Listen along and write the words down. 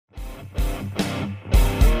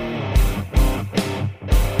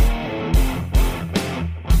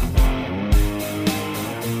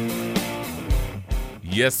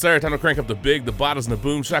Yes, sir. Time to crank up the big, the bottles, and the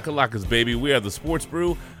boom shakalakas, baby. We are the Sports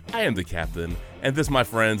Brew. I am the captain. And this, my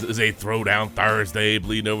friends, is a Throwdown Thursday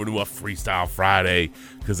bleeding over to a Freestyle Friday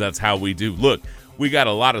because that's how we do. Look, we got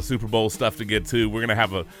a lot of Super Bowl stuff to get to. We're going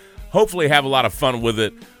to hopefully have a lot of fun with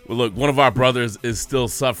it. But look, one of our brothers is still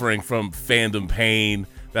suffering from fandom pain.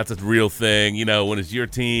 That's a real thing. You know, when it's your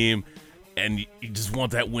team and you just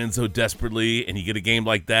want that win so desperately and you get a game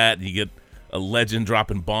like that and you get a legend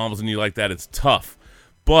dropping bombs on you like that, it's tough.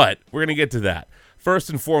 But we're going to get to that.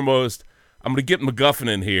 First and foremost, I'm going to get McGuffin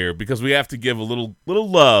in here because we have to give a little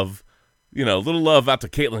love, little love out to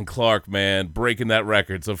Caitlin Clark, man, breaking that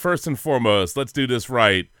record. So first and foremost, let's do this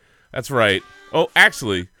right. That's right. Oh,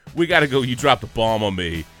 actually, we got to go. You dropped a bomb on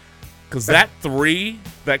me because that three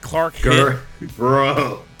that Clark hit,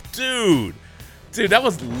 bro, dude, that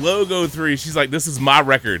was logo three. She's like, this is my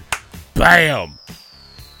record. Bam.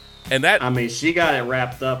 And that, I mean, she got it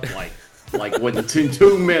wrapped up like within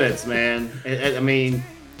 2 minutes, man. I mean,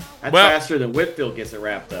 that's faster than Whitfield gets it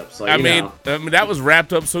wrapped up. So I mean, that was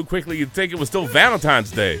wrapped up so quickly you'd think it was still Valentine's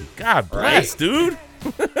Day. God bless, right? Dude.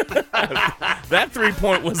 That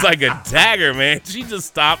 3-point was like a dagger, man. She just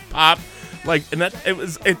stopped, popped, like, and that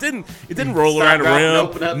it didn't roll around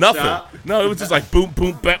the rim. Nothing. Shot. No, it was just like boom,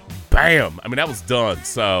 boom, bam. I mean, that was done.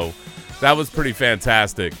 So that was pretty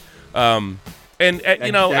fantastic. And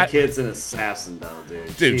that kid's an assassin, though,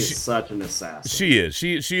 dude. She's such an assassin. She is.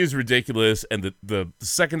 She is ridiculous, and the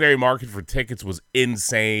secondary market for tickets was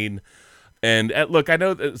insane. And look, I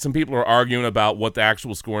know that some people are arguing about what the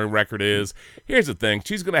actual scoring record is. Here's the thing: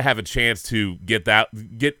 she's going to have a chance to get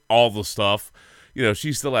all the stuff.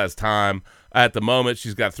 She still has time. At the moment,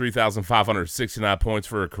 she's got 3,569 points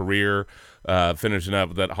for her career. Finishing up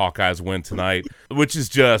with that Hawkeyes win tonight, which is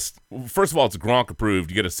just, first of all, it's Gronk approved.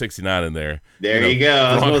 You get a 69 in there. There you go. Gronk,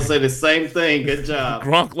 I was going to say the same thing. Good job.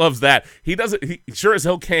 Gronk loves that. He sure as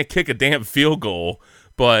hell can't kick a damn field goal,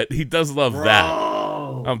 but he does love that.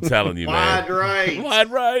 I'm telling you, man.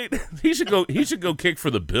 Wide right. He should go kick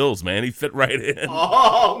for the Bills, man. He fit right in.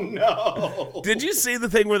 Oh no. Did you see the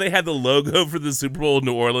thing where they had the logo for the Super Bowl in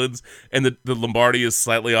New Orleans and the Lombardi is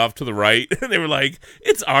slightly off to the right? And they were like,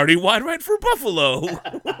 it's already wide right for Buffalo.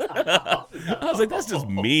 I was like, that's just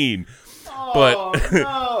mean. But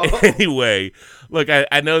anyway, look,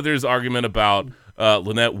 I know there's argument about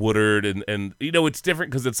Lynette Woodard and it's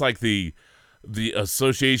different because it's like the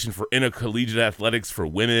Association for Intercollegiate Athletics for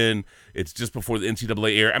Women. It's just before the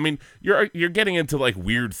NCAA era. I mean, you're getting into like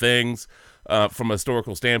weird things from a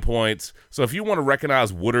historical standpoint. So if you want to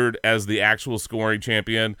recognize Woodard as the actual scoring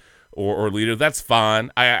champion or leader, that's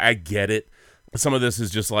fine. I get it. Some of this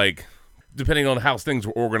is just like, depending on how things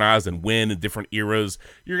were organized and when in different eras,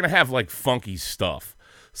 you're going to have like funky stuff.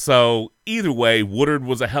 So either way, Woodard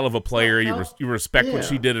was a hell of a player. You respect what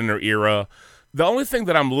she did in her era. The only thing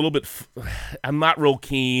that I'm not real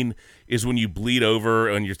keen is when you bleed over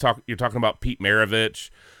and you're talking about Pete Maravich.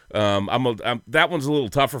 That one's a little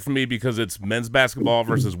tougher for me because it's men's basketball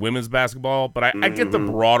versus women's basketball. But I get the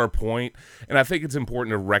broader point, and I think it's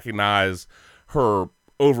important to recognize her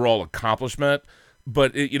overall accomplishment.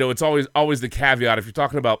 But it's always the caveat. If you're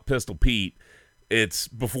talking about Pistol Pete, it's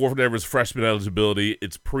before there was freshman eligibility.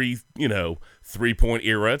 It's pre, 3-point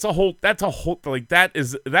era. That's a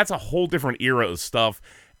whole different era of stuff,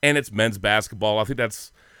 and it's men's basketball. I think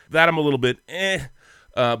that I'm a little bit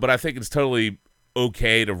but I think it's totally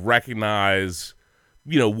okay to recognize,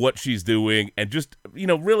 what she's doing, and just,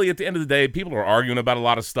 really at the end of the day, people are arguing about a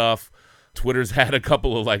lot of stuff. Twitter's had a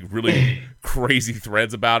couple of like really crazy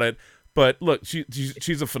threads about it, but look,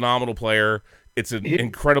 she's a phenomenal player. It's an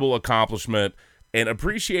incredible accomplishment. And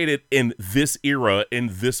appreciate it in this era, in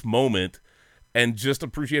this moment, and just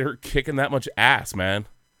appreciate her kicking that much ass, man.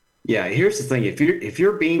 Yeah, here's the thing: if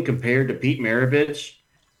you're being compared to Pete Maravich,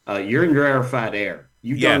 you're in rarefied air.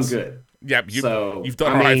 You've done good. Yeah, you've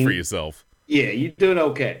done all right for yourself. Yeah, you're doing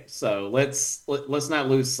okay. So let's not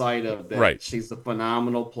lose sight of that. Right. She's a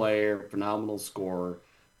phenomenal player, phenomenal scorer,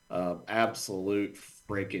 absolute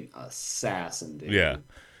freaking assassin, dude. Yeah.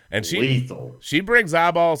 And lethal. She brings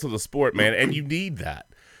eyeballs to the sport, man, and you need that.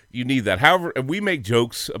 You need that. However, we make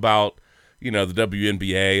jokes about, the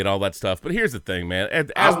WNBA and all that stuff, but here's the thing,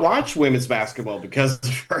 man. I watch women's basketball because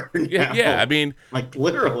of her now. Yeah, I mean, like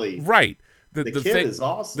literally. Right. The kid is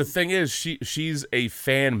awesome. The thing is, she's a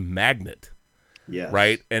fan magnet. Yes.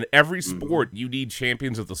 Right? And every sport, you need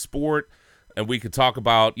champions of the sport. And we could talk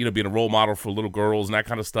about, being a role model for little girls and that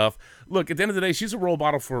kind of stuff. Look, at the end of the day, she's a role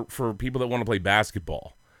model for people that want to play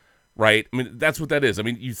basketball. Right? I mean, that's what that is. I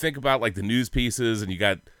mean, you think about like the news pieces and you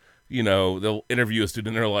got, they'll interview a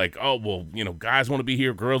student and they're like, oh, well, guys want to be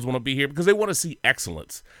here, girls want to be here, because they want to see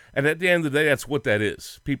excellence. And at the end of the day, that's what that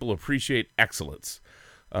is. People appreciate excellence.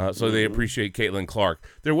 So they appreciate Caitlin Clark.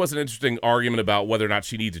 There was an interesting argument about whether or not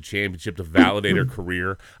she needs a championship to validate her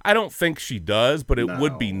career. I don't think she does, but it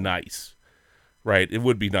would be nice, right? It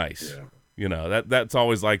would be nice. Yeah. That's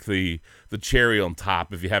always like the cherry on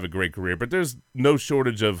top if you have a great career. But there's no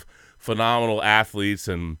shortage of phenomenal athletes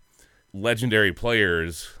and legendary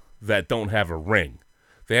players that don't have a ring.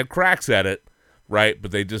 They have cracks at it, right?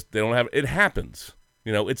 But they don't have it. Happens.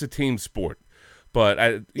 It's a team sport.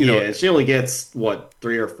 But she only gets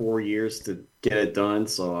 3 or 4 years to get it done.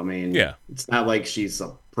 So I mean, it's not like she's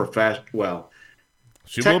a professional. Well,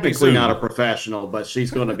 she technically will be soon. Not a professional, but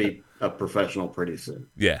she's going to be a professional pretty soon.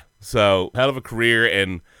 Yeah. So hell of a career,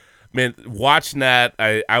 and man, watching that,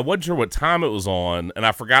 I wasn't sure what time it was on, and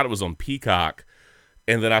I forgot it was on Peacock.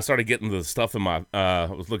 And then I started getting the stuff in my. I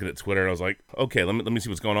was looking at Twitter, and I was like, okay, let me see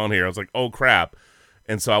what's going on here. I was like, oh crap,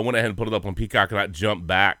 and so I went ahead and put it up on Peacock, and I jumped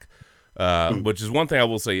back. Which is one thing I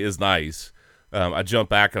will say is nice. I jumped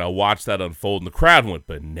back and I watched that unfold, and the crowd went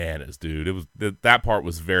bananas, dude. It was that part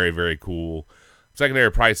was very, very cool.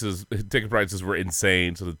 Ticket prices were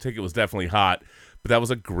insane, so the ticket was definitely hot. But that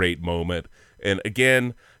was a great moment. And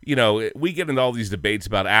again, we get into all these debates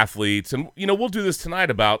about athletes, and we'll do this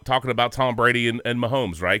tonight about talking about Tom Brady and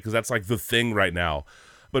Mahomes, right? Because that's like the thing right now.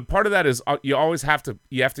 But part of that is you always have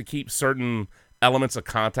to keep certain elements of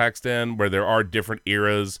context in where there are different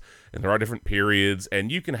eras and there are different periods,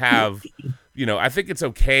 and you can have, I think it's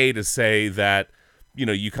okay to say that,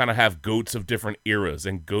 you kind of have goats of different eras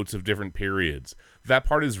and goats of different periods. That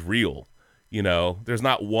part is real. There's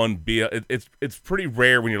not one it's pretty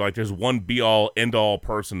rare when you're like, there's one be all end all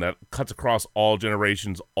person that cuts across all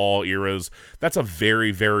generations, all eras. That's a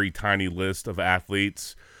very, very tiny list of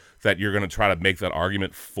athletes that you're going to try to make that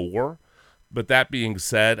argument for. But that being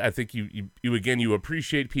said, I think you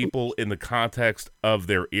appreciate people in the context of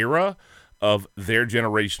their era, of their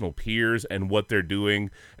generational peers and what they're doing,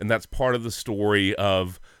 and that's part of the story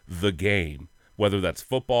of the game, whether that's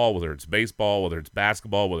football, whether it's baseball, whether it's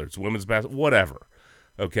basketball, whether it's women's basketball, whatever,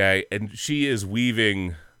 okay? And she is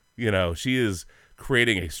weaving, she is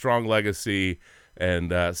creating a strong legacy,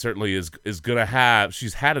 and certainly is going to have,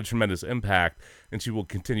 she's had a tremendous impact, and she will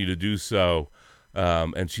continue to do so.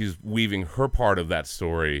 And she's weaving her part of that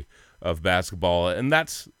story of basketball, and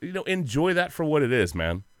that's enjoy that for what it is,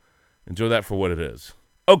 man. Enjoy that for what it is.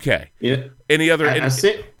 Okay. Yeah. Any other?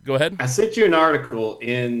 Go ahead. I sent you an article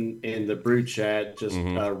in the Brew chat just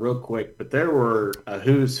real quick, but there were a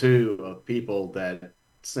who's who of people that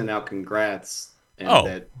sent out congrats and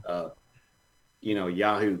that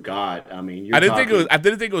Yahoo got. I mean, I didn't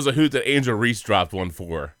think it was a hoot that Angel Reese dropped one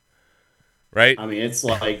for. Right? I mean, it's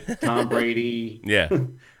like Tom Brady, yeah,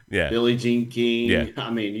 Billie Jean King. Yeah. I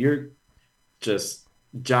mean, you're just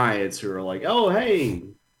giants who are like, oh, hey,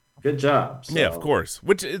 good job. So, yeah, of course.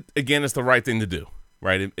 Which, again, is the right thing to do,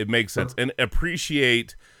 right? It makes sense. And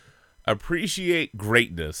appreciate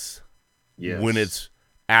greatness when it's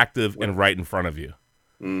active and right in front of you.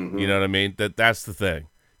 Mm-hmm. You know what I mean? That's the thing.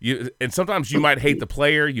 And sometimes you might hate the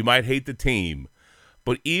player, you might hate the team,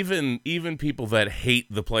 but even people that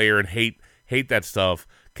hate the player and hate that stuff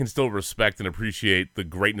can still respect and appreciate the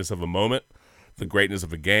greatness of a moment, the greatness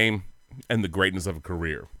of a game, and the greatness of a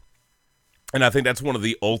career. And I think that's one of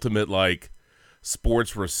the ultimate, like,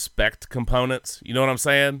 sports respect components. You know what I'm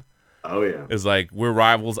saying? Oh, yeah. It's like, we're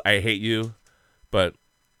rivals, I hate you, but,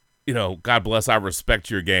 God bless, I respect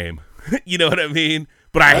your game. You know what I mean?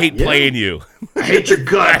 But I hate playing you. I hate your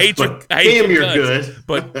guts. I hate your guts. Good.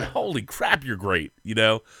 But holy crap, you're great.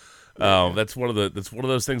 That's one of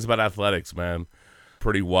those things about athletics, man.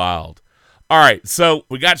 Pretty wild. All right, so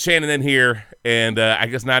we got Shannon in here, and I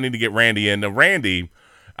guess now I need to get Randy in. Now, Randy,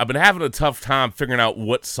 I've been having a tough time figuring out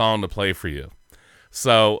what song to play for you.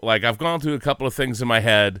 So, like, I've gone through a couple of things in my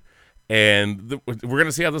head, and we're going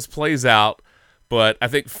to see how this plays out. But I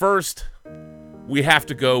think first we have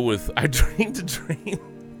to go with I Dreamed a Dream.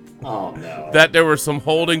 Oh, no. That there were some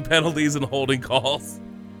holding penalties and holding calls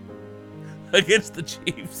against the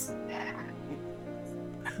Chiefs.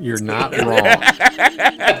 You're not wrong. You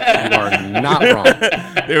are not wrong.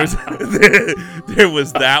 There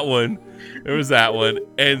was that one. There was that one.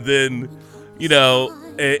 And then,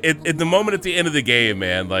 at the moment at the end of the game,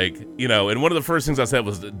 man, like, and one of the first things I said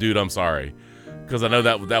was, dude, I'm sorry. Because I know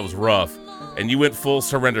that was rough. And you went full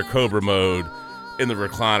surrender Cobra mode in the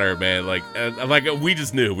recliner, man. Like we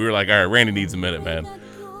just knew. We were like, all right, Randy needs a minute, man.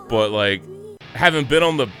 But, like, having been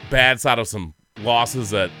on the bad side of some losses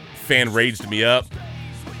that fan raged me up,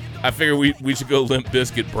 I figure we should go Limp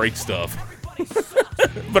Bizkit break stuff.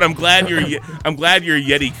 But I'm glad your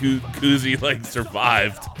Yeti koozie like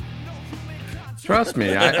survived. Trust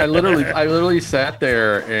me, I literally sat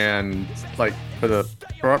there and like for the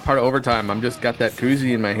part of overtime, I'm just got that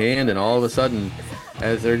koozie in my hand, and all of a sudden,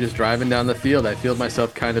 as they're just driving down the field, I feel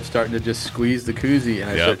myself kind of starting to just squeeze the koozie, and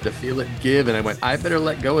I start to feel it give, and I went, I better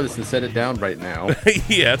let go of this and set it down right now.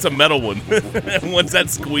 Yeah, it's a metal one. Once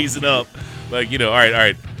that's squeezing up, like, all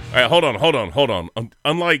right, hold on.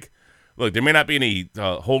 Unlike, look, there may not be any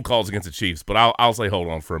hold calls against the Chiefs, but I'll say hold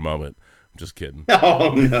on for a moment. I'm just kidding.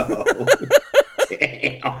 Oh no.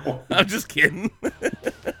 Damn. I'm just kidding.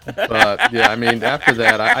 But yeah, I mean, after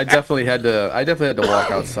that, I definitely had to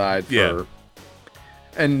walk outside for. Yeah.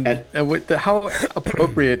 And with how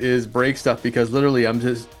appropriate is break stuff, because literally I'm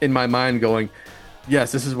just in my mind going,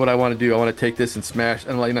 yes, this is what I want to do. I want to take this and smash.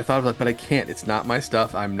 And I thought, but I can't. It's not my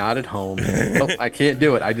stuff. I'm not at home. Nope, I can't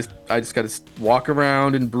do it. I just got to walk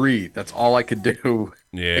around and breathe. That's all I could do.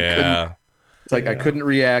 Yeah. It's like I couldn't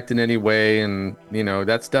react in any way, and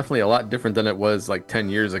that's definitely a lot different than it was like 10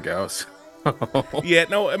 years ago. So. Yeah,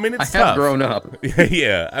 no, I mean, it's I have grown up.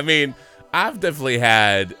 Yeah, I mean, I've definitely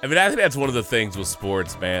had. I mean, I think that's one of the things with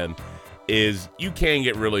sports, man, is you can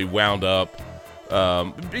get really wound up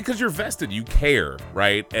because you're vested, you care,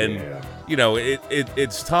 right? And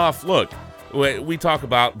it's tough. Look, we talk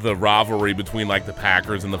about the rivalry between like the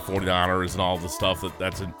Packers and the 49ers and all the stuff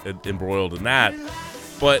that's embroiled in that,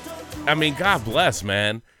 but I mean, God bless,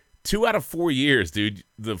 man. 2 out of 4 years, dude,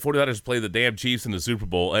 the 49ers play the damn Chiefs in the Super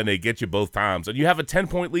Bowl, and they get you both times, and you have a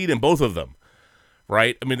 10-point lead in both of them,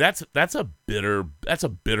 right? I mean, that's a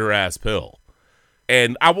bitter ass pill.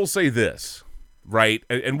 And I will say this, right?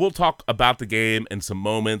 And we'll talk about the game and some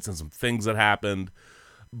moments and some things that happened,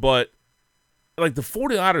 but like the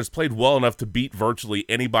 49ers played well enough to beat virtually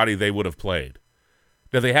anybody they would have played.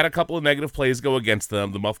 Now, they had a couple of negative plays go against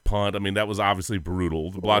them. The muff punt, I mean, that was obviously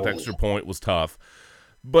brutal. The blocked extra point was tough.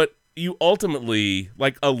 But you ultimately,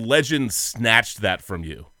 like, a legend snatched that from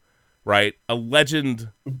you, right? A legend,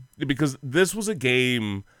 because this was a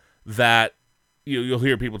game that, you'll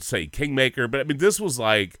hear people say kingmaker, but I mean, this was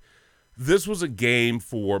a game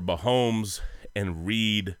for Mahomes and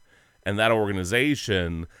Reed and that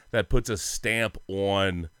organization that puts a stamp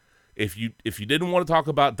on. If you didn't want to talk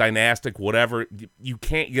about dynastic, whatever, you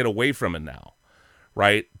can't get away from it now,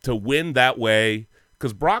 right? To win that way,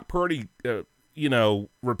 because Brock Purdy,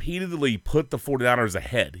 repeatedly put the 49ers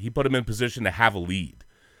ahead. He put them in position to have a lead,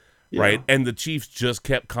 right? And the Chiefs just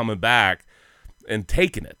kept coming back and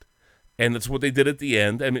taking it. And that's what they did at the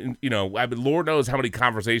end. I mean, Lord knows how many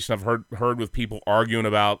conversations I've heard with people arguing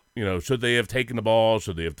about, should they have taken the ball?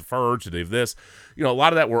 Should they have deferred? Should they have this? A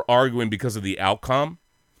lot of that we're arguing because of the outcome.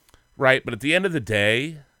 Right, but at the end of the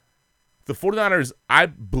day, the 49ers, I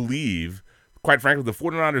believe, quite frankly, the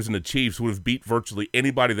 49ers and the Chiefs would have beat virtually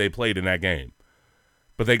anybody they played in that game.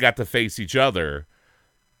 But they got to face each other,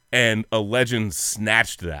 and a legend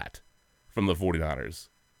snatched that from the 49ers,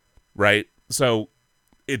 right? So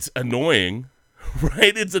it's annoying,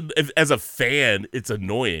 right? As a fan, it's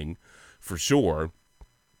annoying for sure.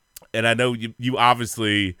 And I know you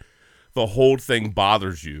obviously, the whole thing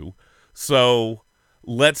bothers you. So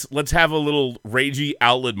let's have a little ragey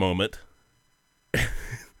outlet moment.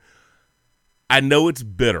 I know it's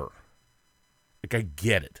bitter. Like, I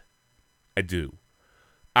get it. I do.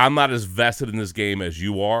 I'm not as vested in this game as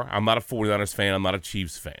you are. I'm not a 49ers fan. I'm not a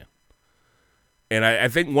Chiefs fan. And I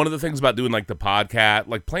think one of the things about doing like the podcast,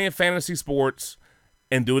 like playing fantasy sports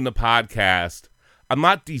and doing the podcast, I'm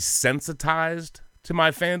not desensitized to my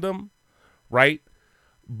fandom, right?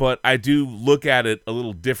 But I do look at it a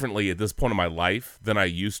little differently at this point in my life than I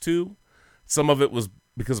used to. Some of it was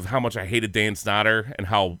because of how much I hated Dan Snyder and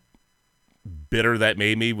how bitter that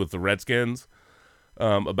made me with the Redskins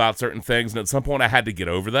about certain things. And at some point I had to get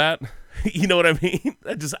over that. You know what I mean?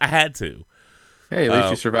 I had to. Hey, at least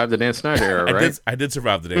you survived the Dan Snyder era, right? I did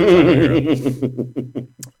survive the Dan Snyder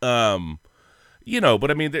era.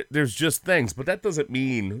 But I mean, there's just things. But that doesn't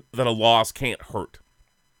mean that a loss can't hurt.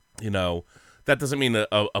 That doesn't mean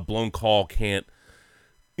a blown call can't,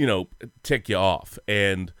 tick you off.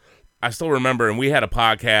 And I still remember, and we had a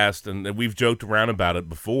podcast, and we've joked around about it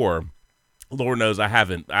before. Lord knows I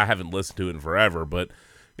haven't listened to it in forever, but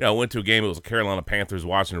I went to a game. It was a Carolina Panthers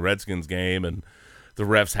Washington Redskins game, and the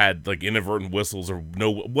refs had like inadvertent whistles or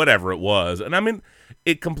whatever it was, and I mean,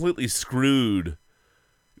 it completely screwed,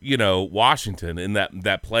 Washington in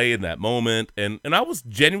that play in that moment, and I was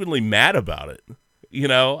genuinely mad about it.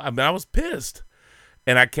 I was pissed,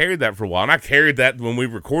 and I carried that for a while, and I carried that when we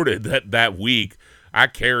recorded that week. I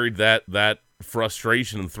carried that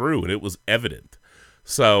frustration through, and it was evident.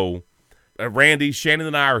 So, Randy, Shannon,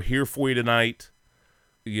 and I are here for you tonight.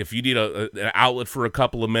 if you need an outlet for a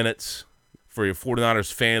couple of minutes for your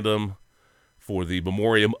 49ers fandom, for the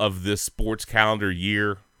memoriam of this sports calendar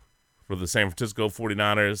year for the San Francisco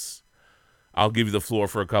 49ers, I'll give you the floor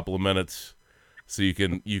for a couple of minutes so you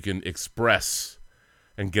can express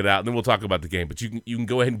and get out. And then we'll talk about the game. But you can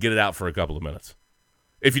go ahead and get it out for a couple of minutes.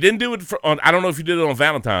 If you didn't do it I don't know if you did it on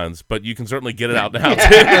Valentine's, but you can certainly get it out now too.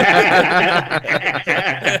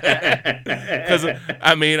 Because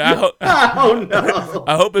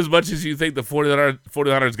I hope as much as you think the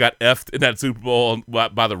 49ers got effed in that Super Bowl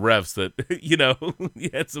by the refs that you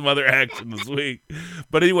had some other action this week.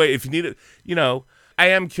 But anyway, if you need it, I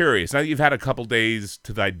am curious now that you've had a couple days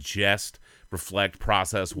to digest, reflect,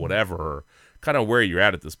 process, whatever, kind of where you're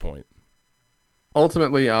at this point.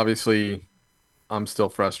 Ultimately, obviously, I'm still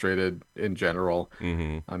frustrated in general.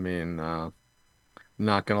 Mm-hmm. I mean,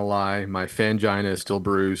 not gonna lie, my fangina is still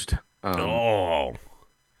bruised. Wow!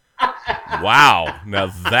 Now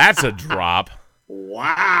that's a drop.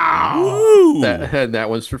 Wow! Woo. That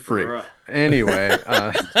one's for free. Anyway,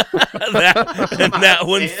 that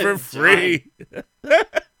one's for free.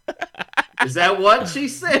 Is that what she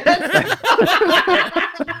said?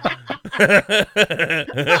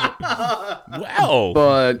 Wow.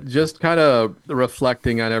 But just kind of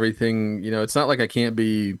reflecting on everything, it's not like I can't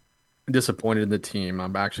be disappointed in the team.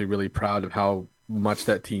 I'm actually really proud of how much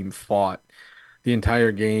that team fought the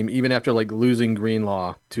entire game, even after losing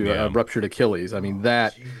Greenlaw to a ruptured Achilles. I mean,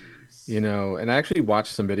 and I actually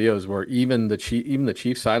watched some videos where even the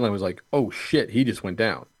Chiefs sideline was like, "Oh shit, he just went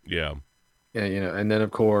down." Yeah. And then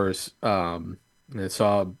of course, I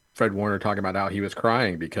saw Fred Warner talking about how he was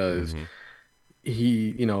crying because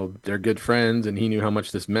he, they're good friends and he knew how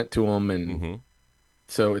much this meant to him. And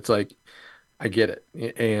so it's like, I get it.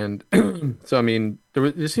 And so, I mean,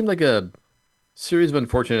 there seemed like a series of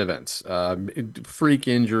unfortunate events, freak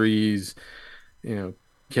injuries,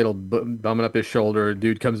 Kittle bumming up his shoulder.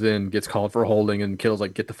 Dude comes in, gets called for holding, and Kittle's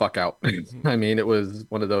like, "Get the fuck out." I mean, it was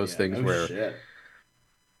one of those things where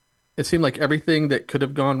it seemed like everything that could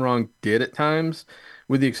have gone wrong did at times,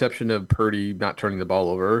 with the exception of Purdy not turning the ball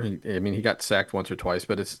over. I mean, he got sacked once or twice,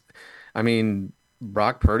 but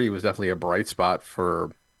Brock Purdy was definitely a bright spot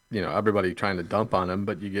for, everybody trying to dump on him.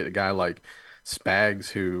 But you get a guy like Spags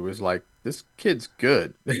who was like, this kid's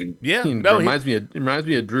good. Yeah, it reminds me of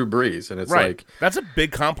Drew Brees, and it's like that's a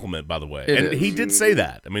big compliment, by the way. And he did say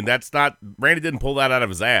that. I mean, that's not Randy didn't pull that out of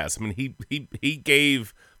his ass. I mean, he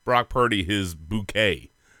gave Brock Purdy his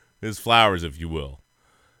bouquet, his flowers, if you will.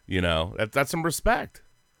 That's some respect,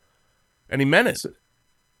 and he meant it.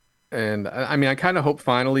 And I mean, I kind of hope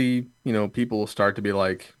finally, people will start to be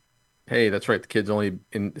like, "Hey, that's right. The kid's only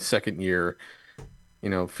in the second year.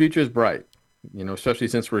 Future's bright." Especially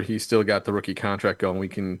since he's still got the rookie contract going, we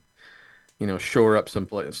can, shore up some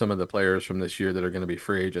of the players from this year that are going to be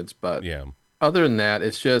free agents. But other than that,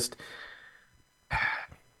 it's just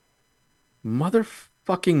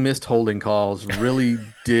motherfucking missed holding calls really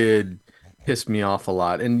did piss me off a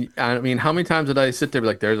lot. And I mean, how many times did I sit there and be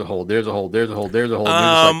like, "There's a hold, there's a hold, there's a hold, there's a hold"?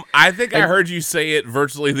 I think I heard you say it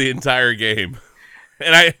virtually the entire game.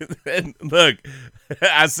 And look,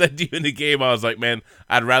 I said to you in the game, I was like, man,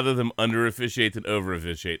 I'd rather them under officiate than over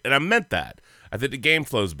officiate. And I meant that. I think the game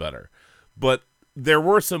flows better. But there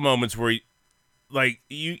were some moments where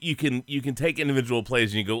you can take individual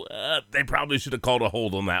plays and you go, they probably should have called a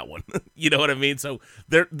hold on that one. You know what I mean? So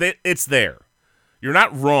it's there. You're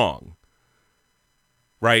not wrong.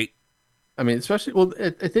 Right? I mean, especially,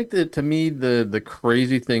 I think that to me, the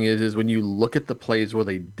crazy thing is when you look at the plays where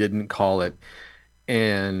they didn't call it,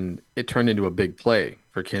 and it turned into a big play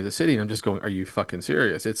for Kansas City. And I'm just going, are you fucking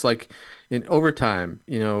serious? It's like in overtime,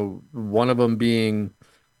 one of them being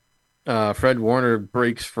Fred Warner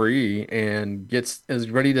breaks free and is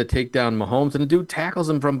ready to take down Mahomes, and the dude tackles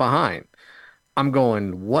him from behind. I'm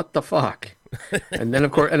going, what the fuck? And then,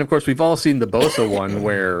 of course, we've all seen the Bosa one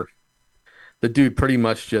where the dude pretty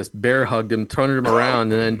much just bear hugged him, turned him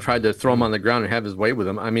around, and then tried to throw him on the ground and have his way with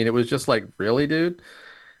him. I mean, it was just like, really, dude?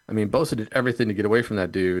 I mean, Bosa did everything to get away from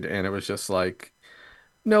that dude, and it was just like,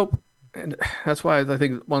 nope. And that's why I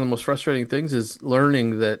think one of the most frustrating things is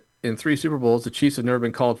learning that in 3 Super Bowls, the Chiefs have never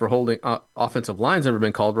been called for holding. Offensive line's never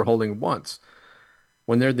been called for holding once.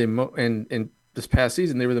 When they're and this past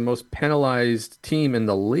season, they were the most penalized team in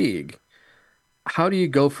the league. How do you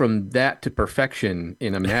go from that to perfection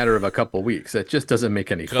in a matter of a couple weeks? That just doesn't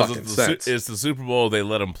make any fucking sense. It's the Super Bowl. They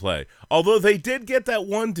let him play. Although they did get that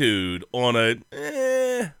one dude on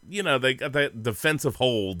they got that defensive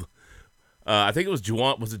hold. I think it was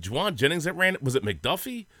Juwan. Was it Juwan Jennings that ran it? Was it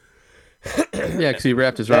McDuffie? Yeah, because he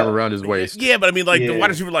wrapped his arm around his waist. Yeah, but I mean, like the Yeah.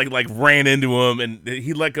 wide receiver like ran into him and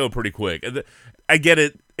he let go pretty quick. I get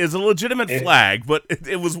it. It's a legitimate flag, but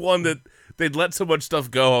it was one that they'd let so much stuff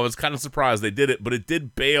go. I was kind of surprised they did it, but it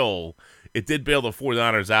did bail. It did bail the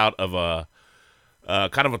 49ers out of a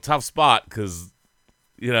kind of a tough spot because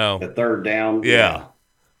The third down. yeah.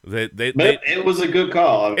 But it was a good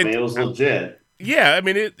call. I mean, it was legit. Yeah, I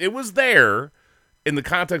mean, it was there. In the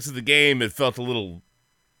context of the game, it felt a little,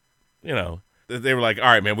 they were like, all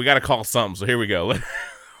right, man, we got to call something, so here we go.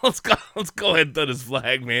 Let's go ahead and throw this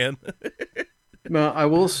flag, man. No, I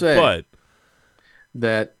will say But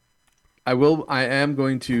that I am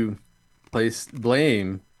going to place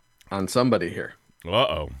blame on somebody here.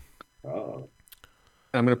 uh-oh. Oh.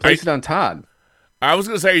 I'm going to place it on Todd. I was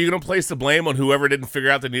going to say, are you going to place the blame on whoever didn't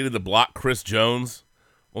figure out they needed to block Chris Jones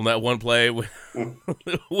on that one play when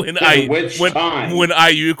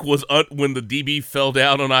Ayuk was when the DB fell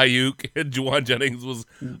down on Ayuk and Juwan Jennings was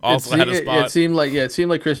also had a spot? It seemed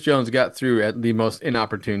like Chris Jones got through at the most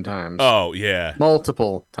inopportune times. Oh yeah,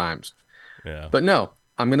 multiple times. Yeah, but no,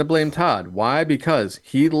 I'm going to blame Todd. Why? Because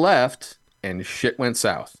he left and shit went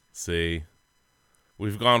south. See,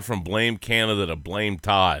 we've gone from blame Canada to blame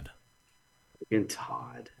Todd.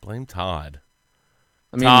 Blame Todd.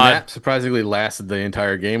 I mean, Matt surprisingly lasted the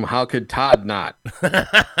entire game. How could Todd not?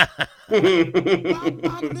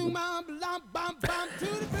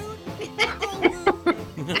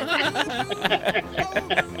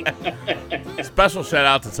 Special shout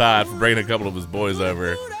out to Todd for bringing a couple of his boys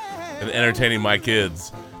over and entertaining my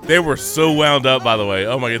kids. They were so wound up, by the way.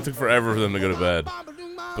 Oh my God, it took forever for them to go to bed,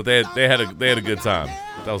 but they had a good time.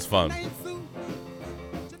 That was fun.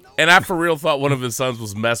 And I for real thought one of his sons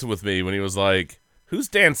was messing with me when he was like, "Who's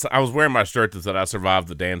Dan?" I was wearing my shirt that said I survived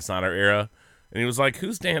the Dan Snyder era, and he was like,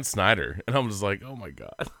 "Who's Dan Snyder?" And I'm just like, "Oh my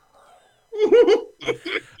God,"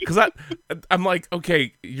 because I'm like,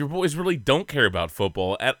 okay, your boys really don't care about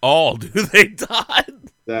football at all, do they,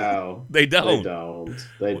 Todd? No, they don't.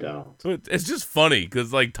 They don't. It's just funny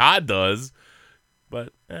because like Todd does,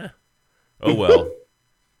 but oh well.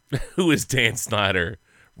 Who is Dan Snyder?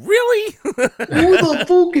 Really? Who the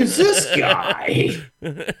fuck is this guy?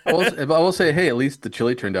 I will say, hey, at least the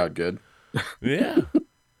chili turned out good. Yeah.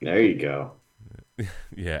 There you go.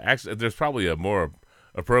 Yeah, actually, there's probably a more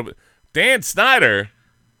appropriate. Dan Snyder.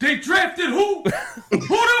 They drafted who? Who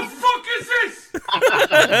the fuck is this?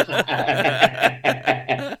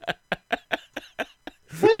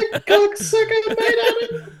 Cocksucker made out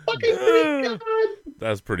of fucking Greek god.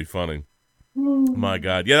 That's pretty funny. My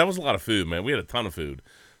God. Yeah, that was a lot of food, man. We had a ton of food.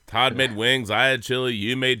 Todd made wings. I had chili.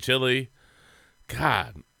 You made chili.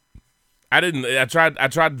 God. I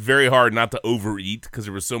tried very hard not to overeat because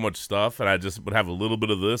there was so much stuff, and I just would have a little bit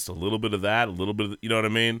of this, a little bit of that, a little bit of, you know what I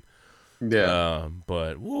mean? Yeah.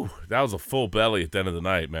 But woo, that was a full belly at the end of the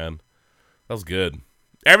night, man. That was good.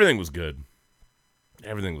 Everything was good.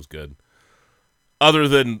 Everything was good. Other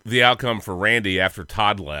than the outcome for Randy after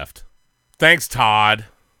Todd left. Thanks, Todd.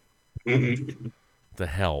 The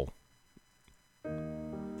hell.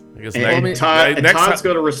 I guess Todd's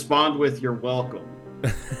going to respond with "You're welcome."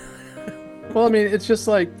 Well, I mean, it's just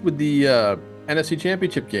like with the NFC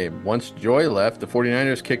Championship game. Once Joy left, the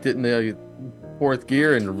 49ers kicked it in the fourth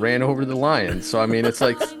gear and ran over the Lions. So, I mean, it's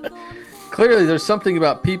like clearly there's something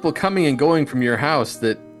about people coming and going from your house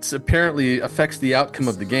that apparently affects the outcome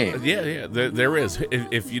of the game. Yeah, there is.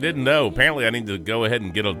 If you didn't know, apparently I need to go ahead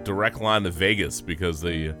and get a direct line to Vegas because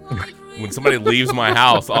when somebody leaves my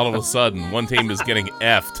house, all of a sudden, one team is getting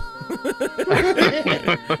effed.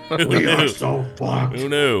 We are so fucked. Who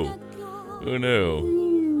knew?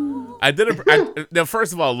 Now,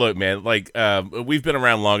 first of all, look, man, like we've been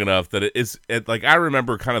around long enough that like I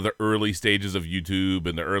remember kind of the early stages of YouTube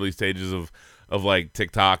and the early stages of like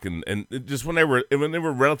TikTok and just when they were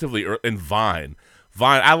relatively early, and Vine.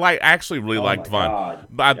 I actually really liked Vine. God.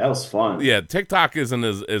 That was fun. Yeah, TikTok isn't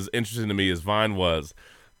as interesting to me as Vine was,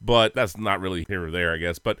 but that's not really here or there, I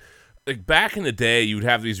guess. But like back in the day, you would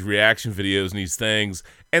have these reaction videos and these things,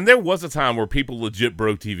 and there was a time where people legit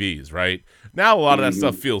broke TVs, right? Now a lot of that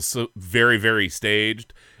stuff feels so very, very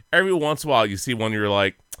staged. Every once in a while, you see one, you're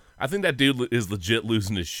like, I think that dude is legit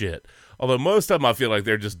losing his shit. Although most of them, I feel like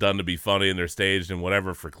they're just done to be funny and they're staged and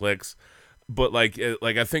whatever for clicks. But like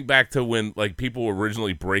I think back to when like people were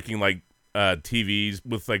originally breaking like TVs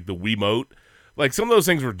with like the Wiimote. Like some of those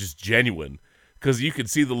things were just genuine because you could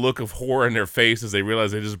see the look of horror in their face as they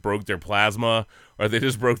realized they just broke their plasma or they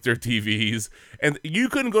just broke their TVs. And you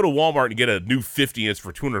couldn't go to Walmart and get a new 50-inch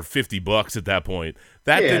for $250 at that point.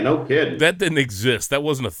 No kidding. That didn't exist. That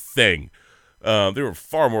wasn't a thing. They were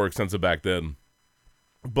far more expensive back then.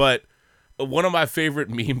 But one of my favorite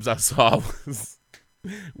memes I saw was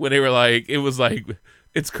when they were like, it was like,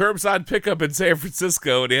 it's curbside pickup in San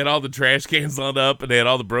Francisco, and they had all the trash cans lined up, and they had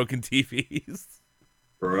all the broken TVs.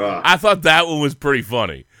 Bruh. I thought that one was pretty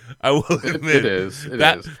funny. I will admit It is.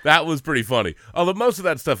 That was pretty funny. Although most of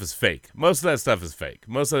that stuff is fake. Most of it's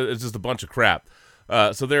just a bunch of crap.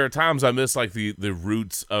 So there are times I miss like the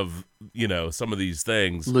roots of some of these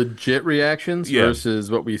things. Legit reactions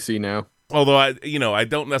versus what we see now. Although I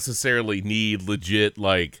don't necessarily need legit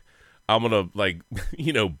like I'm gonna like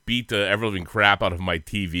beat the ever living crap out of my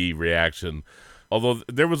TV reaction. Although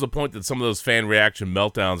there was a point that some of those fan reaction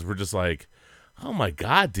meltdowns were just like, oh my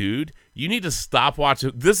god, dude, you need to stop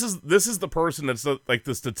watching. This is the person that's like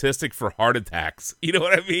the statistic for heart attacks. You know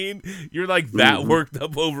what I mean? You're like that worked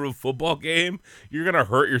up over a football game. You're gonna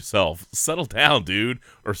hurt yourself. Settle down, dude,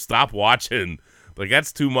 or stop watching. Like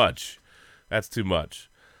that's too much. That's too much.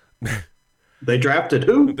 They drafted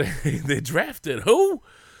who? They drafted who?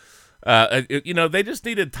 They just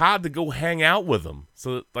needed Todd to go hang out with them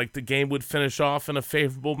so that, like, the game would finish off in a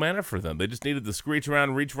favorable manner for them. They just needed to screech around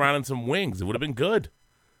and reach around in some wings. It would have been good.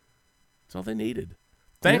 That's all they needed.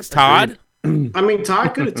 Thanks, Todd. I mean,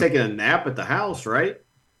 Todd could have taken a nap at the house, right?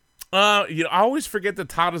 I always forget that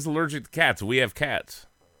Todd is allergic to cats. We have cats.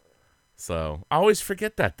 So, I always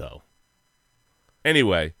forget that, though.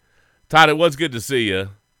 Anyway, Todd, it was good to see you.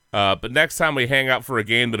 But next time we hang out for a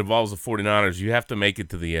game that involves the 49ers, you have to make it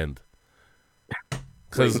to the end.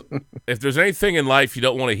 Because if there's anything in life you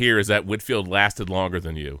don't want to hear is that Whitfield lasted longer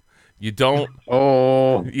than you. You don't.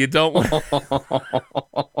 Oh. You don't.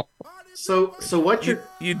 So what you're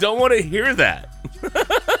You don't want to hear that.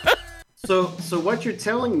 so what you're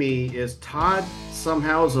telling me is Todd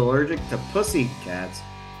somehow is allergic to pussy cats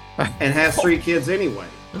and has 3 kids anyway.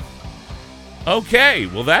 Okay,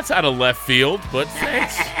 well that's out of left field, but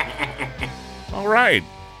thanks. All right.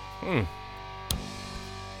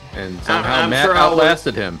 And somehow I'm Matt sure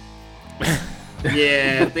outlasted him.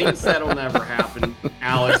 Yeah, things that'll never happen.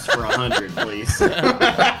 Alex for 100, please.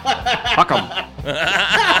 Fuck 'em.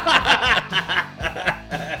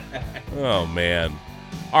 Oh man.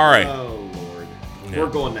 All right. Oh Lord, Yeah. we're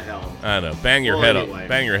going to hell. I know. Bang your head.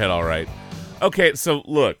 Bang your head. All right. Okay. So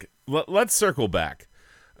look, let's circle back.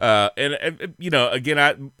 And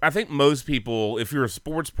again, I think most people, if you're a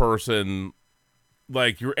sports person,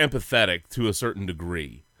 like you're empathetic to a certain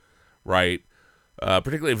degree, right?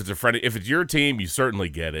 Particularly if it's a friend, if it's your team, you certainly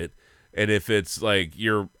get it. And if it's like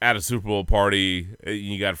you're at a Super Bowl party and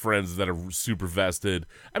you got friends that are super vested,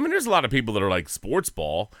 I mean, there's a lot of people that are like sports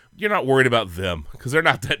ball. You're not worried about them because they're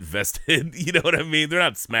not that vested. You know what I mean? They're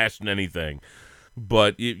not smashing anything.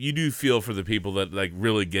 But you do feel for the people that like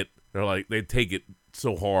really they take it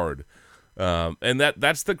so hard. And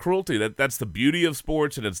that's the cruelty. That's the beauty of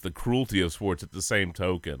sports, and it's the cruelty of sports at the same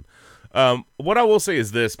token. What I will say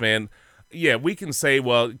is this, man. Yeah, we can say,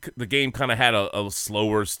 well, the game kind of had a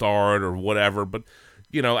slower start or whatever, but,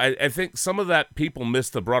 I think some of that people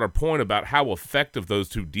missed the broader point about how effective those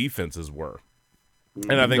two defenses were.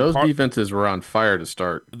 And I think those defenses were on fire to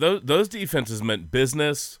start. Those defenses meant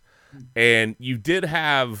business, and you did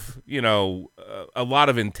have, a lot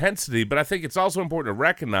of intensity, but I think it's also important to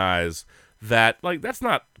recognize that, like, that's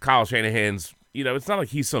not Kyle Shanahan's, it's not like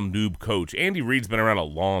he's some noob coach. Andy Reid's been around a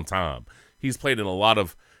long time. He's played in a lot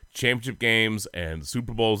of championship games and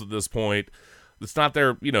Super Bowls at this point. It's not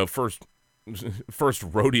their first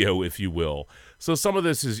rodeo, if you will. So some of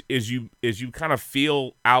this is you kind of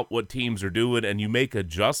feel out what teams are doing, and you make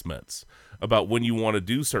adjustments about when you want to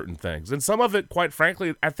do certain things. And some of it, quite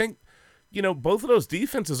frankly, I think both of those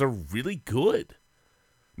defenses are really good.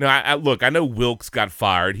 Now, I know Wilkes got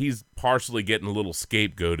fired. He's partially getting a little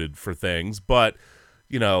scapegoated for things, but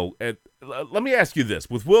let me ask you this: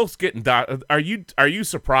 with Wilkes getting, are you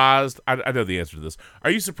surprised? I know the answer to this. Are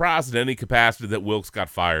you surprised in any capacity that Wilkes got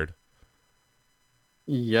fired?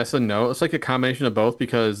 Yes and no. It's like a combination of both,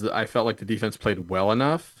 because I felt like the defense played well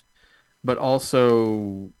enough, but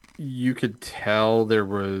also you could tell the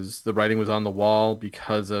writing was on the wall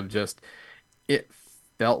because of just it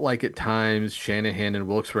felt like at times Shanahan and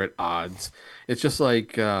Wilkes were at odds. It's just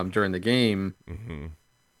like during the game,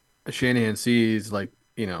 Shanahan sees like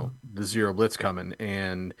the zero blitz coming,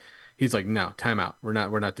 and he's like, no, timeout. We're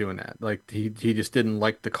not doing that. Like he just didn't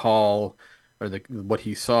like the call or what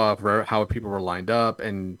he saw for how people were lined up,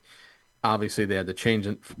 and obviously they had to change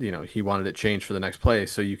it. He wanted it changed for the next play,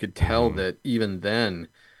 so you could tell that even then,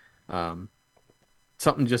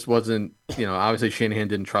 something just wasn't. Obviously Shanahan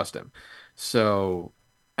didn't trust him. So,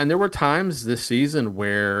 and there were times this season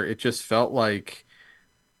where it just felt like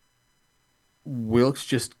Wilkes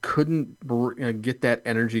just couldn't get that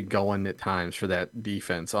energy going at times for that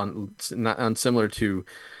defense not on similar to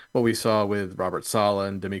what we saw with Robert Saleh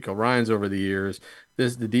and D'Amico Ryans over the years. The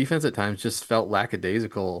defense at times just felt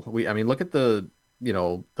lackadaisical. I mean, look at the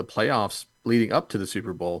playoffs leading up to the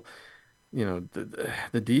Super Bowl.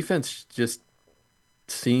 The defense just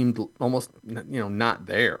seemed almost not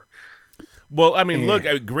there. Well, I mean, look,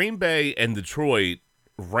 And Green Bay and Detroit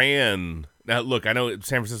ran. Now, look, I know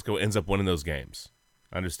San Francisco ends up winning those games.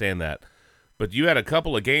 I understand that. But you had a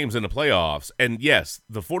couple of games in the playoffs. And yes,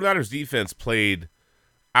 the 49ers defense played,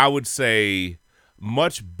 I would say,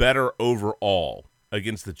 much better overall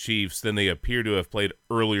against the Chiefs than they appear to have played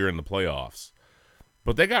earlier in the playoffs.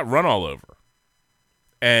 But they got run all over.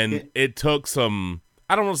 And it took some,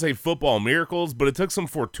 I don't want to say football miracles, but it took some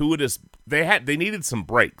fortuitous, they needed some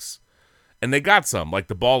breaks. And they got some, like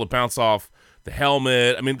the ball to bounce off the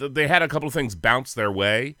helmet. I mean, they had a couple of things bounce their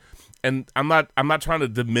way, and I'm not trying to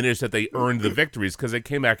diminish that they earned the victories because they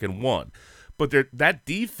came back and won, but that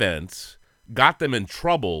defense got them in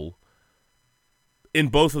trouble in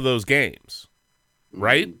both of those games,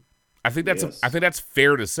 right? I think that's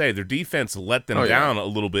fair to say. Their defense let them down a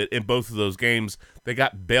little bit in both of those games. They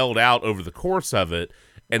got bailed out over the course of it,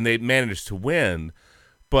 and they managed to win,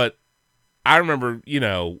 but I remember,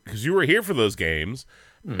 because you were here for those games,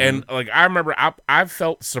 and like I remember, I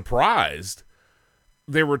felt surprised.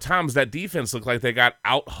 There were times that defense looked like they got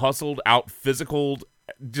out hustled, out physicaled.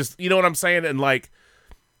 Just you know what I'm saying? And like,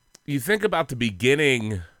 you think about the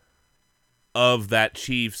beginning of that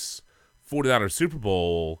Chiefs 49ers Super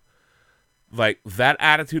Bowl, like that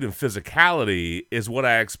attitude and physicality is what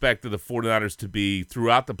I expected the 49ers to be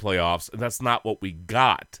throughout the playoffs, and that's not what we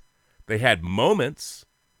got. They had moments.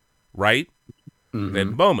 Right? They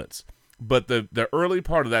had moments. But the early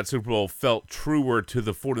part of that Super Bowl felt truer to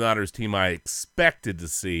the 49ers team I expected to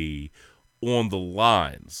see on the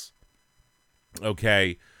lines.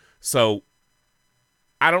 Okay? So,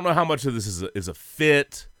 I don't know how much of this is a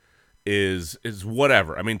fit, is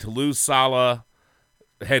whatever. I mean, to lose Saleh,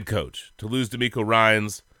 head coach. To lose D'Amico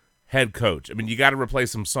Ryans, head coach. I mean, you got to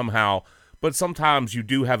replace him somehow. But sometimes you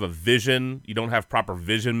do have a vision. You don't have proper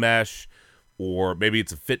vision mesh. Or maybe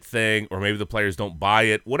it's a fit thing, or maybe the players don't buy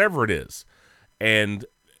it, whatever it is. And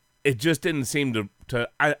it just didn't seem to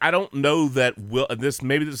I don't know that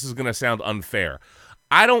maybe this is going to sound unfair.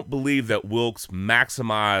 I don't believe that Wilkes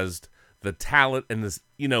maximized the talent and this,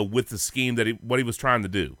 with the scheme that what he was trying to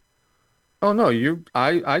do. Oh no,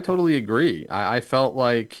 I totally agree. I felt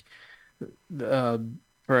like for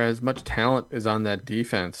as much talent as on that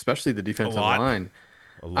defense, especially the defensive line.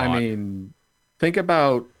 A lot. I mean, think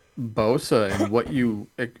about Bosa and what you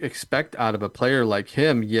expect out of a player like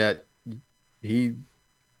him, yet he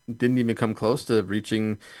didn't even come close to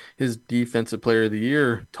reaching his defensive player of the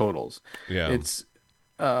year totals. Yeah. It's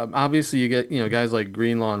obviously you get, guys like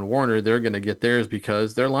Greenlaw and Warner, they're going to get theirs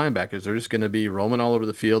because they're linebackers. They're just going to be roaming all over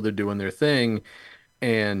the field. They're doing their thing.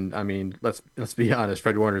 And I mean, let's be honest,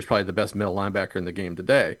 Fred Warner is probably the best middle linebacker in the game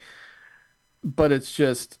today. But it's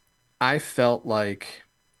just, I felt like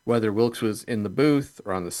whether Wilkes was in the booth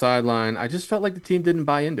or on the sideline, I just felt like the team didn't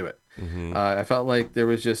buy into it. I felt like there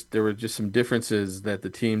were just some differences that the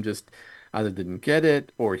team just either didn't get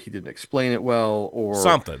it or he didn't explain it well or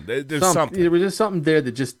something. There's something. There was just something there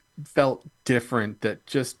that just felt different that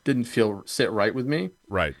just didn't sit right with me.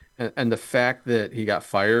 Right. And the fact that he got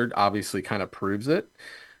fired obviously kind of proves it.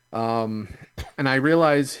 And I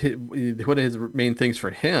realized one of his main things for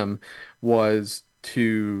him was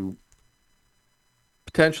to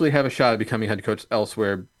potentially have a shot at becoming head coach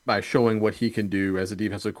elsewhere by showing what he can do as a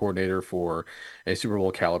defensive coordinator for a Super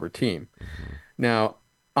Bowl caliber team. Now,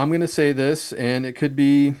 I'm going to say this, and it could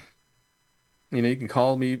be, you can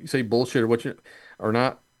call me, say bullshit or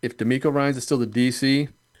not. If D'Amico Ryans is still the DC,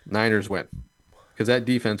 Niners win. Because that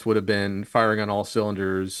defense would have been firing on all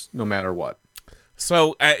cylinders no matter what.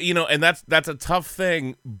 So, and that's a tough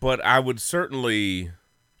thing, but I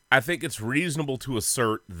think it's reasonable to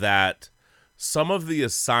assert that some of the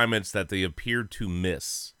assignments that they appeared to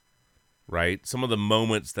miss, right? Some of the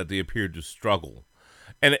moments that they appeared to struggle.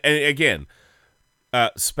 And again,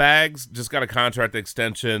 Spags just got a contract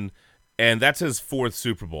extension, and that's his 4th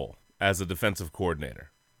Super Bowl as a defensive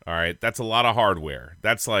coordinator. All right, that's a lot of hardware.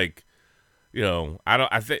 That's like,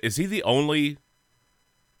 I think is he the only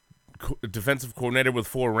defensive coordinator with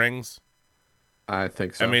 4 rings? I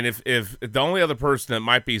think so. I mean, if the only other person that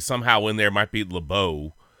might be somehow in there might be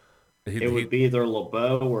LeBeau. It would be either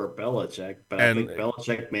LeBeau or Belichick, but I think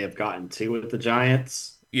Belichick may have gotten 2 with the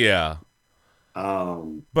Giants. Yeah. But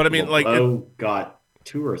I mean, LeBeau got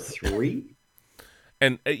 2 or 3.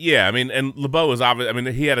 And yeah, I mean, and LeBeau was obvious. I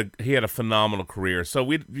mean, he had a phenomenal career. So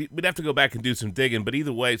we'd have to go back and do some digging. But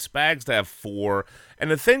either way, Spags to have 4. And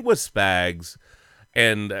the thing with Spags,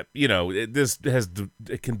 and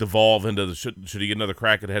it can devolve into the should he get another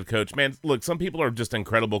crack at head coach? Man, look, some people are just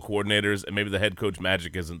incredible coordinators, and maybe the head coach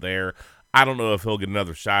magic isn't there. I don't know if he'll get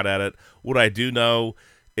another shot at it. What I do know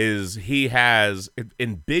is he has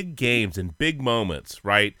in big games, in big moments,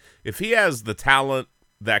 right? If he has the talent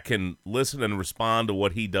that can listen and respond to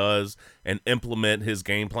what he does and implement his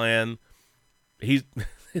game plan, his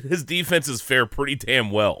defenses fare pretty damn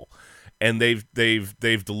well, and they've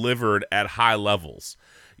delivered at high levels.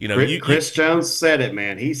 You know, Chris Jones said it,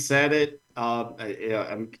 man. He said it. I'm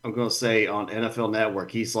going to say on NFL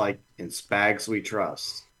Network, he's like, in Spags we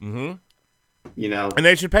trust. Mm-hmm. You know, and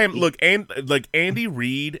they should pay him. Look, Andy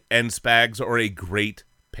Reid and Spags are a great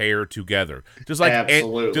pair together. Just like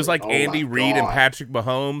Andy Reid and Patrick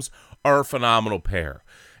Mahomes are a phenomenal pair.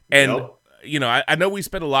 And I know we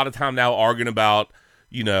spend a lot of time now arguing about,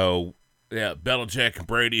 Belichick and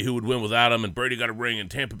Brady, who would win without him, and Brady got a ring in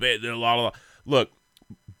Tampa Bay. Look,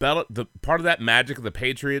 the part of that magic of the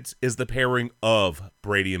Patriots is the pairing of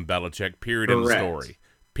Brady and Belichick. Period. End of story.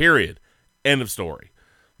 Period. End of story.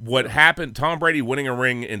 What happened, Tom Brady winning a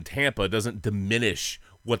ring in Tampa doesn't diminish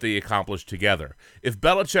what they accomplished together. If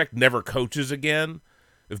Belichick never coaches again,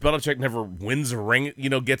 if Belichick never wins a ring,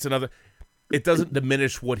 gets another, it doesn't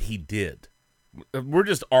diminish what he did. We're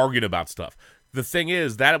just arguing about stuff. The thing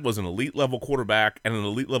is, that was an elite-level quarterback and an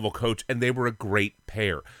elite-level coach, and they were a great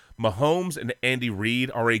pair. Mahomes and Andy Reid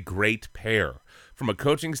are a great pair. From a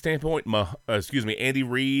coaching standpoint, Andy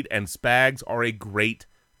Reid and Spags are a great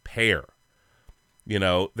pair.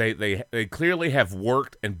 They clearly have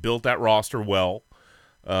worked and built that roster well,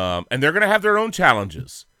 and they're going to have their own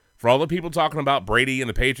challenges. For all the people talking about Brady and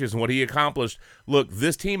the Patriots and what he accomplished, look,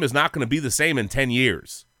 this team is not going to be the same in 10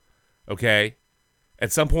 years, okay?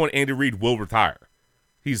 At some point, Andy Reid will retire.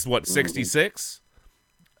 He's, 66?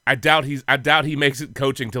 I doubt he makes it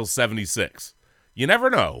coaching till 76. You never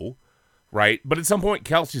know, right? But at some point,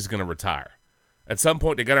 Kelsey's going to retire. At some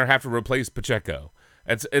point, they're going to have to replace Pacheco.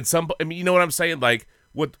 At some, I mean, you know what I'm saying? Like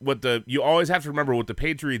you always have to remember what the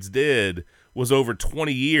Patriots did was over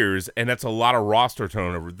 20 years, and that's a lot of roster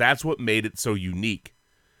turnover. That's what made it so unique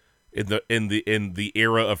in the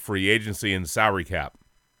era of free agency and salary cap.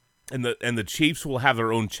 And the Chiefs will have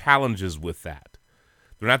their own challenges with that.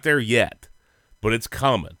 They're not there yet, but it's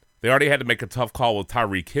coming. They already had to make a tough call with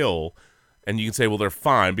Tyreek Hill. And you can say, well, they're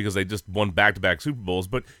fine because they just won back-to-back Super Bowls.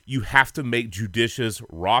 But you have to make judicious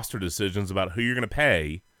roster decisions about who you're going to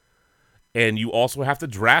pay. And you also have to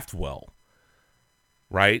draft well,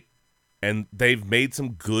 right? And they've made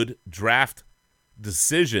some good draft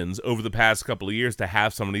decisions over the past couple of years to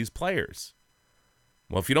have some of these players.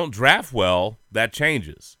 Well, if you don't draft well, that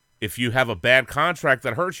changes. If you have a bad contract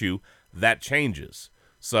that hurts you, that changes.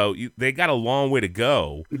 So they got a long way to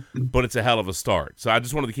go, but it's a hell of a start. So I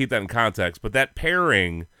just wanted to keep that in context. But that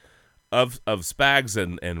pairing of Spags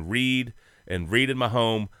and Reid and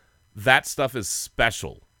Mahomes, that stuff is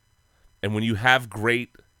special. And when you have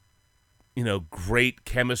great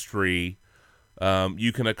chemistry,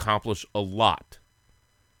 you can accomplish a lot.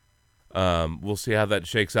 We'll see how that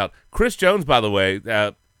shakes out. Chris Jones, by the way,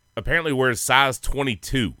 apparently wears size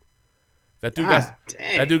 22. That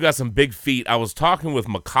dude got some big feet. I was talking with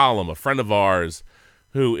McCollum, a friend of ours,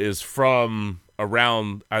 who is from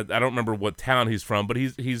around. I don't remember what town he's from, but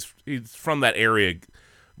he's from that area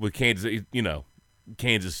with Kansas,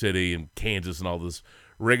 Kansas City and Kansas and all this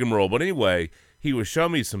rigmarole. But anyway, he was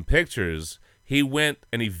showing me some pictures. He went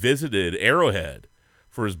and he visited Arrowhead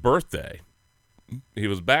for his birthday. He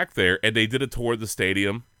was back there, and they did a tour of the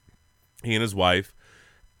stadium. He and his wife.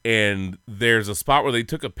 And there's a spot where they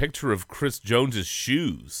took a picture of Chris Jones's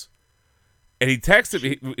shoes. And he texted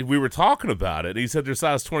me. We were talking about it. And he said they're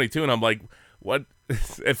size 22. And I'm like, what?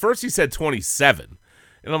 At first he said 27.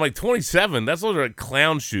 And I'm like, 27? Those are like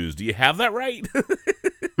clown shoes. Do you have that right?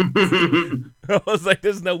 I was like,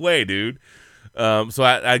 there's no way, dude. So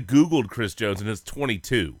I Googled Chris Jones, and it's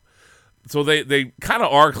 22. So they kind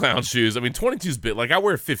of are clown shoes. I mean, 22's bit. Like, I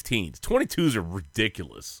wear 15s. 22s are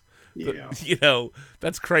ridiculous. Yeah.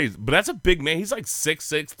 That's crazy. But that's a big man. He's like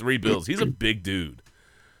 6'6", 3 bills. He's a big dude.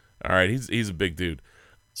 All right, he's a big dude.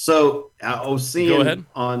 So I was seeing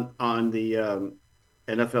on the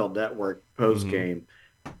NFL Network post game,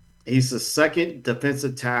 he's the second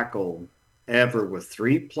defensive tackle ever with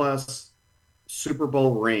 3+ Super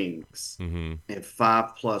Bowl rings and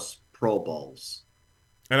 5+ Pro Bowls.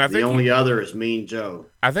 And I think the only other is Mean Joe.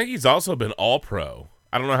 I think he's also been All-Pro.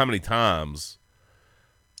 I don't know how many times.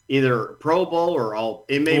 either Pro Bowl or all.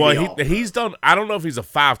 It may be all. He's done. I don't know if he's a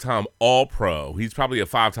 5-time All-Pro. He's probably a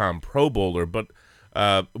 5-time Pro Bowler. But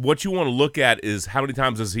what you want to look at is how many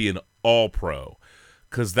times is he an All-Pro?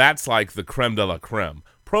 Because that's like the creme de la creme.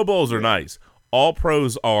 Pro Bowls are nice.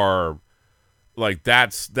 All-Pros are like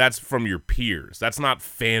that's from your peers. That's not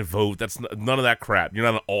fan vote. That's none of that crap. You're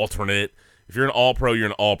not an alternate. If you're an All-Pro, you're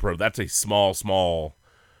an All-Pro. That's a small.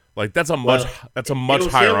 Like that's a much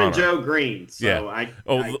higher honor. And Joe Green. So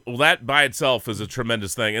well, that by itself is a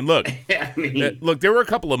tremendous thing. And look, I mean, look, there were a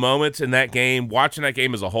couple of moments in that game. Watching that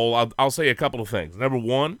game as a whole, I'll say a couple of things. Number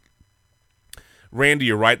one, Randy,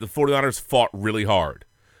 you're right. The 49ers fought really hard.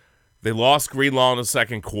 They lost Greenlaw in the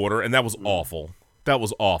second quarter, and that was awful. That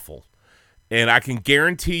was awful. And I can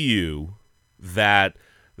guarantee you that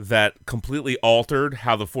completely altered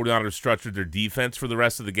how the 49ers structured their defense for the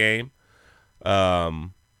rest of the game.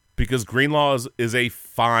 Because Greenlaw is a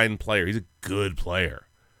fine player. He's a good player,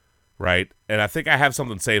 right? And I think I have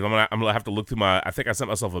something saved. I'm gonna have to look through I think I sent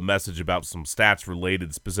myself a message about some stats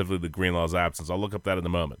related specifically to Greenlaw's absence. I'll look up that in a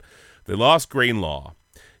moment. They lost Greenlaw.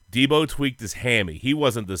 Debo tweaked his hammy. He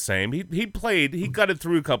wasn't the same. He played. He gutted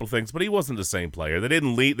through a couple things, but he wasn't the same player. They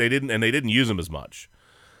didn't use him as much.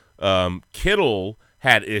 Kittle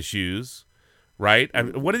had issues, right?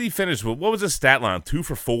 What did he finish with? What was his stat line? 2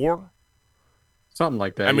 for 4. Something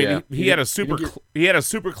like that. I mean, yeah. he had a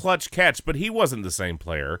super clutch catch, but he wasn't the same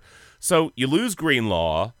player. So you lose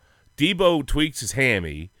Greenlaw. Debo tweaks his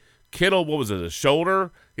hammy. Kittle, what was it, a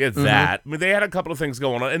shoulder? He had that. I mean, they had a couple of things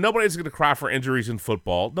going on, and nobody's going to cry for injuries in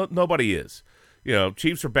football. Nobody is. You know,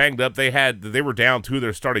 Chiefs are banged up. They were down 2 of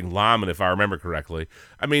their starting linemen, if I remember correctly.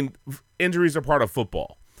 I mean, injuries are part of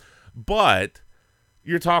football. But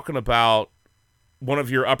you're talking about one of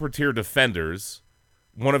your upper-tier defenders,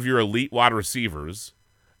 one of your elite wide receivers,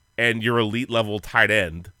 and your elite-level tight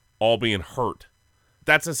end all being hurt.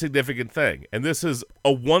 That's a significant thing. And this is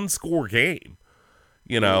a one-score game,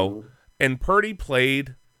 you know. And Purdy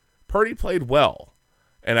played well.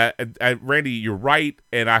 And I Randy, you're right,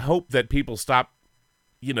 and I hope that people stop,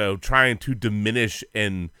 you know, trying to diminish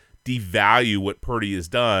and devalue what Purdy has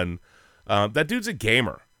done. That dude's a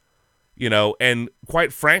gamer, you know, and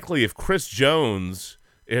quite frankly, if Chris Jones,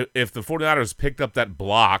 if the 49ers picked up that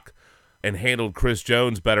block and handled Chris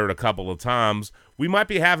Jones better a couple of times, we might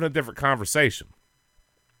be having a different conversation.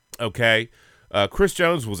 Okay? Chris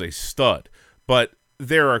Jones was a stud, but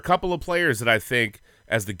there are a couple of players that I think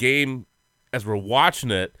as we're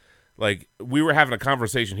watching it, like we were having a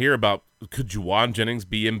conversation here about could Juwan Jennings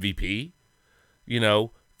be MVP? You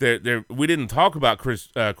know, we didn't talk about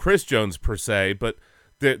Chris Jones per se, but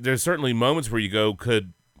there's certainly moments where you go,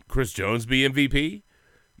 could Chris Jones be MVP?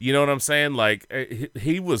 You know what I'm saying? Like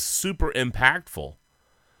he was super impactful.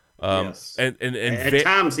 Yes. And at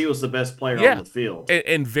times he was the best player on the field.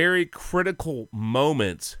 In very critical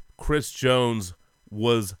moments, Chris Jones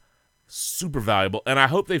was super valuable, and I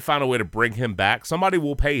hope they find a way to bring him back. Somebody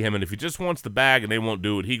will pay him, and if he just wants the bag and they won't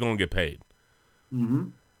do it, he's going to get paid.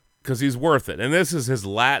 Because he's worth it. And this is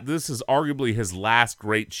arguably his last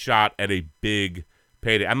great shot at a big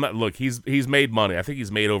payday. Look, he's made money. I think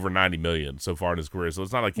he's made over $90 million so far in his career. So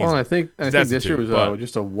it's not like he's I think this year was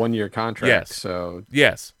just a 1-year contract. Yes. So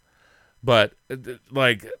yes, but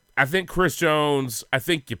like I think Chris Jones, I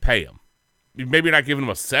think you pay him. Maybe you're not giving him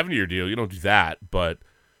a 7-year deal. You don't do that, but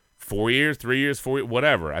 4 years, 3 years, 4 years,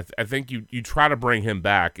 whatever. I think you try to bring him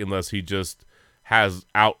back unless he just has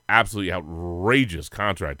absolutely outrageous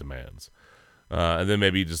contract demands, and then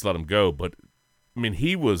maybe you just let him go. But I mean,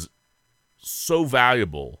 he was so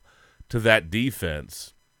valuable to that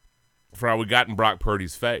defense for how we got in Brock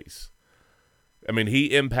Purdy's face. I mean, he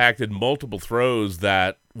impacted multiple throws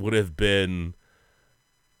that would have been,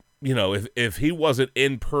 you know, if he wasn't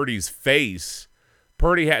in Purdy's face,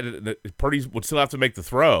 Purdy would still have to make the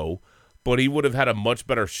throw, but he would have had a much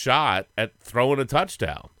better shot at throwing a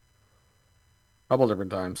touchdown. Couple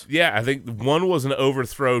different times. Yeah, I think one was an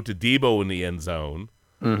overthrow to Debo in the end zone.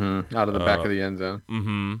 Out of the back of the end zone.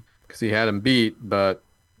 Mm-hmm. Because he had him beat, but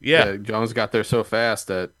Jones got there so fast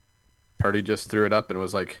that Purdy just threw it up and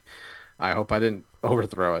was like, I hope I didn't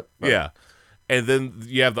overthrow it. But. Yeah. And then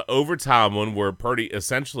you have the overtime one where Purdy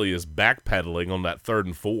essentially is backpedaling on that 3rd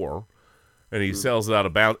and 4, and he sails it out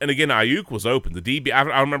of bounds. And again, Ayuk was open. The DB, I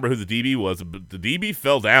don't remember who the DB was, but the DB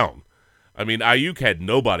fell down. I mean, Ayuk had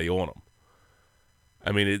nobody on him.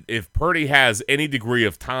 I mean, if Purdy has any degree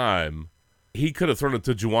of time, he could have thrown it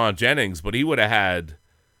to Juwan Jennings, but he would have had...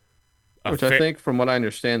 Which I think, from what I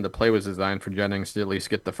understand, the play was designed for Jennings to at least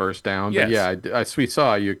get the first down. Yes. But yeah, we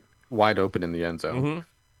saw Ayuk wide open in the end zone.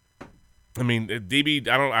 Mm-hmm. I mean, DB,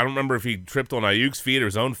 I don't remember if he tripped on Ayuk's feet or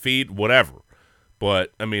his own feet, whatever.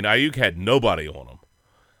 But, I mean, Ayuk had nobody on him.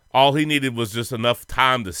 All he needed was just enough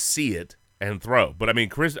time to see it and throw. But, I mean,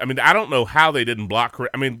 I don't know how they didn't block Chris.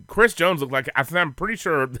 I mean, Chris Jones looked like, I'm pretty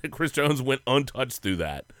sure that Chris Jones went untouched through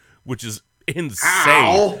that, which is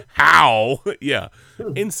insane. How? Yeah,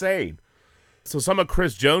 insane. So some of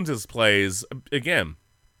Chris Jones's plays, again,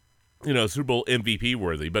 Super Bowl MVP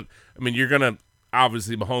worthy. But, I mean, you're going to,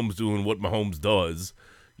 obviously, Mahomes doing what Mahomes does.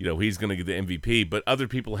 He's going to get the MVP. But other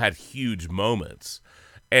people had huge moments.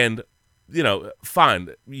 And, fine.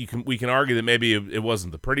 We can argue that maybe it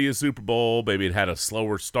wasn't the prettiest Super Bowl. Maybe it had a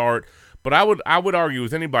slower start. But I would argue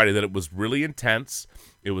with anybody that it was really intense.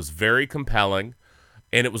 It was very compelling.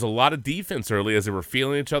 And it was a lot of defense early as they were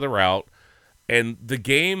feeling each other out. And the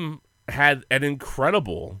game had an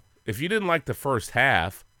incredible, if you didn't like the first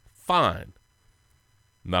half, fine.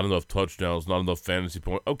 Not enough touchdowns, not enough fantasy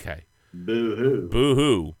points. Okay. Boo-hoo.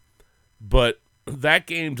 Boo-hoo. But that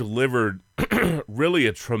game delivered really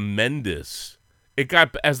a tremendous,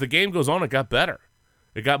 as the game goes on, it got better.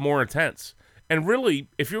 It got more intense. And really,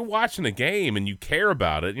 if you're watching a game and you care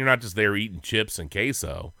about it, you're not just there eating chips and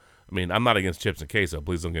queso. I mean, I'm not against chips and queso,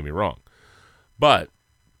 please don't get me wrong. But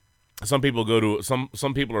some people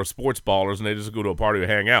some people are sports ballers and they just go to a party to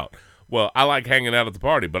hang out. Well, I like hanging out at the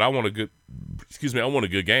party, but I want a good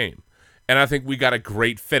game. And I think we got a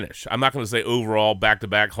great finish. I'm not going to say overall,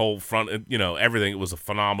 back-to-back, whole front, everything. It was a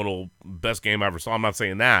phenomenal, best game I ever saw. I'm not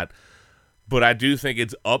saying that. But I do think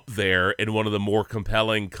it's up there in one of the more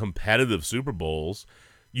compelling, competitive Super Bowls.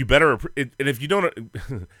 You better, and if you don't,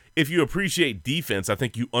 if you appreciate defense, I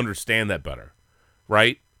think you understand that better,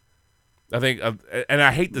 right? I think, and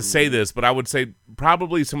I hate to say this, but I would say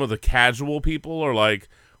probably some of the casual people are like,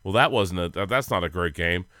 well, that's not a great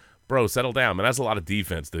game. Bro, settle down, man. That's a lot of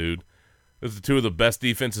defense, dude. Those are two of the best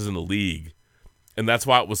defenses in the league. And that's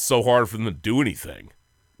why it was so hard for them to do anything.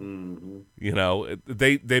 Mm-hmm.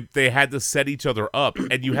 They had to set each other up,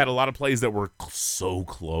 and you had a lot of plays that were so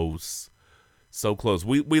close. So close.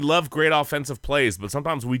 We love great offensive plays, but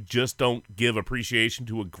sometimes we just don't give appreciation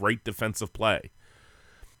to a great defensive play.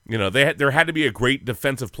 There had to be a great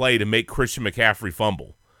defensive play to make Christian McCaffrey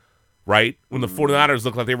fumble, right? When the 49ers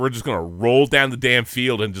looked like they were just going to roll down the damn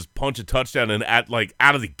field and just punch a touchdown, and out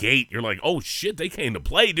of the gate, you're like, oh, shit, they came to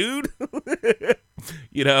play, dude. And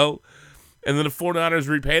then the 49ers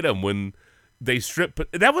repaid him when they stripped.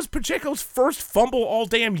 But that was Pacheco's first fumble all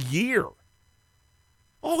damn year.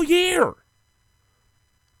 All year.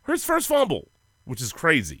 His first fumble, which is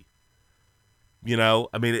crazy. I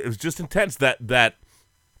mean, it was just intense. That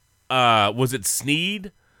was it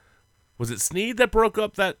Snead? Was it Snead that broke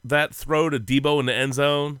up that throw to Debo in the end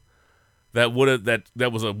zone? That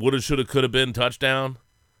was a woulda, shoulda, coulda been touchdown.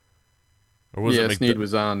 Or was it Snead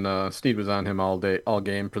was on him all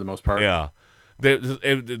game for the most part. Yeah,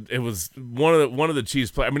 it was one of the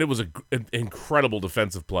Chiefs play. I mean, it was an incredible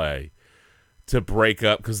defensive play to break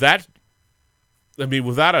up, because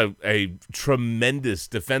without a tremendous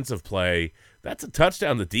defensive play, that's a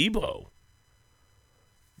touchdown to Debo.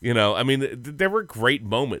 There were great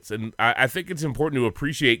moments, and I think it's important to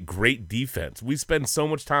appreciate great defense. We spend so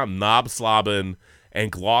much time knob-slobbing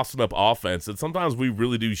and glossing up offense, and sometimes we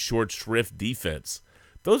really do short shrift defense.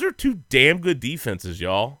 Those are two damn good defenses,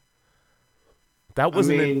 y'all. That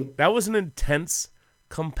was an intense,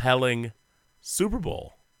 compelling Super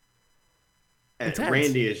Bowl.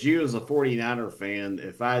 Randy, as you as a 49er fan,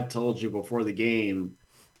 if I had told you before the game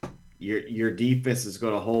your defense is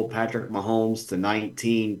going to hold Patrick Mahomes to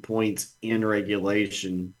 19 points in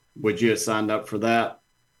regulation, would you have signed up for that?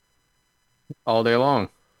 All day long.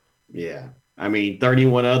 Yeah.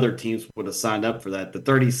 31 other teams would have signed up for that. The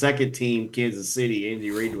 32nd team, Kansas City, Andy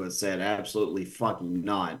Reid would have said absolutely fucking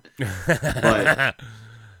not. But,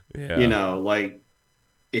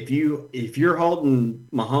 if you're holding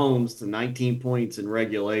Mahomes to 19 points in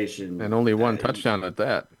regulation. And only one touchdown at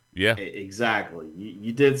that. Yeah. Exactly.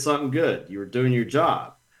 You did something good. You were doing your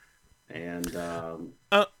job. And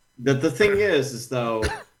the thing is though,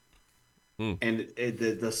 and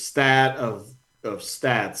the stat of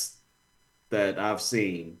stats that I've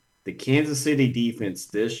seen, the Kansas City defense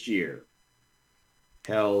this year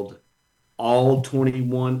held all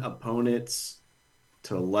 21 opponents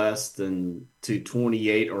to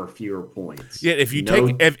 28 or fewer points. Yeah, if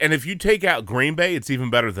you take out Green Bay, it's even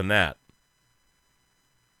better than that.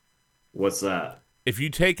 What's that? If you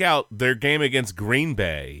take out their game against Green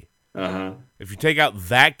Bay, if you take out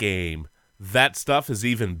that game, that stuff is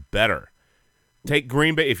even better. Take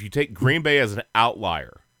Green Bay. If you take Green Bay as an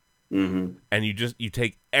outlier, and you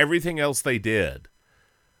take everything else they did,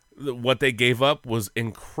 what they gave up was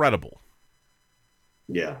incredible.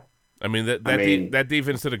 Yeah. That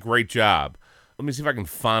defense did a great job. let me see if I can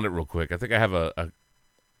find it real quick. I think I have a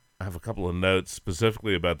couple of notes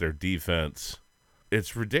specifically about their defense.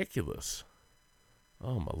 It's ridiculous.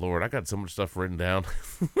 Oh my Lord, I got so much stuff written down.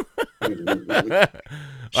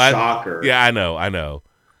 Shocker. Yeah, I know.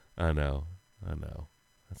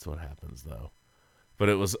 That's what happens though. But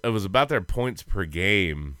it was about their points per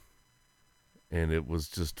game, and it was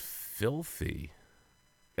just filthy.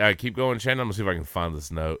 I keep going, Shannon. I'm gonna see if I can find this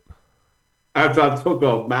note. After I took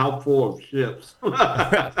a mouthful of chips.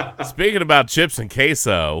 Speaking about chips and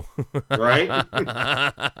queso, right?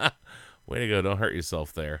 Way to go! Don't hurt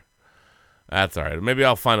yourself there. That's all right. Maybe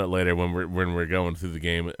I'll find it later when we're going through the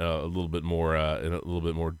game a little bit more in a little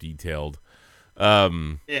bit more detailed.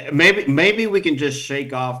 Yeah, maybe we can just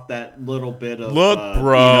shake off that little bit of look,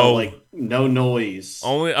 bro, like no noise.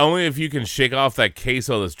 Only if you can shake off that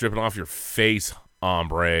queso that's dripping off your face,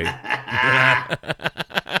 hombre.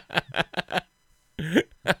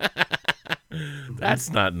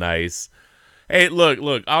 That's not nice. Hey,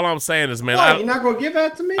 look. All I'm saying is, man, you're not gonna give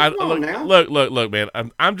that to me? Come on now. Look, man.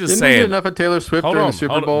 I'm just saying. Didn't we get enough of Taylor Swift during the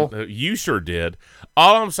Super Bowl? You sure did.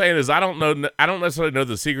 All I'm saying is, I don't necessarily know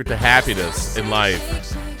the secret to happiness in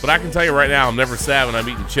life, but I can tell you right now, I'm never sad when I'm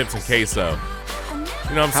eating chips and queso. You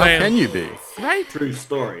know what I'm saying? How can you be? Right? True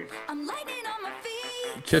story.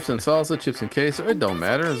 Chips and salsa, chips and queso, it don't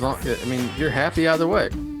matter as long. I mean, you're happy either way.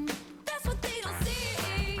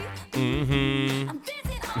 Mm-hmm.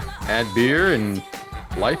 Add beer and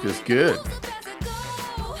life is good.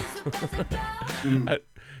 Can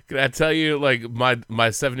I tell you, like, my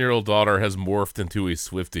 7-year-old daughter has morphed into a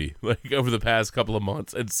Swiftie, like, over the past couple of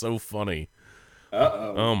months. It's so funny.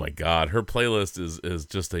 Uh-oh. Oh, my God. Her playlist is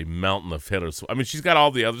just a mountain of Taylor Swift. I mean, she's got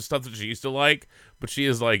all the other stuff that she used to like, but she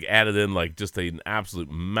has, like, added in, like, just an absolute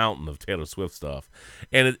mountain of Taylor Swift stuff.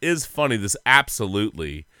 And it is funny. This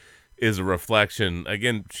absolutely is a reflection.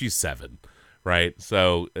 Again, she's 7, right?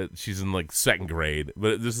 So she's in, like, 2nd grade.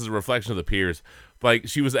 But this is a reflection of the peers. Like,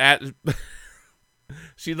 she was at...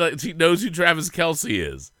 she knows who Travis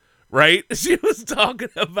Kelce is, right? She was talking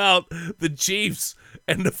about the Chiefs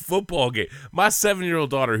and the football game. My 7-year-old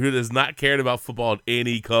daughter, who has not cared about football in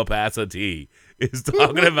any capacity, is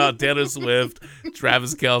talking about Taylor Swift,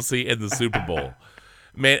 Travis Kelce, and the Super Bowl.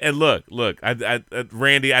 Man, and look,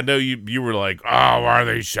 Randy, I know you were like, oh, why are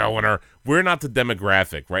they showing her? We're not the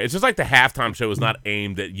demographic, right? It's just like the halftime show is not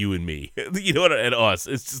aimed at you and me. You know what? At us.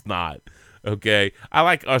 It's just not. Okay, I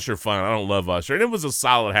like Usher fun. I don't love Usher, and it was a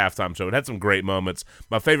solid halftime show. It had some great moments.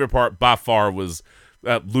 My favorite part by far was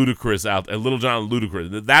Ludacris out, Little John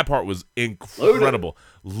Ludacris. That part was incredible.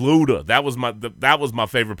 Luda, that was my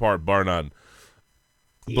favorite part, bar none.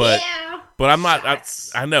 But I'm not.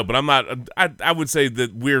 I know, but I'm not. I would say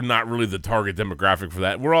that we're not really the target demographic for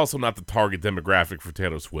that. We're also not the target demographic for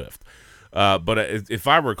Taylor Swift. But if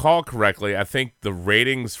I recall correctly, I think the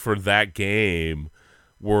ratings for that game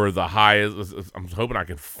were the highest. I'm hoping I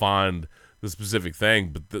can find the specific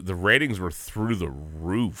thing, but the ratings were through the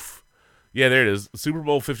roof. Yeah, there it is. Super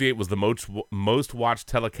Bowl 58 was the most watched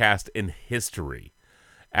telecast in history,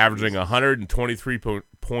 averaging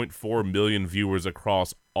 123.4 million viewers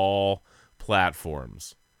across all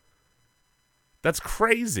platforms. That's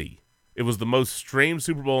crazy. It was the most streamed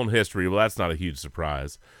Super Bowl in history. Well, that's not a huge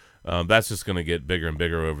surprise. That's just going to get bigger and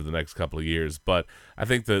bigger over the next couple of years. But I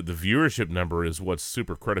think the viewership number is what's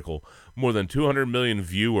super critical. More than 200 million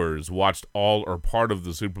viewers watched all or part of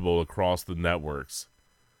the Super Bowl across the networks.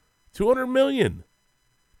 200 million.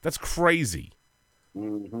 That's crazy.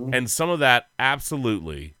 Mm-hmm. And some of that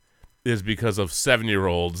absolutely is because of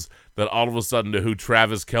 7-year-olds that all of a sudden know who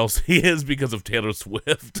Travis Kelce is because of Taylor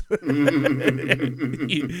Swift.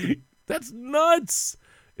 That's nuts.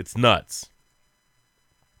 It's nuts.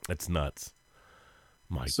 It's nuts.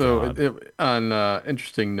 My God. On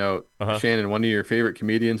interesting note, Shannon, one of your favorite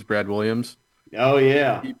comedians, Brad Williams. Oh,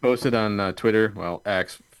 yeah. He posted on Twitter. Well,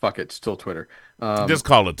 X. Fuck it. Still Twitter. Just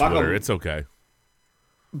call it Twitter. It's okay.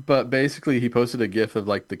 But basically, he posted a GIF of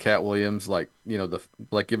like the Cat Williams, like, you know,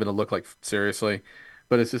 like giving a look like seriously.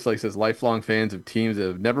 But it's just like says lifelong fans of teams that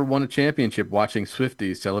have never won a championship watching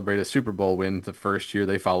Swifties celebrate a Super Bowl win the first year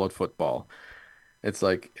they followed football. It's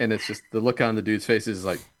like, and it's just the look on the dude's face is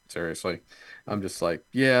like, seriously. I'm just like,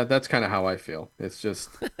 yeah, that's kind of how I feel. It's just,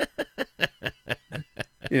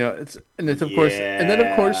 you know, it's of course, and then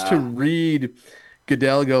of course to read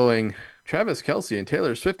Goodell going, Travis Kelce and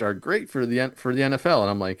Taylor Swift are great for the NFL, and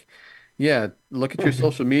I'm like, yeah, look at your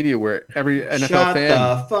social media where every NFL fan,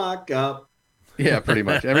 shut the fuck up. Yeah, pretty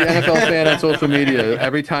much every NFL fan on social media,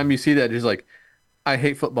 every time you see that, just like, I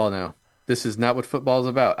hate football now. This is not what football is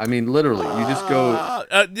about. I mean, literally, you just go.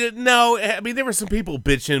 No, I mean, there were some people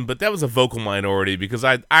bitching, but that was a vocal minority because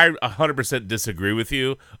I 100% disagree with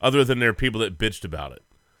you, other than there are people that bitched about it.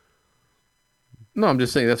 No, I'm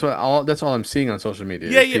just saying that's all I'm seeing on social media.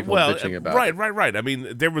 Yeah, people bitching about right. I mean,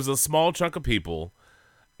 there was a small chunk of people,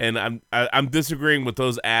 and I'm disagreeing with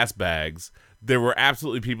those ass bags. There were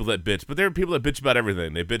absolutely people that bitched, but there were people that bitched about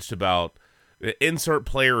everything. They bitched about insert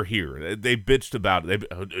player here. They bitched about they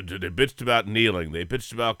bitched about kneeling. They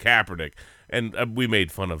bitched about Kaepernick, and we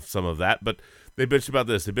made fun of some of that. But they bitched about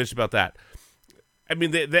this. They bitched about that. I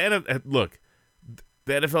mean, look,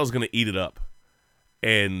 the NFL is going to eat it up,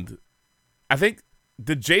 and I think,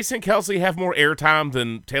 did Jason Kelce have more airtime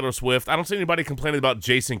than Taylor Swift? I don't see anybody complaining about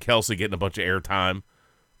Jason Kelce getting a bunch of airtime.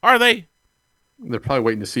 Are they? They're probably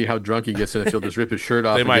waiting to see how drunk he gets and if he'll just rip his shirt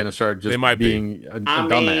off again and start just being a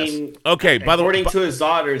dumbass. Okay, by the way, according to his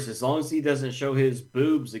daughters, as long as he doesn't show his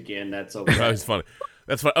boobs again, that's okay. That's funny.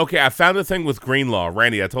 That's fine. Okay, I found a thing with Greenlaw.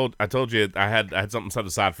 Randy, I told you I had something set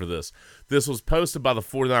aside for this. This was posted by the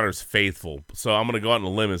 49ers faithful, so I'm going to go out on a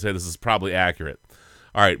limb and say this is probably accurate.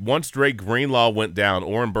 All right, once Drake Greenlaw went down,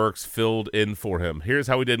 Oren Burks filled in for him. Here's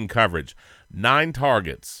how he did in coverage. 9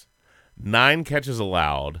 targets, 9 catches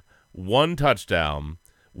allowed, 1 touchdown.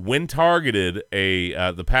 When targeted,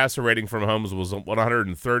 the passer rating from Mahomes was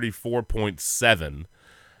 134.7,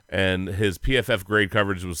 and his PFF grade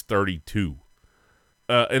coverage was 32.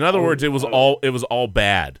 In other words, it was all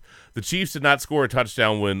bad. The Chiefs did not score a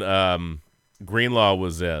touchdown when Greenlaw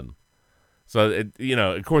was in. So,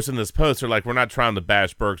 of course, in this post, they're like, we're not trying to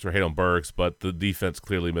bash Burks or hate on Burks, but the defense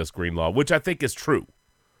clearly missed Greenlaw, which I think is true.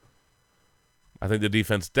 I think the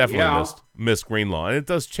defense definitely missed Greenlaw, and it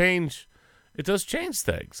does change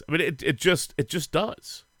things. I mean, it just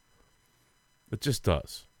does. It just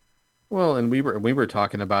does. Well, and we were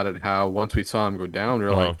talking about it, how once we saw him go down, we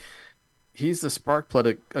were like, he's the spark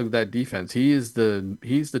plug of that defense. He's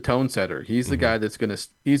the tone setter. He's the guy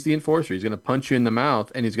he's the enforcer. He's gonna punch you in the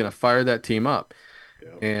mouth and he's gonna fire that team up.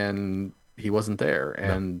 Yep. And he wasn't there.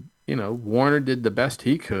 And Warner did the best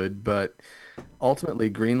he could, but ultimately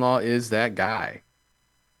Greenlaw is that guy.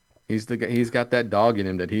 He's got that dog in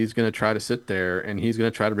him that he's gonna try to sit there and he's gonna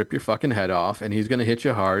try to rip your fucking head off and he's gonna hit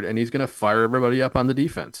you hard and he's gonna fire everybody up on the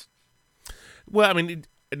defense. Well, I mean,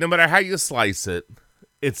 no matter how you slice it,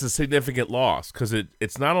 it's a significant loss because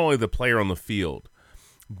it's not only the player on the field,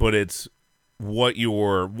 but it's what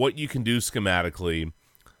you can do schematically,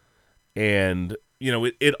 and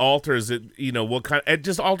it alters it. It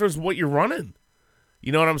just alters what you're running.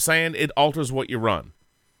 You know what I'm saying? It alters what you run.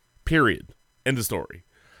 Period. End of story.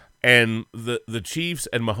 And the Chiefs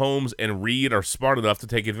and Mahomes and Reed are smart enough to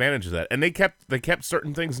take advantage of that, and they kept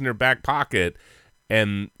certain things in their back pocket,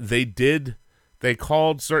 and they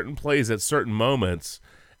called certain plays at certain moments.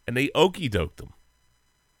 And they okey-doked them.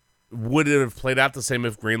 Would it have played out the same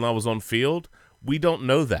if Greenlaw was on field? We don't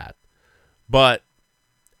know that. But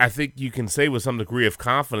I think you can say with some degree of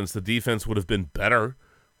confidence the defense would have been better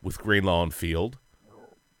with Greenlaw on field.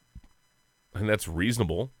 And that's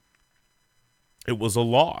reasonable. It was a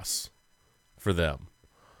loss for them.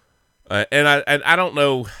 And I don't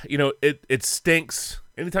know, it stinks.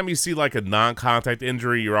 Anytime you see like a non-contact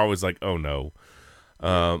injury, you're always like, oh no.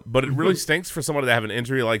 But it really stinks for someone to have an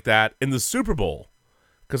injury like that in the Super Bowl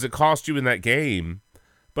because it cost you in that game.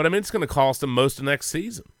 But, I mean, it's going to cost him most of next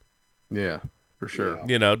season. Yeah, for sure.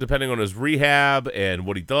 Depending on his rehab and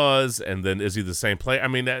what he does, and then is he the same player? I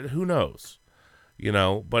mean, who knows?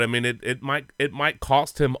 But, I mean, it might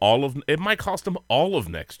cost him all of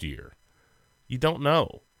next year. You don't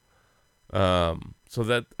know. So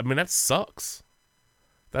that sucks.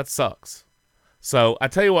 That sucks. So I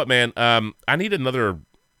tell you what, man, I need another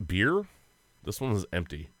beer. This one is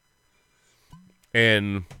empty.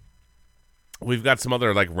 And we've got some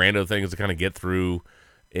other like random things to kind of get through,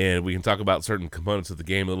 and we can talk about certain components of the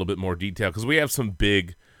game in a little bit more detail because we have some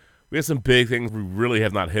big things we really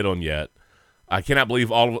have not hit on yet. I cannot believe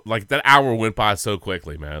that hour went by so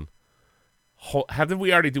quickly, man. How did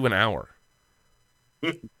we already do an hour?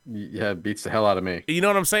 Yeah, it beats the hell out of me. You know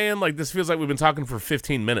what I'm saying? Like this feels like we've been talking for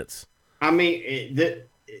 15 minutes. I mean,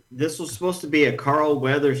 this was supposed to be a Carl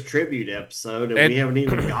Weathers tribute episode, and we haven't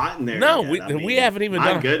even gotten there. No, yet. we haven't even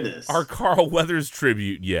done our Carl Weathers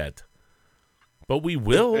tribute yet. But we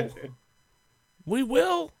will. We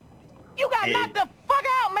will. You got knocked the fuck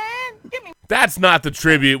out, man. Give me. That's not the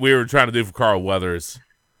tribute we were trying to do for Carl Weathers.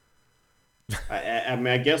 I mean,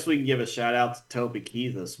 I guess we can give a shout out to Toby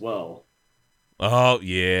Keith as well. Oh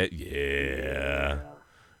yeah.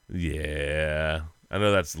 I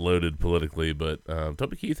know that's loaded politically, but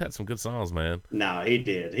Toby Keith had some good songs, man. No, he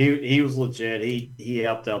did. He was legit. He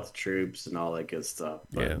helped out the troops and all that good stuff.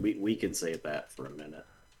 But we can save that for a minute.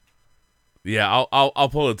 Yeah, I'll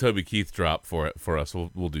pull a Toby Keith drop for us.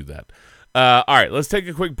 We'll do that. All right, let's take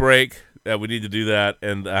a quick break. We need to do that,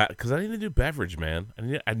 and because I need to do beverage, man.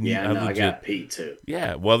 I got Pete too.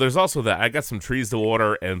 Yeah, well, there's also that. I got some trees to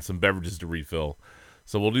water and some beverages to refill,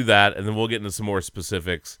 so we'll do that, and then we'll get into some more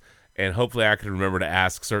specifics, and hopefully I can remember to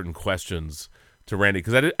ask certain questions to Randy,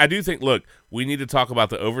 because I do think, look, we need to talk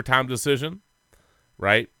about the overtime decision,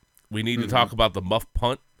 right? We need to talk about the muff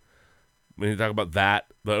punt. We need to talk about that,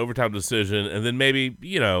 the overtime decision, and then maybe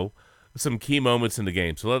some key moments in the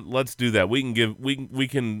game. So let's do that. We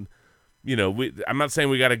can. I'm not saying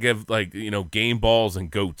we got to give game balls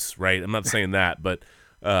and goats, right? I'm not saying that, but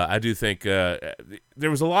I do think there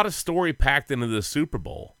was a lot of story packed into the Super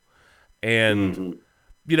Bowl, and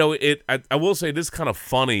I will say this is kind of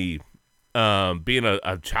funny, being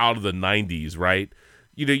a child of the '90s, right?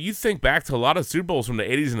 You think back to a lot of Super Bowls from the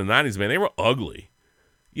 '80s and the '90s, man, they were ugly.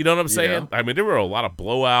 You know what I'm saying? Yeah. I mean, there were a lot of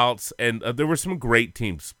blowouts, and there were some great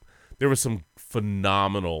teams. There were some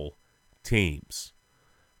phenomenal teams,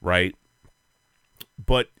 right?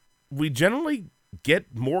 But we generally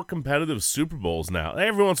get more competitive Super Bowls now.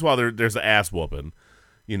 Every once in a while, there's an ass whooping.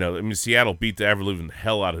 Seattle beat the ever-living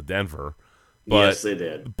hell out of Denver. But, yes, they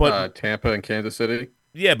did. But Tampa and Kansas City.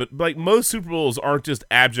 Yeah, but most Super Bowls aren't just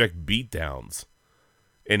abject beatdowns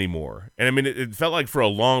anymore. And I mean, it felt like for a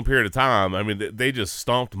long period of time, I mean, they just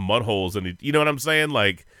stomped mud holes, and you know what I'm saying?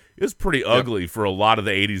 Like, it was pretty ugly for a lot of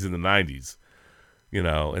the 80s and the 90s.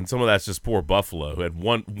 And some of that's just poor Buffalo, who had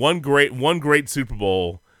one great Super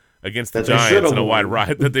Bowl against the Giants in a wide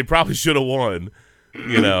ride that they probably should have won.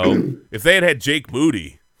 If they had Jake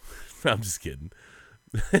Moody. I'm just kidding.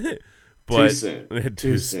 But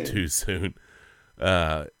too soon.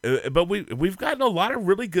 But we've gotten a lot of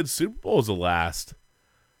really good Super Bowls the last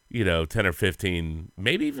 10 or 15,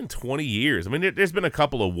 maybe even 20 years. I mean, there's been a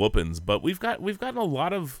couple of whoopings, but we've gotten a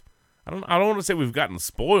lot of. I don't want to say we've gotten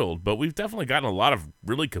spoiled, but we've definitely gotten a lot of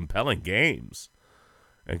really compelling games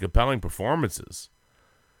and compelling performances.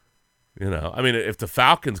 I mean, if the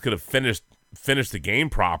Falcons could have finished the game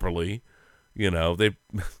properly, that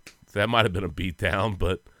might have been a beatdown.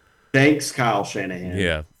 But thanks, Kyle Shanahan.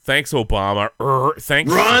 Yeah, thanks, Obama.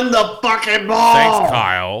 Thanks. Run the fucking ball. Thanks,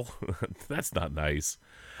 Kyle. That's not nice.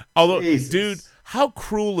 Although, Jesus. Dude, how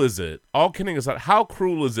cruel is it? All kidding aside, how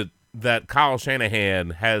cruel is it that Kyle Shanahan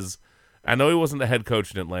has? I know he wasn't the head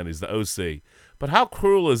coach in Atlanta, he's the OC. But how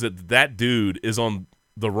cruel is it that dude is on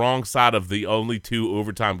the wrong side of the only two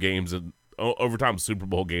overtime Super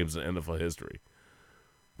Bowl games in NFL history?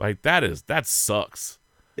 Like, that sucks.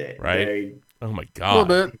 Right? Oh my God.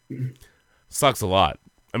 A little bit. Sucks a lot.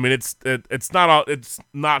 I mean, it's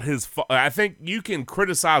not his fault. I think you can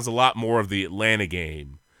criticize a lot more of the Atlanta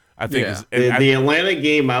game. I think the Atlanta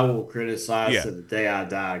game I will criticize to the day I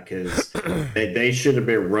die, because they should have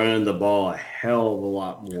been running the ball a hell of a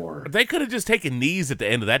lot more. They could have just taken knees at the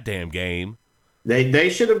end of that damn game.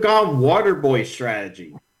 They should have gone water boy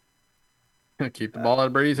strategy. Keep the ball out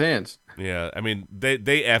of Brady's hands. Yeah, I mean they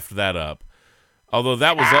effed that up. Although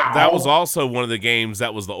that was also one of the games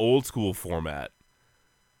that was the old school format.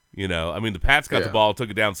 I mean, the Pats got the ball, took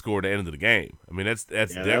it down, scored at the end of the game. I mean, that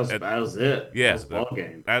was it. Yeah, that was the ball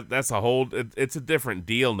game. That's a whole. It's a different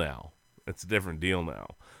deal now.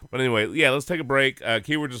 But anyway, let's take a break.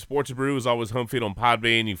 Keyword to Sports and Brew is always home feed on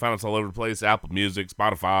Podbean. You can find us all over the place: Apple Music,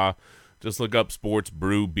 Spotify. Just look up Sports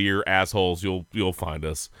Brew Beer Assholes. You'll find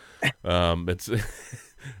us.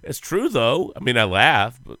 It's true though. I mean, I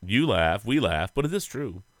laugh, but you laugh, we laugh, but it is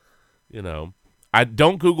true. I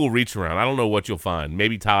don't Google reach around. I don't know what you'll find.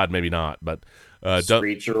 Maybe Todd, maybe not. But don't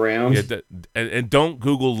reach around. Yeah, and don't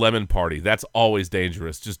Google lemon party. That's always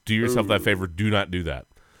dangerous. Just do yourself that favor. Do not do that.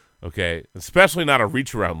 Okay, especially not a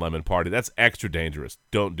reach around lemon party. That's extra dangerous.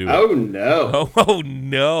 Don't do it. Oh no. Oh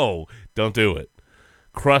no. Don't do it.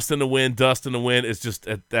 Crust in the wind, dust in the wind. It's just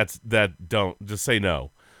don't just say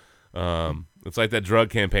no. It's like that drug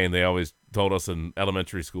campaign they always told us in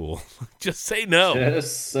elementary school. Just say no.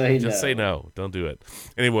 Just say no. Don't do it.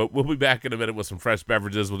 Anyway, we'll be back in a minute with some fresh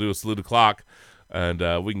beverages. We'll do a salute o'clock,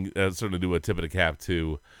 and we can certainly do a tip of the cap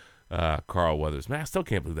to Carl Weathers. Man, I still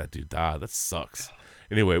can't believe that dude died. That sucks.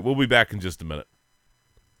 Anyway, we'll be back in just a minute.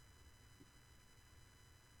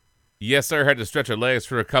 Yes, sir. Had to stretch our legs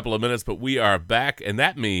for a couple of minutes, but we are back, and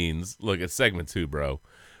that means, look, it's segment 2, bro.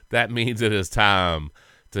 That means it is time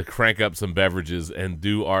to crank up some beverages and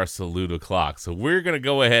do our salute o'clock. So we're going to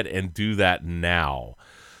go ahead and do that now.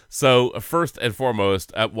 So first and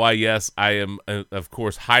foremost, why yes, I am of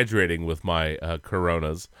course hydrating with my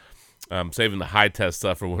Coronas. Saving the high test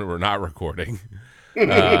stuff for when we're not recording,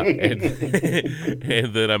 and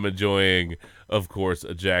and then I'm enjoying, of course,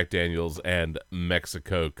 a Jack Daniels and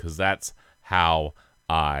Mexico because that's how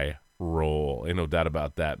I roll. Ain't no doubt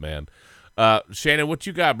about that, man. Shannon, what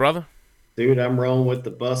you got, brother? Dude, I'm rolling with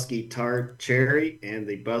the Busky Tart Cherry and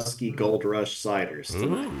the Busky Gold Rush ciders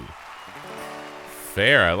tonight. Ooh.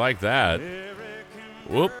 Fair, I like that.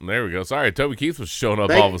 Whoop, there we go. Sorry, Toby Keith was showing up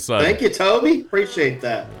all of a sudden. Thank you, Toby. Appreciate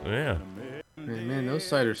that. Yeah. Man, those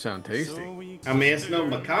ciders sound tasty. I mean, it's no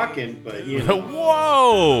macaque, but you know.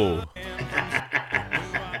 Whoa!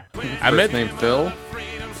 First name Phil.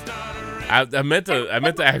 I meant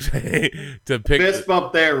to actually to pick. Fist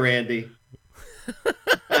bump there, Randy.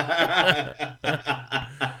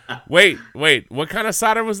 Wait. What kind of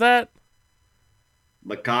cider was that?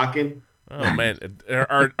 Macaque. Oh man,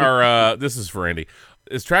 this is for Randy.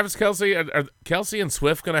 Is Travis Kelce? Are Kelsey and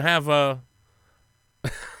Swift gonna have a?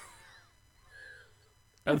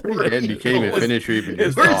 And you can't even finish or even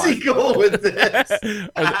get Where's he going with this?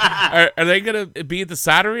 Are they gonna be at the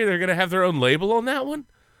cidery? They're gonna have their own label on that one.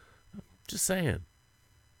 Just saying.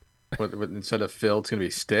 What, instead of Phil, it's gonna be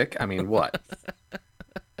Stick. I mean, what?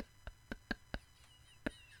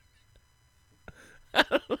 I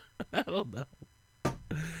don't know.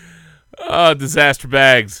 Oh, disaster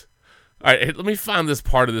bags. All right, let me find this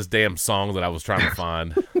part of this damn song that I was trying to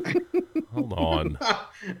find. Hold on.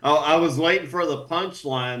 Oh, I was waiting for the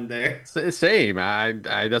punchline there. Same. I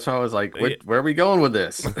that's why I was like, where are we going with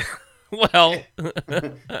this? Well,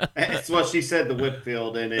 That's what she said. The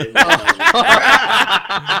Whitfield in it.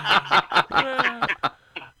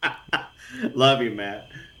 Love you, Matt.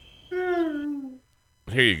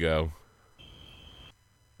 here you go.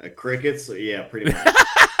 Crickets? Yeah, pretty much.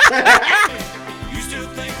 You still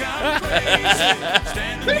think I'm crazy?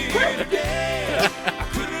 Standing here today. I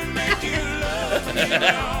couldn't make you love me.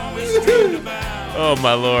 I always dreamed about Oh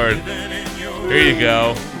my lord. Here you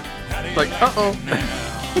go. It's like, uh-oh.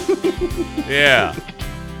 Yeah.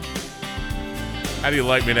 How do you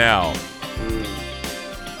like me now?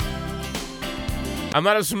 I'm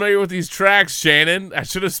not as familiar with these tracks, Shannon. I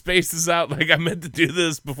should have spaced this out like I meant to do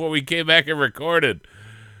this before we came back and recorded.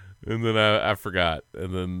 And then I forgot.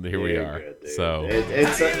 And then here we are. Good, so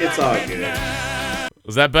it's all good.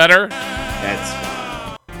 Was that better? That's fine.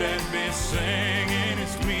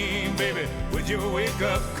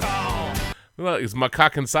 Well, it's my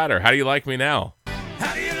cock and cider. How do you like me now?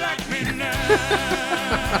 How do you like me now?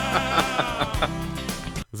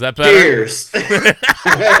 Is that better? Cheers.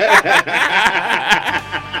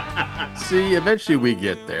 See, eventually we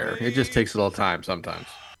get there. It just takes a little time sometimes.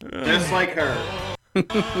 Just like her.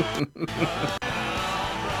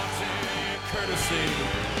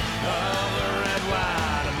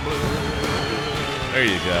 There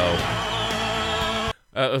you go.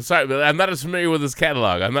 Sorry, but I'm not as familiar with his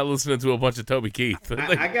catalog. I'm not listening to a bunch of Toby Keith.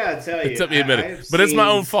 I gotta tell you, It took me a minute, but it's my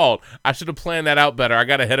own fault. I should have planned that out better. I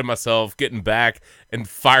got ahead of myself, getting back and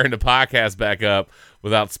firing the podcast back up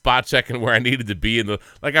without spot checking where I needed to be.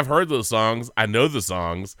 Like I've heard those songs, I know the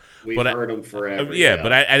songs. We've but heard them forever. Yeah,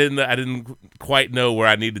 but I didn't quite know where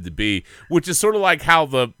I needed to be, which is sort of like how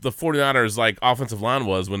the 49ers like offensive line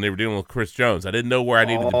was when they were dealing with Chris Jones. I didn't know where I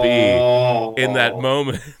needed to be in that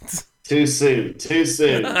moment. Too soon. That's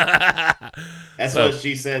what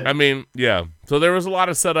she said. I mean, yeah. So there was a lot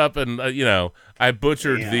of setup, and I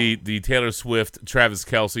butchered the Taylor Swift, Travis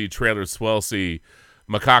Kelce, Trailer Swelsey,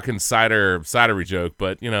 macaque and cidery joke.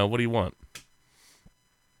 But what do you want?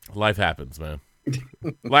 Life happens, man.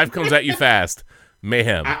 Life comes at you fast,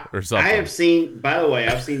 mayhem or something. I have seen. By the way,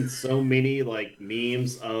 I've seen so many like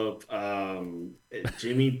memes of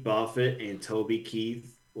Jimmy Buffett and Toby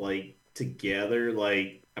Keith like together,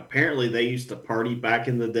 like. Apparently, they used to party back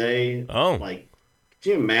in the day. Oh. Like,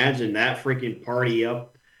 could you imagine that freaking party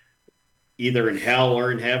up either in hell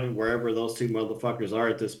or in heaven, wherever those two motherfuckers are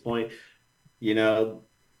at this point?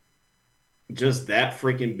 Just that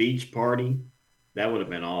freaking beach party. That would have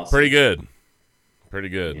been awesome. Pretty good.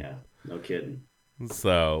 Yeah, no kidding.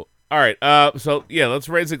 So, all right. Let's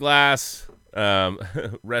raise a glass.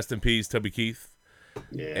 Rest in peace, Toby Keith.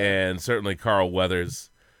 Yeah. And certainly Carl Weathers.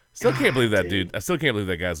 Still can't believe that dude. I still can't believe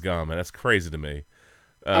that guy's gone, man. That's crazy to me.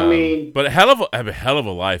 But a hell of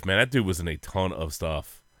a life, man. That dude was in a ton of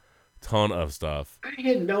stuff. I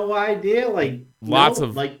had no idea.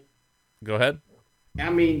 Go ahead. I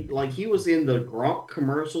mean, like he was in the Gronk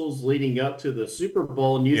commercials leading up to the Super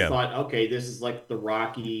Bowl, and you thought, okay, this is like the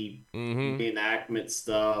Rocky reenactment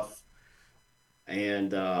stuff.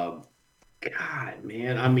 And God,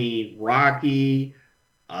 man, I mean, Rocky.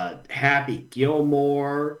 Happy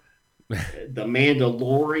Gilmore, the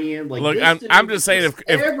Mandalorian. Like, Look, this I'm dude just saying, was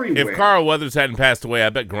if everywhere. Carl Weathers hadn't passed away, I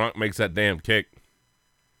bet Gronk makes that damn kick.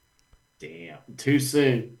 Damn, too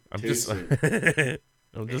soon. I'm Too just, soon.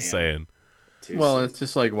 I'm just Damn. saying. Well, Soon. it's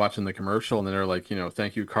just like watching the commercial, and then they're like,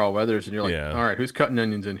 thank you, Carl Weathers, and you're like, Yeah. all right, who's cutting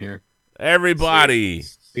onions in here? Everybody.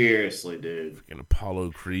 Seriously, dude. Fucking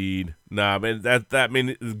Apollo Creed. Nah, man,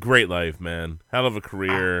 great life, man. Hell of a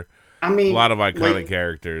career. I mean, a lot of iconic like,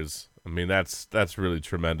 characters. I mean, that's really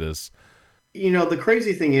tremendous. the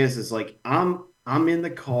crazy thing is like I'm in the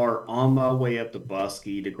car on my way up to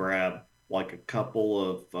Busky to grab like a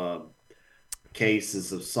couple of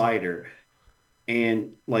cases of cider,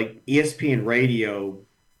 and like ESPN radio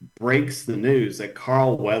breaks the news that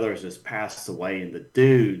Carl Weathers has passed away, and the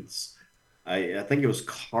dudes, I think it was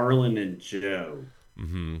Carlin and Joe,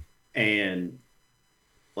 Mm-hmm. and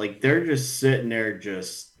like they're just sitting there,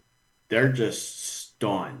 they're just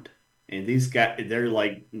stunned, and these guys, they're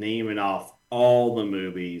like naming off all the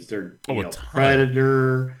movies. They're Oh, a ton.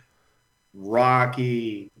 Predator,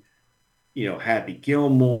 Rocky, Happy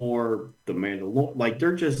Gilmore, The Mandalorian. Like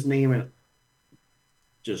they're just naming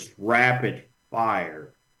just rapid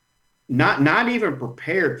fire. Not even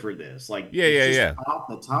prepared for this. Like it's just off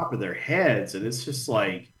the top of their heads, and it's just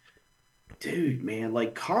like, dude, man,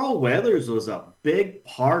 like Carl Weathers was a big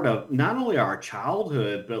part of not only our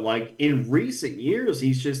childhood, but like in recent years,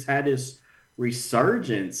 he's just had his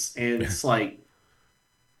resurgence, and it's like,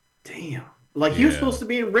 damn, like he was supposed to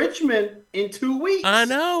be in Richmond in 2 weeks. I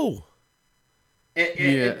know. At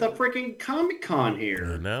the freaking Comic-Con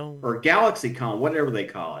here. I know. Or Galaxy Con, whatever they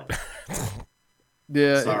call it.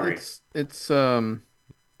 Yeah, sorry. It's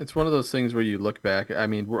one of those things where you look back. I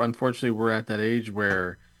mean, unfortunately we're at that age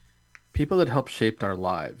where people that helped shape our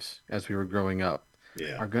lives as we were growing up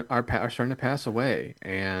are starting to pass away,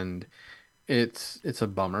 and it's a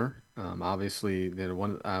bummer. Obviously,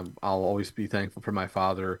 I'll always be thankful for my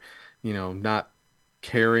father, not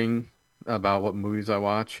caring about what movies I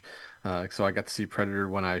watch. So I got to see Predator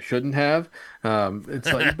when I shouldn't have.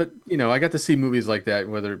 It's like, but I got to see movies like that,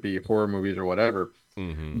 whether it be horror movies or whatever.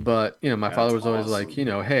 Mm-hmm. But my father was always awesome. like,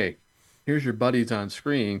 hey, here's your buddies on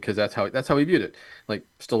screen, because that's how he viewed it. Like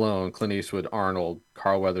Stallone, Clint Eastwood, Arnold,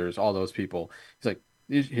 Carl Weathers, all those people. He's like,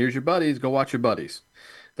 here's your buddies, go watch your buddies.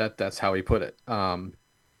 That's how he put it.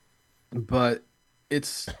 But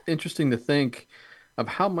it's interesting to think of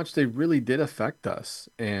how much they really did affect us,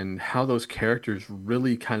 and how those characters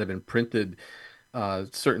really kind of imprinted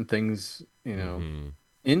certain things, Mm-hmm.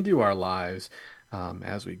 into our lives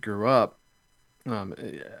as we grew up. And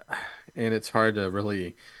it's hard to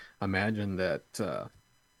really imagine that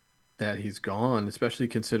he's gone, especially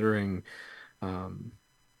considering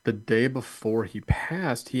the day before he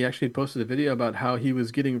passed, he actually posted a video about how he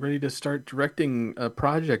was getting ready to start directing a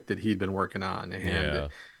project that he'd been working on, and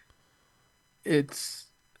it's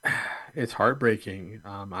heartbreaking.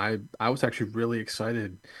 I was actually really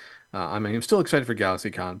excited. I mean, I'm still excited for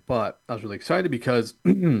GalaxyCon, but I was really excited because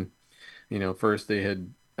first they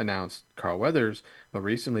had announced Carl Weathers, but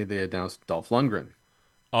recently they announced Dolph Lundgren.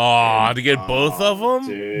 Oh, to get both of them?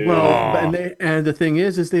 Dude. Well, and the thing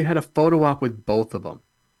is they had a photo op with both of them.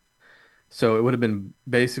 So it would have been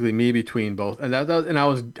basically me between both. And I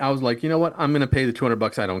was like, you know what? I'm going to pay the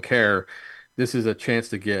 $200. I don't care. This is a chance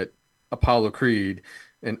to get Apollo Creed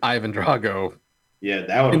and Ivan Drago. Yeah,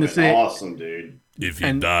 that would have been awesome, dude. If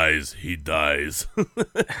he dies, he dies.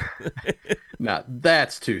 Nah,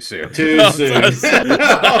 that's too soon. Too soon.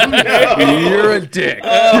 Oh, no. You're a dick.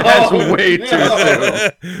 That's way too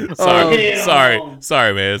soon.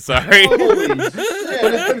 Sorry, man. Sorry. But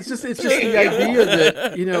it's just the idea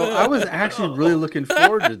that I was actually really looking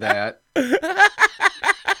forward to that.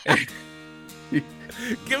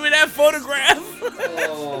 Give me that photograph.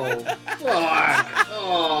 Oh, fuck.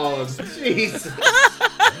 Oh, Jesus.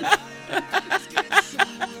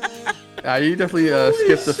 You definitely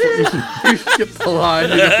skipped the line.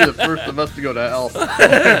 You're definitely the first of us to go to hell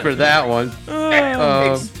for that one.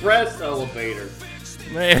 Express elevator.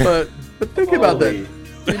 Man. But think about that.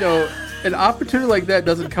 An opportunity like that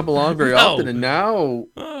doesn't come along very often, and now,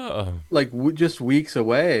 just weeks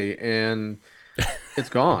away, and it's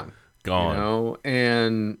gone.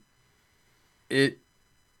 And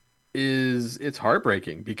it's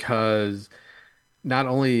heartbreaking, because not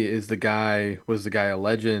only was the guy a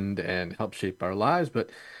legend and helped shape our lives,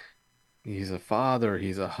 but he's a father,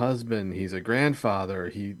 he's a husband, he's a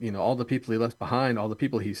grandfather. All the people he left behind, all the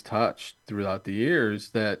people he's touched throughout the years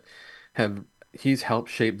that he's helped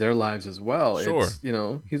shape their lives as well. Sure.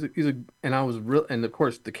 And I was real, and of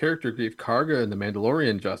course the character Grief Karga and the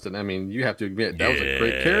Mandalorian, Justin. I mean, you have to admit that was a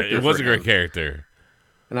great character. It was a great character.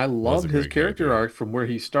 And I Was a loved his great character character. arc from where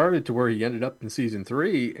he started to where he ended up in season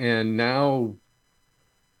 3. And now,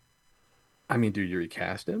 I mean, do you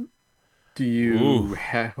recast him? Do Ooh. you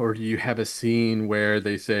have, or do you have a scene where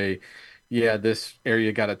they say, yeah, this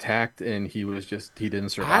area got attacked and he didn't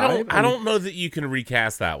survive? I I mean, don't know that you can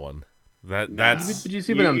recast that one. Nah, but you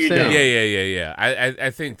see what I'm you saying? don't. Yeah. I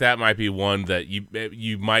think that might be one that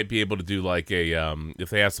you might be able to do like a if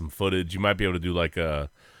they have some footage, you might be able to do like a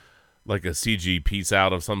CG piece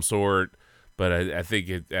out of some sort. But I think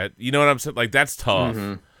you know what I'm saying? Like that's tough.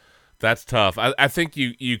 Hmm. That's tough. I think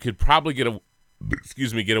you could probably get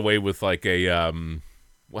away with like a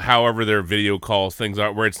however their video calls things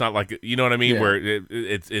are, where it's not like, you know what I mean, Yeah. where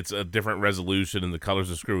it's a different resolution and the colors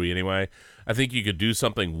are screwy anyway. I think you could do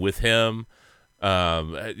something with him,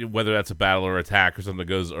 whether that's a battle or attack or something that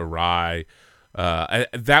goes awry.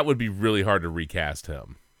 That would be really hard to recast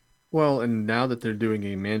him. Well, and now that they're doing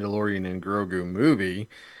a Mandalorian and Grogu movie,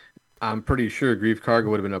 I'm pretty sure Grief Karga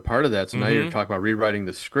would have been a part of that. So now you're Mm-hmm. talking about rewriting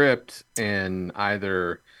the script, and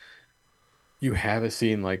either you have a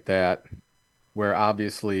scene like that where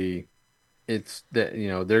obviously it's that,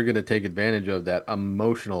 they're going to take advantage of that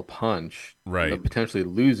emotional punch Right. of potentially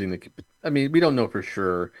losing I mean, we don't know for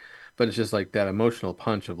sure, but it's just like that emotional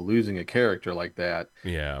punch of losing a character like that.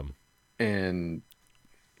 Yeah. And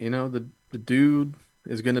the dude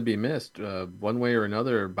is going to be missed one way or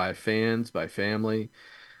another by fans, by family.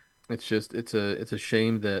 It's a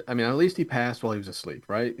shame that, I mean, at least he passed while he was asleep,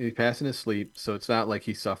 right? He passed in his sleep, so it's not like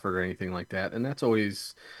he suffered or anything like that, and that's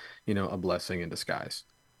always, a blessing in disguise.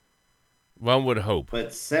 One would hope.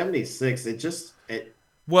 But 76,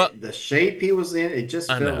 Well, the shape he was in, it just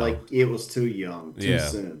I felt know. like it was too young, too Yeah.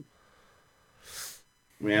 soon.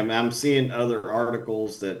 I mean, I'm seeing other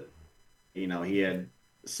articles that, he had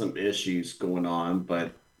some issues going on,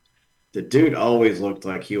 but the dude always looked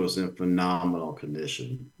like he was in phenomenal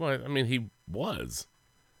condition. Well, I mean, he was,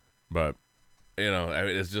 but I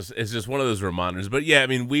mean, it's just one of those reminders. But yeah, I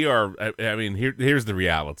mean, we are. I mean, here's the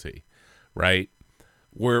reality, right?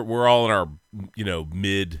 We're all in our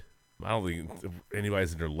mid. I don't think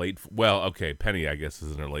anybody's in their late. Well, okay, Penny, I guess,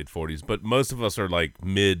 is in her late 40s, but most of us are like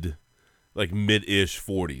mid-ish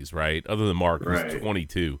 40s, right? Other than Mark, who's Right.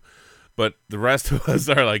 22, but the rest of us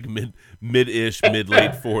are like mid-ish,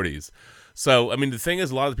 mid-late 40s. So, I mean, the thing is,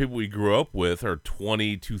 a lot of the people we grew up with are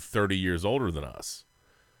 20 to 30 years older than us.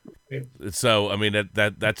 So, I mean,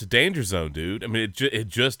 that's a danger zone, dude. I mean, it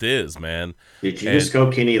just is, man. Did you And just go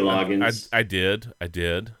Kenny Loggins? I did.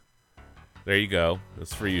 There you go.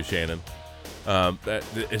 That's for you, Shannon.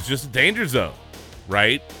 It's just a danger zone,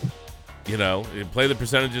 right? You play the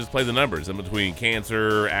percentages, play the numbers in between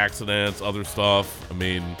cancer, accidents, other stuff. I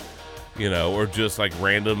mean, or just like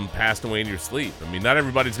random passing away in your sleep. I mean, not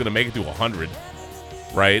everybody's going to make it to 100,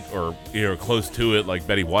 right? Or, close to it like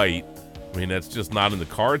Betty White. I mean, that's just not in the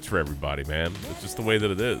cards for everybody, man. It's just the way that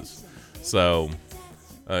it is. So,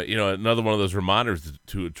 another one of those reminders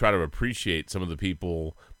to try to appreciate some of the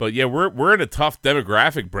people. But yeah, we're in a tough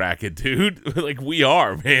demographic bracket, dude. Like we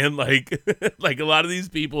are, man. Like like a lot of these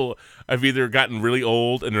people have either gotten really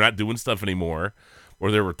old and they're not doing stuff anymore,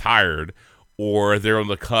 or they're retired, or they're on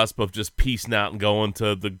the cusp of just peacing out and going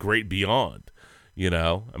to the great beyond. I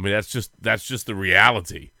mean, that's just the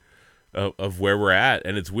reality of where we're at,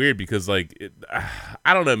 and it's weird because like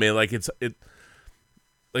I don't know, man. Like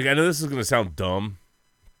like I know this is gonna sound dumb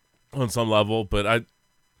on some level, but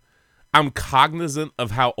I'm cognizant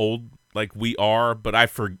of how old like we are, but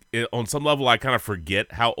on some level I kind of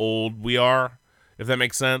forget how old we are, if that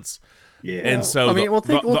makes sense. Yeah. And so I mean,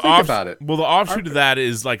 think about it. Well, the offshoot of that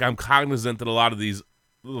is like I'm cognizant that a lot of these,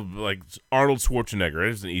 like Arnold Schwarzenegger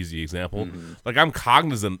is an easy example. Mm-hmm. Like I'm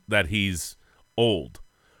cognizant that he's old,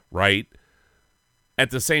 right?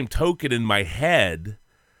 At the same token, in my head,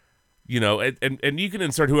 and you can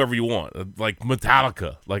insert whoever you want, like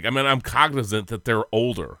Metallica. Like, I mean, I'm cognizant that they're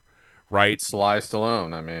older, right? Sly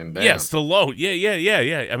Stallone. I mean, damn. Yeah, Stallone.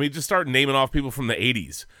 Yeah. I mean, just start naming off people from the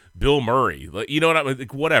 80s. Bill Murray. Like, you know what I mean?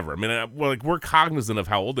 Like, whatever. I mean, we're cognizant of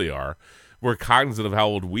how old they are. We're cognizant of how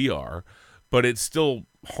old we are. But it's still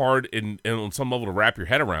hard and on some level to wrap your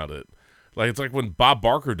head around it. Like, it's like when Bob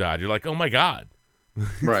Barker died. You're like, oh, my God.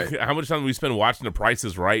 Right. How much time did we spend watching The Price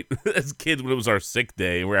is Right as kids when it was our sick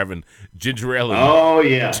day and we're having ginger ale and, Oh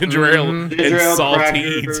yeah, ginger ale and Ginger ale,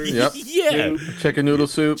 saltines. crackers. Yep. Yeah. Chicken noodle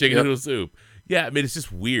soup. Chicken Yep. noodle soup. Yeah, I mean it's just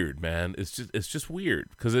weird, man. It's just weird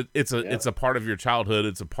because it's a part of your childhood.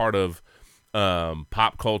 It's a part of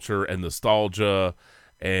pop culture and nostalgia,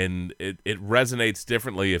 and it resonates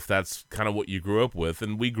differently if that's kind of what you grew up with.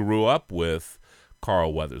 And we grew up with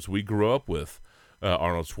Carl Weathers. We grew up with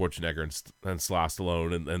Arnold Schwarzenegger and Sly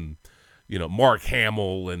Stallone, and Mark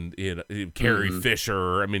Hamill and Carrie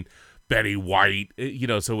Fisher. I mean, Betty White.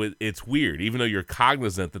 So it's weird. Even though you're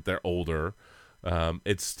cognizant that they're older,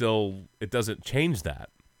 it doesn't change that.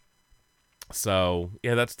 So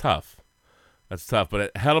yeah, that's tough. That's tough.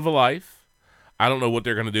 But a hell of a life. I don't know what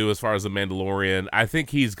they're going to do as far as the Mandalorian. I think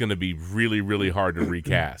he's going to be really, really hard to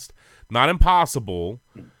recast. Not impossible,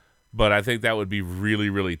 but I think that would be really,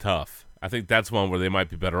 really tough. I think that's one where they might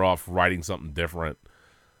be better off writing something different.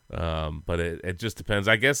 But it just depends.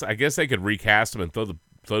 I guess they could recast him and throw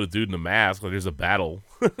the dude in a mask. Like there's a battle.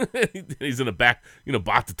 He's in the back,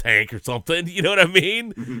 bought the tank or something. You know what I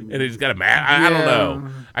mean? And he's got a mask. I don't know.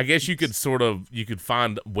 I guess you could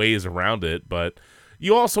find ways around it, but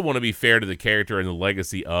you also want to be fair to the character and the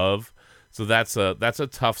legacy of. So that's a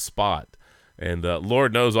tough spot. And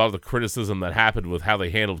Lord knows all the criticism that happened with how they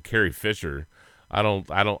handled Carrie Fisher. I don't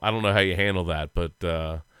know how you handle that, but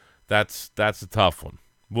that's a tough one.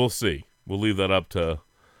 We'll see. We'll leave that up to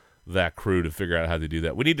that crew to figure out how to do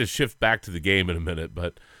that. We need to shift back to the game in a minute,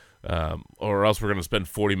 but or else we're going to spend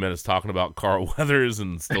 40 minutes talking about Carl Weathers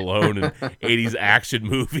and Stallone and 80s action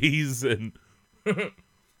movies. And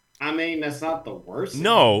I mean, that's not the worst.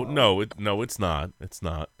 No, it's not. It's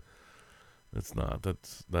not.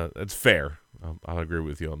 That's fair. I'll agree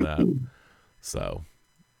with you on that. So,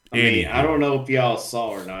 I mean, I don't know if y'all saw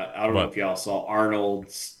or not. I don't know if y'all saw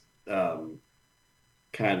Arnold's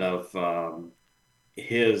kind of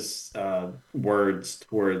his words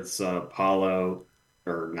towards Apollo,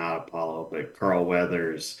 or not Apollo, but Carl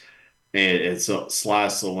Weathers and Sly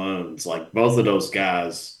Stallone's. Like both of those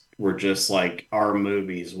guys were just like, our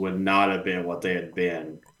movies would not have been what they had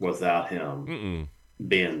been without him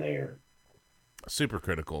being there. Super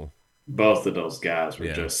critical. Both of those guys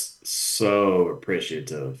were just so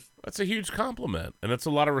appreciative. That's a huge compliment, and it's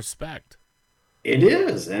a lot of respect. It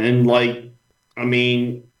is. And I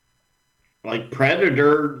mean,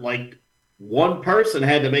 Predator, one person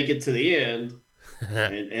had to make it to the end.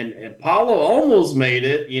 and Apollo almost made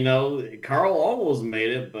it, Carl almost made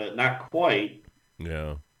it, but not quite.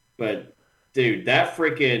 Yeah. But dude, that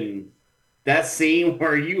scene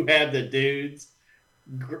where you had the dudes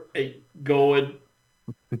going,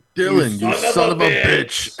 Dylan, you son of a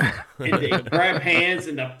bitch. And they grab hands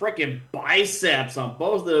and the freaking biceps on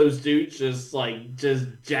both of those dudes just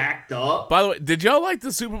jacked up. By the way, did y'all like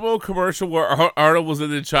the Super Bowl commercial where Arnold was in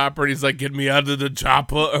the chopper and he's like, "Get me out of the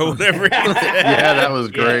chopper," or whatever he said? Yeah, that was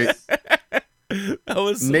great. That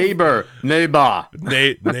was neighbor. Neighbor.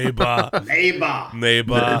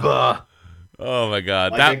 Oh my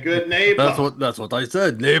God, a good neighbor. That's what I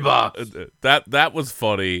said, neighbor. That was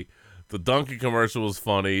funny. The Donkey commercial was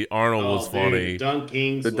funny. Arnold was funny. The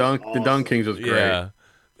Dunk Kings was great. Yeah.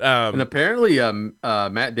 And apparently,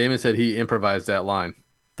 Matt Damon said he improvised that line.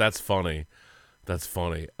 That's funny.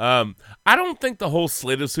 I don't think the whole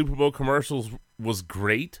slate of Super Bowl commercials was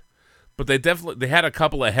great, but they had a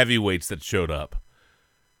couple of heavyweights that showed up.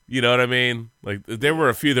 You know what I mean? Like there were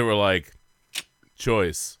a few that were like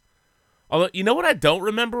choice. Although, you know what I don't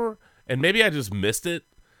remember, and maybe I just missed it.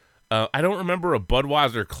 I don't remember a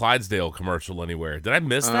Budweiser Clydesdale commercial anywhere. Did I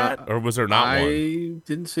miss that, or was there not one? I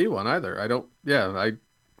didn't see one either. I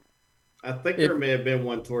think there may have been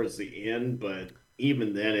one towards the end, but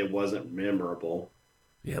even then, it wasn't memorable.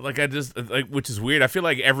 Yeah, which is weird. I feel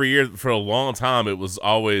like every year for a long time, it was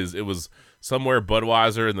somewhere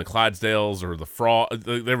Budweiser and the Clydesdales or the Frog.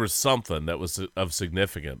 There was something that was of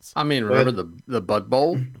significance. I mean, remember the Bud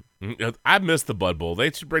Bowl? I missed the Bud Bowl.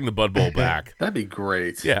 They should bring the Bud Bowl back. That'd be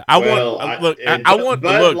great. Yeah, I want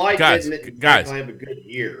guys. Have a good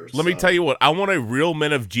year. Let me tell you what. I want a Real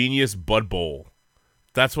Men of Genius Bud Bowl.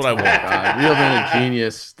 That's what I want. Real Men of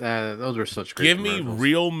Genius. Those were such great. Give me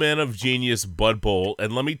Real Men of Genius Bud Bowl,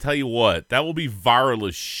 and let me tell you what. That will be viral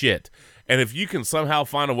as shit. And if you can somehow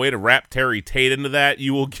find a way to wrap Terry Tate into that,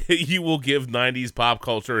 you will give 90s pop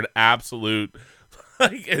culture an absolute.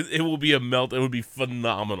 It will be a melt. It would be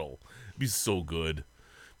phenomenal. It'd be so good.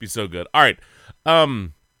 All right.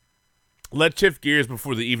 Let's shift gears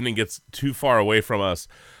before the evening gets too far away from us,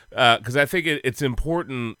 because I think it's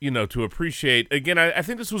important, to appreciate. Again, I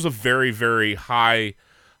think this was a very, very high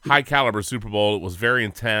caliber Super Bowl. It was very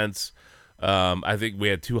intense. I think we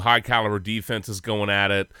had two high caliber defenses going at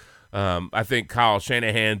it. I think Kyle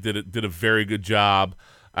Shanahan did a very good job.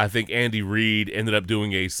 I think Andy Reid ended up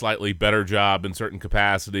doing a slightly better job in certain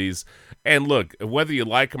capacities. And look, whether you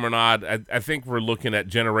like him or not, I think we're looking at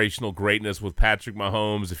generational greatness with Patrick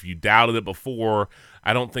Mahomes. If you doubted it before,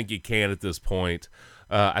 I don't think you can at this point.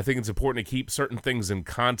 I think it's important to keep certain things in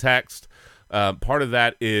context. Part of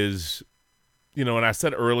that is, and I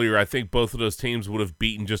said earlier, I think both of those teams would have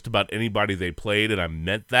beaten just about anybody they played, and I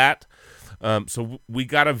meant that. So we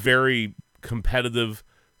got a very competitive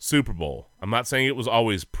Super Bowl. I'm not saying it was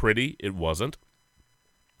always pretty. It wasn't.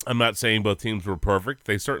 I'm not saying both teams were perfect.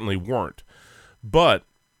 They certainly weren't. But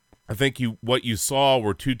I think what you saw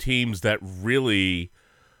were two teams that really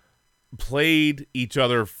played each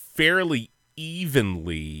other fairly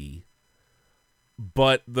evenly.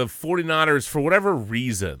 But the 49ers, for whatever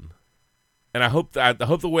reason, and I hope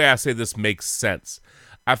the way I say this makes sense,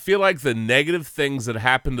 I feel like the negative things that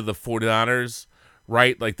happened to the 49ers,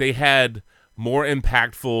 right, like they had more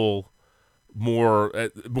impactful,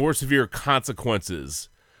 more severe consequences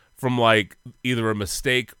from like either a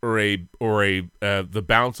mistake or the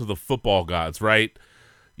bounce of the football gods, right?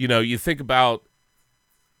 You know, you think about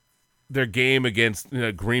their game against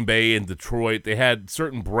Green Bay and Detroit. They had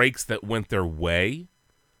certain breaks that went their way,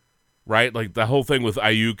 right? Like the whole thing with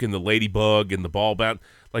Ayuk and the ladybug and the ball bounce.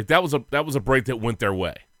 Like that was a break that went their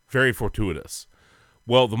way. Very fortuitous.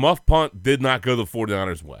 Well, the muff punt did not go the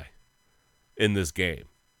 49ers' way in this game.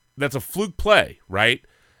 That's a fluke play, right?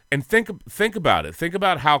 And think about it. Think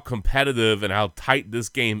about how competitive and how tight this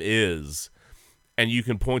game is, and you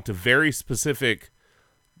can point to very specific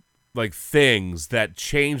like things that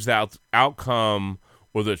change the outcome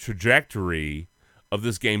or the trajectory of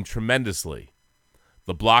this game tremendously.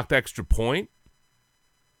 The blocked extra point,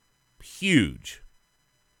 huge,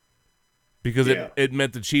 because it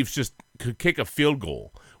meant the Chiefs just could kick a field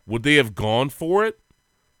goal. Would they have gone for it?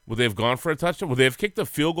 Would they have gone for a touchdown? Would they have kicked a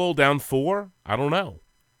field goal down 4? I don't know.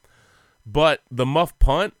 But the muff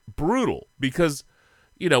punt, brutal, because,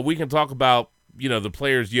 we can talk about, the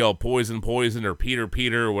players yell poison, poison, or Peter,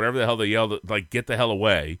 Peter, or whatever the hell they yell, like get the hell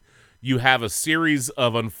away. You have a series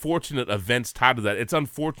of unfortunate events tied to that. It's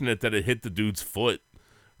unfortunate that it hit the dude's foot,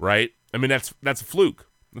 right? I mean, that's a fluke.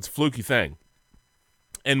 That's a fluky thing.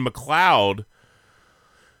 And McLeod,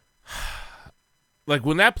 like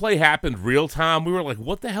when that play happened real time, we were like,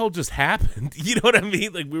 what the hell just happened? You know what I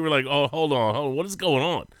mean? Like we were like, oh, hold on. What is going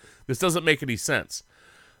on? This doesn't make any sense.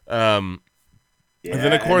 And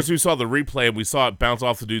then, of course, we saw the replay and we saw it bounce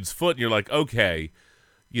off the dude's foot. And you're like, okay,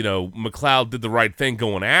 McLeod did the right thing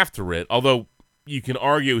going after it. Although you can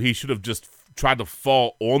argue he should have just tried to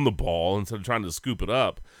fall on the ball instead of trying to scoop it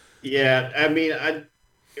up. Yeah, I mean,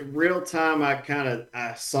 in real time,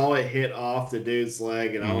 I saw it hit off the dude's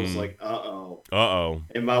leg, and I was like, uh-oh.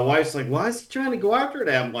 And my wife's like, why is he trying to go after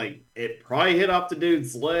that? I'm like, it probably hit off the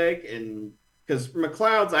dude's leg, and because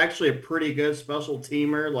McLeod's actually a pretty good special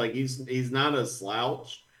teamer. Like, he's not a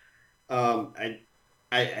slouch. I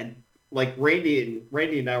like Randy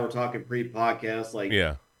and I were talking pre-podcast, like,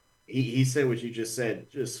 yeah. He said what you just said,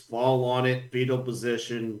 just fall on it, fetal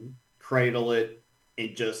position, cradle it,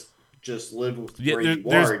 and just live with where you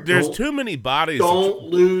are. There's too many bodies. Don't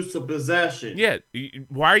lose the possession. Yeah.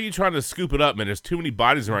 Why are you trying to scoop it up, man? There's too many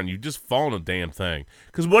bodies around you. Just fall on a damn thing.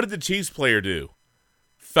 Because what did the Chiefs player do?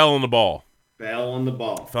 Fell on the ball.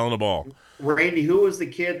 Randy, who was the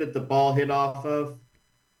kid that the ball hit off of?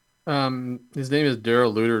 His name is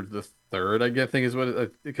Daryl Luter the third, I think is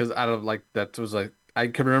what because out of like that was like I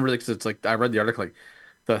can remember because it's like I read the article like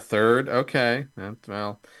the third. Okay,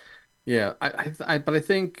 well, yeah. But I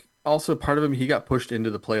think also part of him he got pushed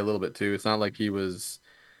into the play a little bit too. It's not like he was.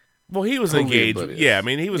 Well, he was totally engaged. oblivious. Yeah, I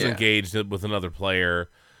mean he was engaged with another player,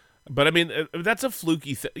 but I mean that's a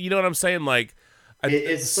fluky thing. You know what I'm saying? Like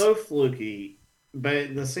it's so fluky, but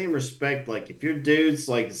in the same respect, like if your dude's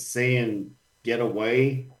like saying get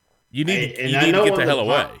away. You need to get the hell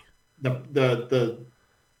away.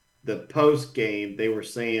 The post game, they were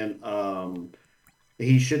saying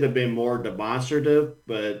he should have been more demonstrative,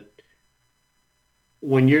 but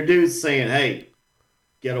when your dude's saying, "Hey,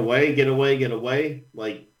 get away,"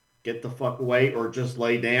 like get the fuck away, or just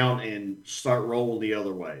lay down and start rolling the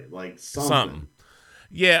other way, like something.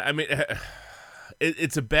 Yeah, I mean,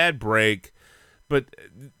 it's a bad break. But,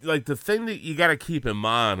 like, the thing that you got to keep in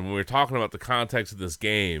mind when we're talking about the context of this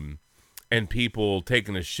game and people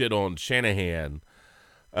taking a shit on Shanahan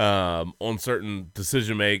on certain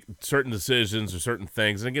decisions or certain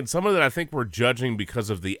things. And, again, some of that I think we're judging because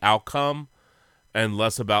of the outcome and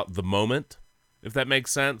less about the moment, if that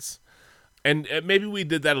makes sense. And maybe we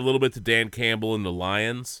did that a little bit to Dan Campbell and the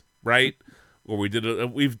Lions, right? Or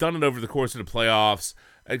we've done it over the course of the playoffs.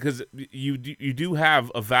 Because you do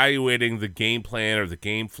have evaluating the game plan or the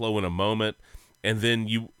game flow in a moment, and then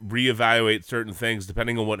you reevaluate certain things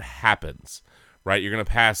depending on what happens, right? You're going to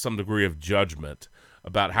pass some degree of judgment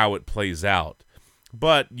about how it plays out.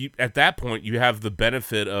 But at that point, you have the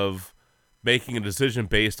benefit of making a decision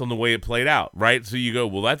based on the way it played out, right? So you go,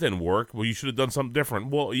 well, that didn't work. Well, you should have done something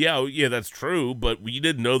different. Well, yeah, that's true, but you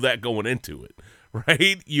didn't know that going into it,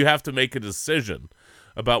 right? You have to make a decision.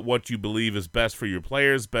 about what you believe is best for your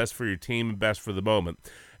players, best for your team, and best for the moment.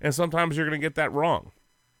 And sometimes you're going to get that wrong.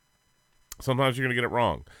 Sometimes you're going to get it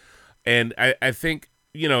wrong. And I think,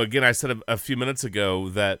 again, I said a few minutes ago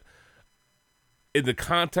that in the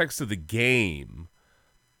context of the game,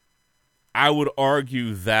 I would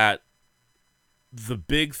argue that the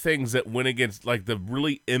big things that went against, like the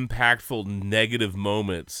really impactful negative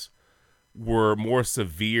moments, were more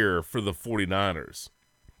severe for the 49ers.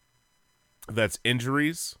 That's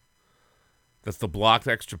injuries, that's the blocked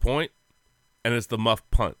extra point, and it's the muff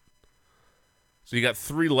punt. So you got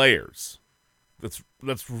 3 layers.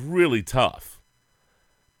 That's really tough.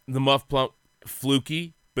 The muff punt,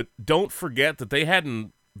 fluky, but don't forget that they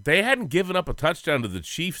hadn't given up a touchdown to the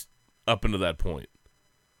Chiefs up into that point.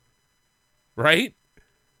 Right?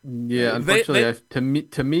 Yeah, unfortunately,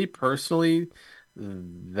 to me personally,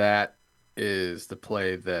 that is the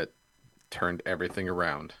play that turned everything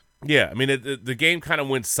around. Yeah, I mean, the game kind of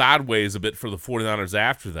went sideways a bit for the 49ers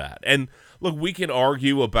after that. And look, we can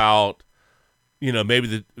argue about, maybe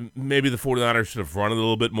the 49ers should have run it a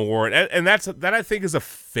little bit more, and that I think is a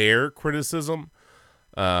fair criticism.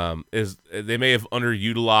 Is they may have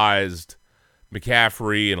underutilized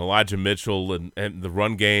McCaffrey and Elijah Mitchell and the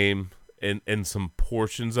run game in some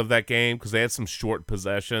portions of that game because they had some short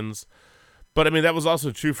possessions. But, I mean, that was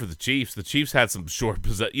also true for the Chiefs. The Chiefs had some short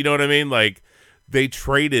possessions. You know what I mean? Like, they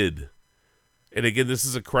traded, and again, this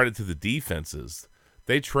is a credit to the defenses.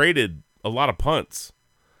 They traded a lot of punts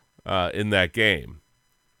in that game.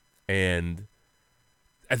 And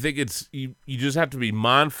I think it's you just have to be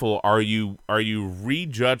mindful. Are you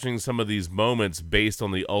rejudging some of these moments based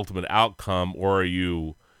on the ultimate outcome, or are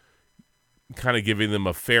you kind of giving them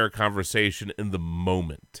a fair conversation in the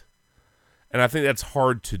moment? And I think that's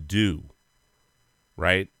hard to do.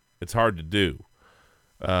 Right? It's hard to do.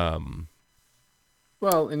 Well,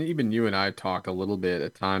 and even you and I talked a little bit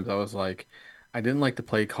at times. I was like, I didn't like the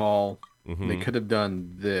play call. Mm-hmm. They could have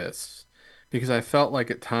done this, because I felt like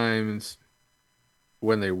at times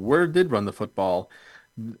when they did run the football,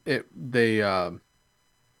 the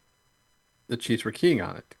Chiefs were keying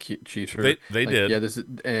on it. The Chiefs were they like, did. Yeah,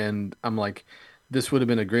 and I'm like, this would have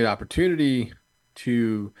been a great opportunity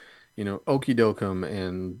to, okey doke 'em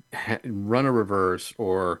and run a reverse,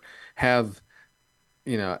 or have,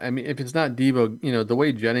 I mean, if it's not Debo, the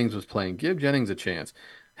way Jennings was playing, give Jennings a chance.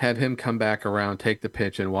 Have him come back around, take the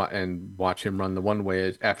pitch, and watch him run the one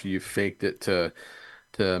way after you faked it to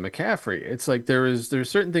McCaffrey. It's like there's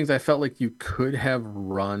certain things I felt like you could have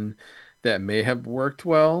run that may have worked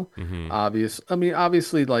well. Mm-hmm.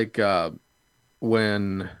 Obviously, like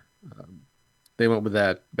when they went with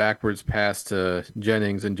that backwards pass to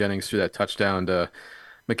Jennings, and Jennings threw that touchdown to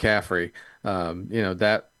McCaffrey.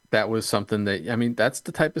 That was something that, I mean, that's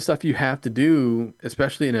the type of stuff you have to do,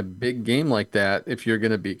 especially in a big game like that, if you're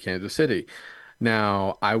going to beat Kansas City.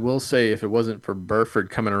 Now, I will say, if it wasn't for Burford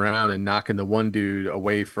coming around and knocking the one dude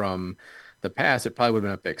away from the pass, it probably would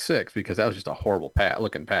have been a pick 6, because that was just a horrible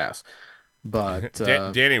looking pass. But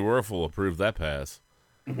Danny Werfel approved that pass.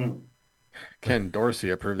 Ken Dorsey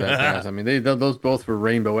approved that pass. I mean, those both were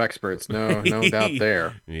rainbow experts, no doubt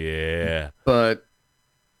there. Yeah. But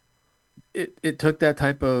it took that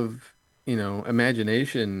type of,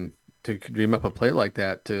 imagination to dream up a play like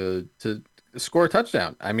that to score a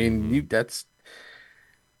touchdown. I mean,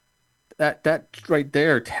 that right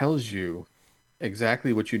there tells you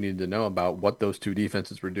exactly what you need to know about what those two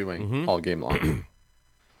defenses were doing all game long.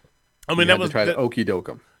 I mean, to okey doke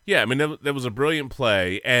them. Yeah, I mean, that was a brilliant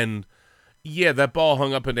play, and yeah, that ball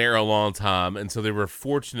hung up in the air a long time, and so they were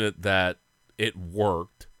fortunate that it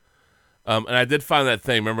worked. And I did find that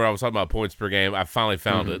thing. Remember, I was talking about points per game. I finally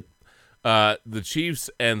found it. The Chiefs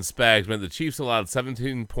and Spags, man, the Chiefs allowed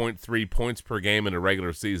 17.3 points per game in a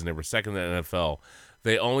regular season. They were second in the NFL.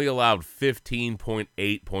 They only allowed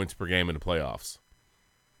 15.8 points per game in the playoffs.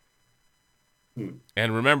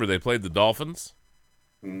 And remember, they played the Dolphins,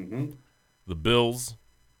 the Bills,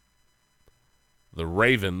 the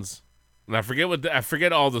Ravens, and I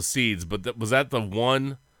forget all the seeds, but was that the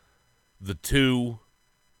 1, the 2?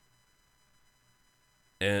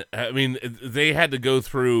 And I mean, they had to go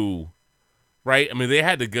through, right? I mean, they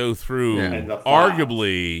had to go through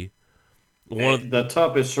arguably one of the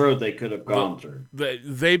toughest road they could have gone through.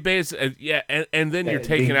 They basically, and then you're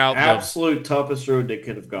taking out the absolute toughest road they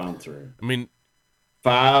could have gone through. I mean,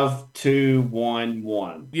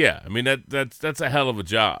 5-2-1-1. Yeah, I mean that's a hell of a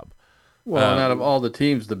job. Well, and out of all the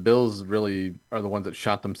teams, the Bills really are the ones that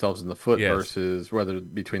shot themselves in the foot versus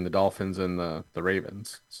between the Dolphins and the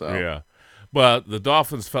Ravens. So yeah. But the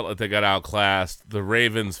Dolphins felt like they got outclassed. The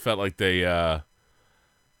Ravens felt like they, bought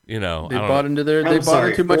too much into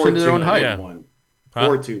their own hype. Yeah. Huh?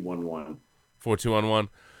 4-2-1-1. 4-2-1-1.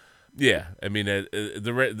 Yeah, I mean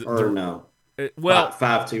No. Well,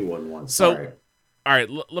 5-2-1-1. so Sorry. all right,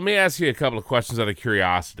 let me ask you a couple of questions out of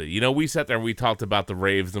curiosity. You know, we sat there and we talked about the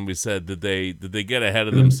Ravens, and we said did they get ahead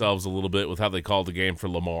of themselves a little bit with how they called the game for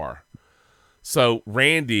Lamar? So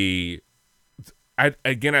Randy, I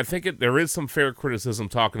think there is some fair criticism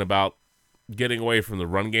talking about getting away from the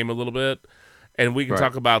run game a little bit, and we can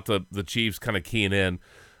talk about the Chiefs kind of keying in.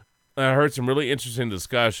 I heard some really interesting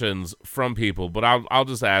discussions from people, but I'll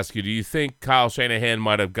just ask you: do you think Kyle Shanahan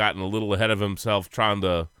might have gotten a little ahead of himself trying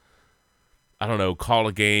to, I don't know, call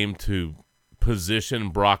a game to position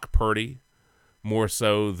Brock Purdy more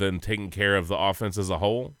so than taking care of the offense as a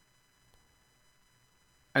whole?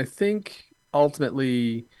 I think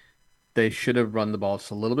ultimately they should have run the ball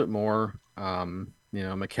just a little bit more.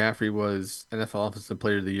 McCaffrey was NFL Offensive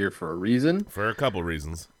Player of the Year for a reason. For a couple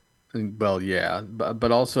reasons. Well, yeah,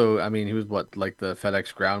 but also, I mean, he was like the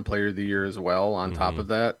FedEx Ground Player of the Year as well on top of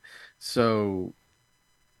that. So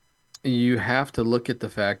you have to look at the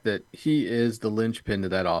fact that he is the linchpin to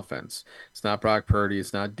that offense. It's not Brock Purdy,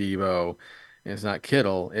 it's not Devo, it's not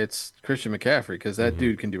Kittle, it's Christian McCaffrey because that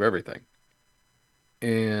dude can do everything.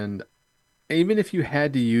 And even if you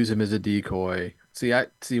had to use him as a decoy,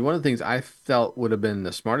 one of the things I felt would have been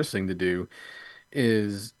the smartest thing to do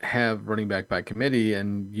is have running back by committee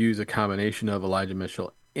and use a combination of Elijah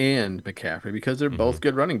Mitchell and McCaffrey because they're both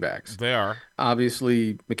good running backs. They are.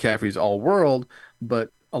 Obviously, McCaffrey's all world,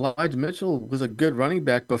 but Elijah Mitchell was a good running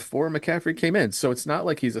back before McCaffrey came in. So it's not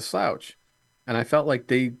like he's a slouch. And I felt like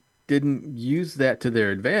they didn't use that to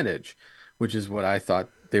their advantage, which is what I thought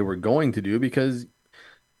they were going to do because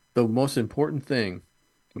the most important thing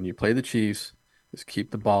when you play the Chiefs is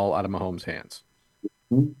keep the ball out of Mahomes' hands.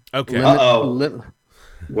 Okay.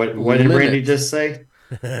 What did Randy just say?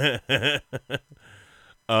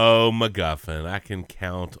 Oh, McGuffin, I can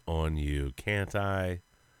count on you, can't I?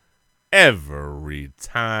 Every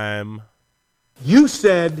time. You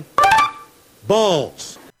said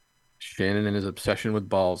balls. Shannon and his obsession with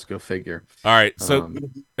balls. Go figure. All right, so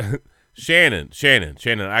Shannon,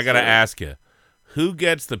 I got to ask you. Who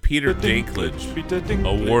gets the Peter Dinklage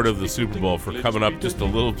award of the Super Bowl for coming up just a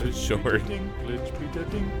little bit short?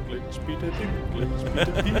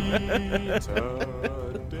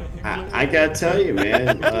 I gotta tell you,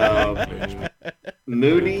 man.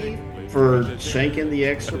 Moody for shanking the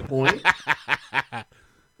extra point.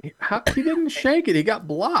 He didn't shank it. He got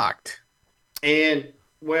blocked. And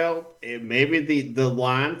maybe the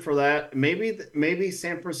line for that. Maybe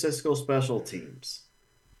San Francisco special teams.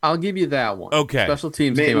 I'll give you that one. Okay. Special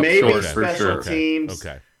teams came up short for sure. Teams.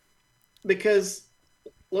 Okay. Because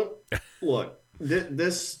look,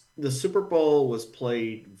 the Super Bowl was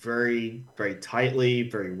played very, very tightly,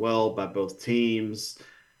 very well by both teams.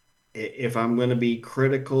 If I'm going to be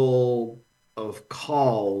critical of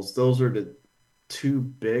calls, those are the two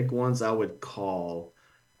big ones I would call,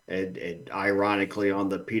 and ironically on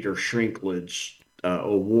the Peter Shrinklage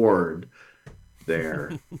award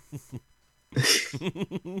there.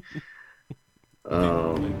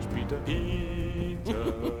 God.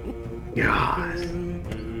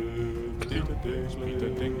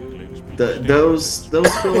 Those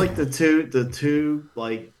feel like the two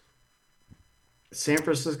like San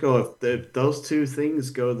Francisco. If those two things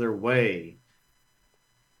go their way,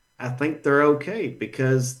 I think they're okay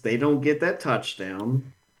because they don't get that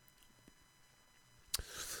touchdown,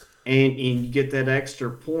 and you get that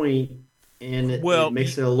extra point. And it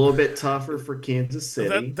makes it a little bit tougher for Kansas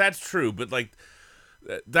City. That's true, but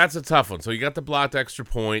that's a tough one. So you got the blocked extra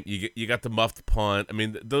point, you got the muffed punt. I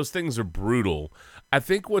mean, those things are brutal. I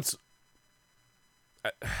think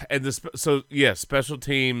special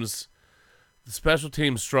teams, the special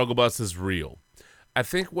teams struggle bus is real. I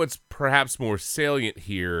think what's perhaps more salient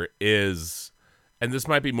here is, and this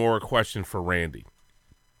might be more a question for Randy,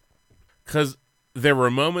 because there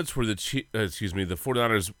were moments where the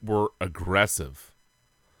 49ers were aggressive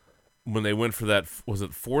when they went for that. Was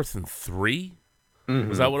it 4th and 3? Mm-hmm.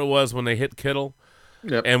 Was that what it was when they hit Kittle?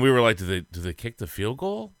 Yep. And we were like, do they kick the field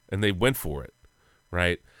goal? And they went for it,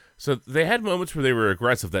 right? So they had moments where they were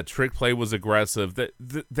aggressive. That trick play was aggressive. That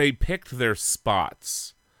they picked their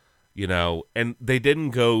spots, and they didn't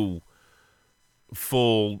go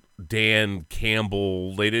full Dan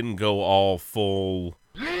Campbell. They didn't go all full.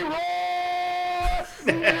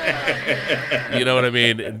 You know what I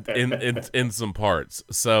mean? In some parts.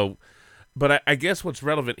 So, but I guess what's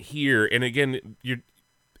relevant here, and again,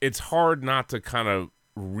 it's hard not to kind of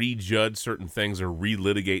rejudge certain things or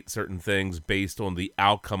relitigate certain things based on the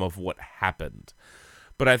outcome of what happened.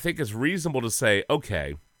 But I think it's reasonable to say,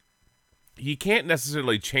 okay, you can't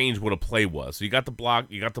necessarily change what a play was. So you got the block,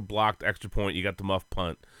 you got the blocked extra point, you got the muff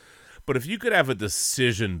punt. But if you could have a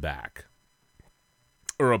decision back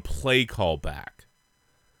or a play call back,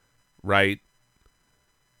 right?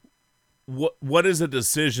 What is a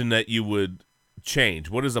decision that you would change?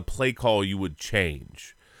 What is a play call you would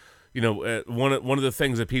change? One of the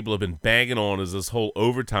things that people have been banging on is this whole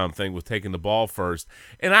overtime thing with taking the ball first.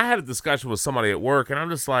 And I had a discussion with somebody at work, and I'm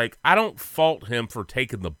just like, I don't fault him for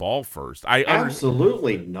taking the ball first.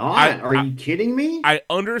 Absolutely not. Are you kidding me? I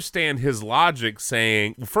understand his logic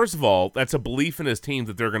saying, well, first of all, that's a belief in his team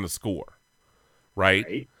that they're going to score,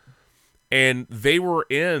 right? And they were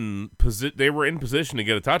in position to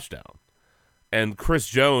get a touchdown. And Chris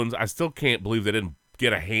Jones, I still can't believe they didn't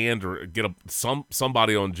get a hand or get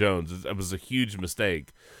somebody on Jones. It was a huge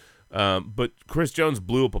mistake. But Chris Jones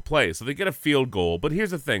blew up a play, so they get a field goal. But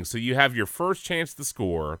here's the thing. So you have your first chance to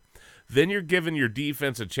score, then you're giving your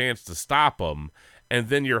defense a chance to stop them, and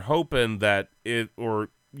then you're hoping that you're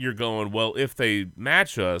going, well, if they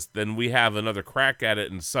match us, then we have another crack at it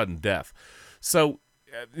in sudden death. So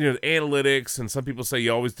analytics, and some people say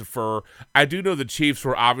you always defer. I do know the Chiefs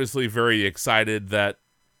were obviously very excited that,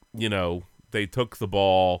 they took the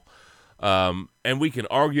ball. And we can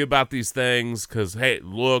argue about these things because, hey,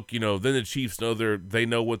 look, then the Chiefs know they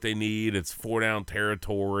know what they need. It's 4-down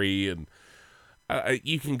territory, and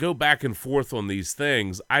you can go back and forth on these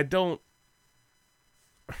things. I think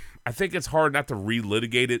it's hard not to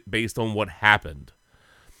relitigate it based on what happened.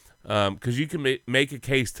 Because you can make a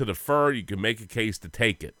case to defer, you can make a case to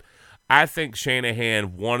take it. I think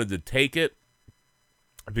Shanahan wanted to take it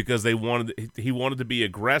because he wanted to be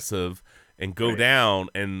aggressive and go down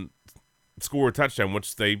and score a touchdown,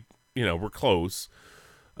 which they were close.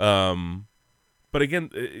 But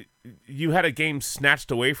again, you had a game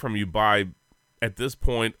snatched away from you by, at this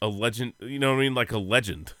point, a legend. You know what I mean? Like a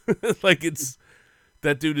legend. Like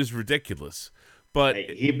that dude is ridiculous. But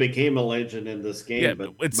he became a legend in this game. Yeah,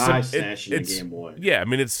 but snatching the game away. Yeah, I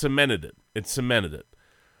mean, it cemented it.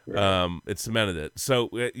 Right. It cemented it. So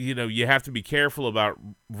you have to be careful about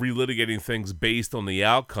relitigating things based on the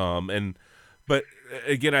outcome. But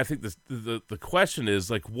again, I think the question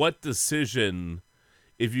is, like, what decision,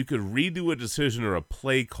 if you could redo a decision or a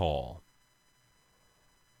play call,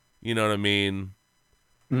 you know what I mean?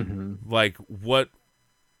 Mm-hmm. Like, what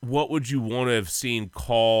would you want to have seen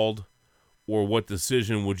called? Or what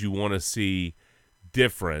decision would you want to see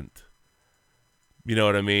different? You know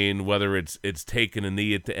what I mean? Whether it's taking a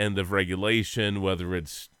knee at the end of regulation, whether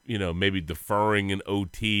it's, maybe deferring an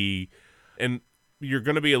OT. And you're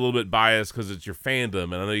going to be a little bit biased because it's your fandom,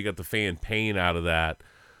 and I know you got the fan pain out of that.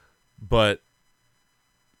 But,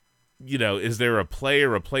 is there a play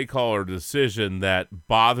or a play call or decision that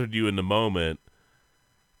bothered you in the moment?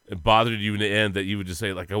 It bothered you in the end that you would just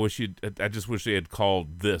say, like, I just wish they had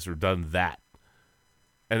called this or done that.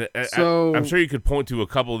 And I'm sure you could point to a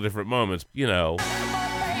couple of different moments, hey,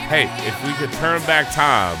 if we could turn back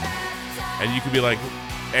time and you could be like,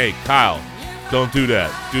 hey, Kyle, don't do that.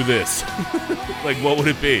 Do this. Like, what would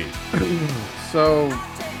it be? So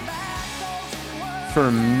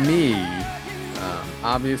for me,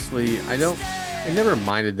 obviously, I never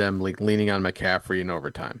minded them like leaning on McCaffrey in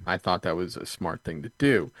overtime. I thought that was a smart thing to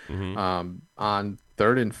do. Mm-hmm. On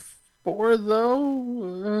 3rd and 4,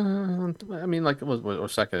 though, I mean, like, it was or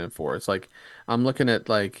 2nd and 4. It's like I'm looking at,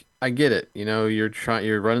 like, I get it.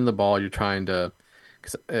 You're running the ball. You're trying to,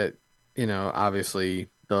 obviously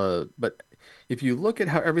but if you look at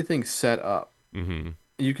how everything's set up, mm-hmm.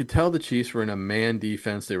 you could tell the Chiefs were in a man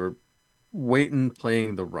defense. They were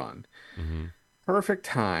playing the run. Mm-hmm. Perfect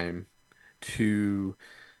time to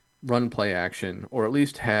run play action, or at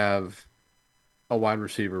least have a wide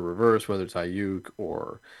receiver reverse, whether it's Ayuk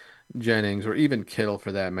or Jennings or even Kittle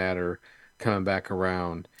for that matter, coming back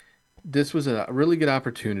around. This was a really good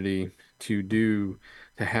opportunity to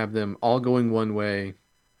have them all going one way,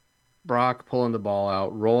 Brock pulling the ball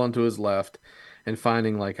out, rolling to his left, and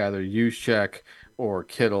finding like either Juszczyk or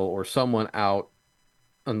Kittle or someone out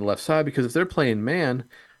on the left side. Because if they're playing man,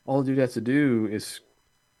 all the dude has to do is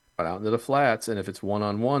out into the flats, and if it's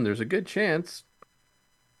one-on-one, there's a good chance,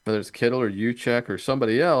 whether it's Kittle or Juszczyk or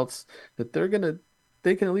somebody else, that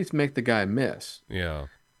they can at least make the guy miss. Yeah.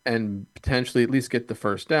 And potentially at least get the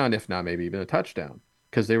first down, if not maybe even a touchdown,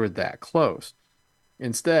 because they were that close.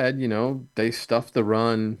 Instead, they stuff the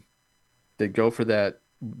run, they go for the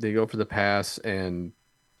pass, and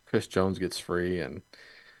Chris Jones gets free, and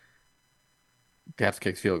they have to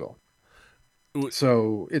kick field goal.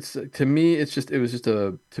 So to me,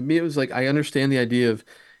 it was like, I understand the idea of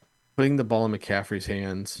putting the ball in McCaffrey's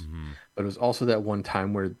hands, mm-hmm. but it was also that one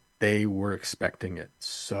time where they were expecting it.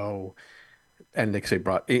 So and they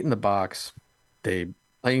brought 8 in the box. They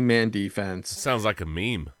playing man defense. Sounds like a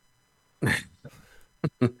meme.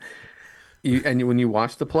 And when you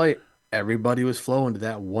watch the play, everybody was flowing to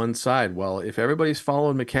that one side. Well, if everybody's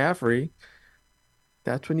following McCaffrey,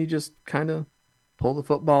 that's when you just kind of pull the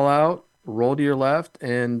football out, roll to your left,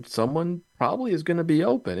 and someone probably is going to be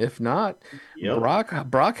open. If not, Yep.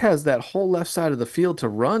 Brock has that whole left side of the field to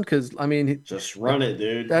run because I mean, just run it,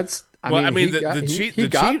 dude. That's he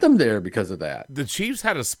got them there because of that. The Chiefs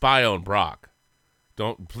had a spy on Brock.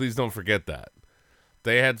 Please don't forget that.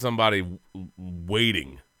 They had somebody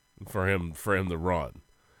waiting for him to run.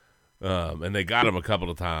 And they got him a couple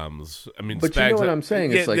of times. I mean, but you know what I'm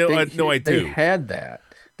saying? It's like they had that.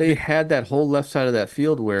 They had that whole left side of that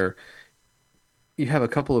field where you have a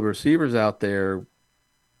couple of receivers out there.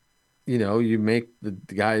 You know, you make the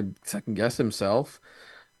guy second guess himself.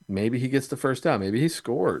 Maybe he gets the first down. Maybe he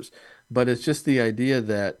scores. But it's just the idea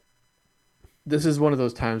that this is one of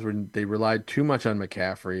those times when they relied too much on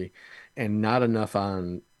McCaffrey and not enough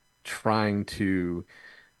on trying to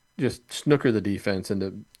just snooker the defense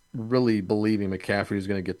into really believing McCaffrey was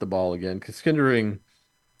going to get the ball again. Considering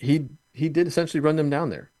he did essentially run them down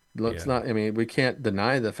there. I mean, we can't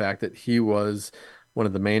deny the fact that he was one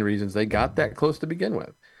of the main reasons they got that close to begin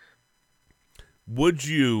with. Would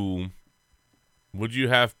you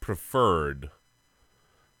have preferred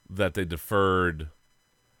that they deferred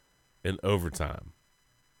in overtime?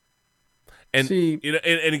 And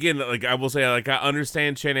and again, like I will say, like I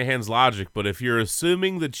understand Shanahan's logic, but if you're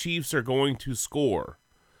assuming the Chiefs are going to score,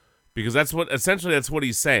 because that's what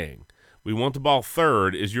he's saying. We want the ball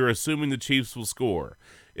third, is you're assuming the Chiefs will score.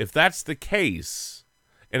 If that's the case,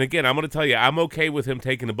 and again, I'm going to tell you, I'm okay with him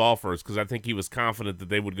taking the ball first because I think he was confident that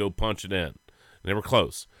they would go punch it in. And they were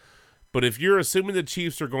close. But if you're assuming the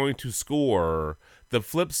Chiefs are going to score, the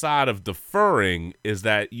flip side of deferring is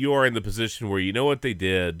that you are in the position where you know what they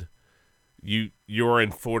did. You're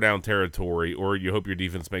in 4-down territory, or you hope your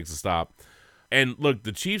defense makes a stop. And look,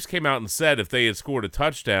 the Chiefs came out and said if they had scored a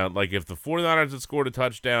touchdown, like if the 49ers had scored a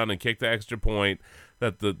touchdown and kicked the extra point,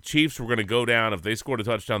 that the Chiefs were going to go down. If they scored a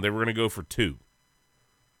touchdown, they were going to go for 2.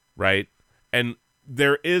 Right? And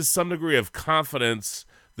there is some degree of confidence.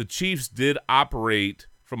 The Chiefs did operate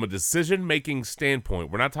from a decision-making standpoint.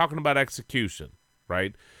 We're not talking about execution,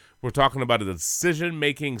 right? We're talking about a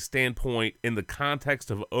decision-making standpoint in the context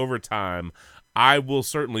of overtime. I will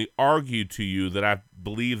certainly argue to you that I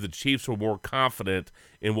believe the Chiefs were more confident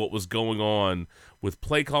in what was going on with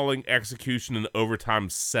play calling, execution, and overtime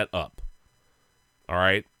set up. All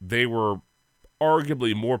right? They were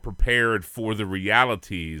arguably more prepared for the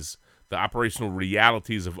realities, the operational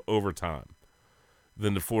realities of overtime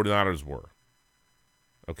than the 49ers were.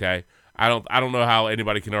 Okay? I don't know how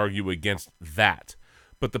anybody can argue against that.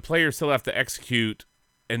 But the players still have to execute,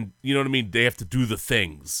 and you know what I mean? They have to do the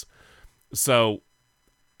things. So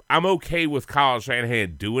I'm okay with Kyle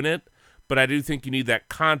Shanahan doing it, but I do think you need that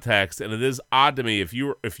context, and it is odd to me if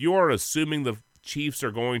you're assuming the Chiefs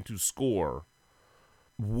are going to score,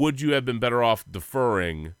 would you have been better off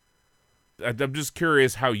deferring? I'm just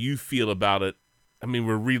curious how you feel about it. I mean,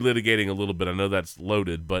 we're relitigating a little bit. I know that's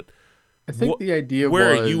loaded, but I think the idea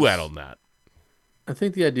where are you at on that? I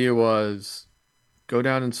think the idea was go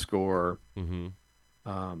down and score,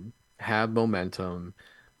 have momentum,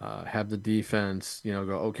 have the defense, go,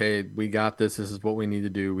 okay, we got this. This is what we need to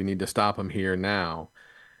do. We need to stop them here now.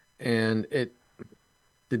 And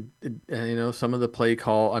some of the play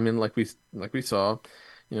call, I mean, like we saw,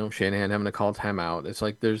 Shanahan having to call timeout. It's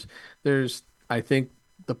like I think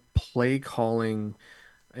the play calling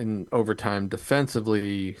in overtime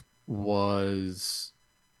defensively was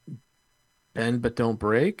bend but don't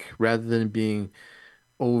break rather than being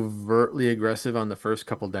overtly aggressive on the first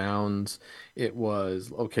couple downs. It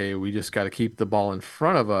was, okay, we just got to keep the ball in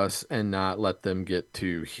front of us and not let them get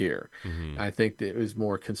to here. I think that it was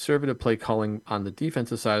more conservative play calling on the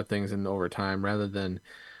defensive side of things in overtime rather than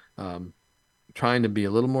trying to be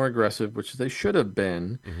a little more aggressive, which they should have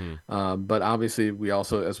been. But obviously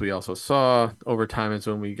as we also saw, overtime is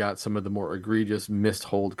when we got some of the more egregious missed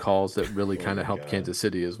hold calls that really kind of helped Kansas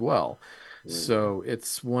City as well. So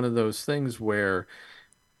it's one of those things where,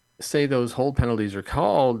 say those hold penalties are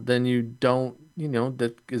called, then you don't,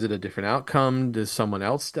 is it a different outcome? Does someone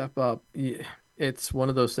else step up? It's one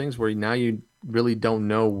of those things where now you really don't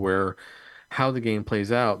know how the game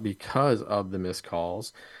plays out because of the missed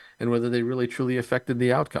calls and whether they really truly affected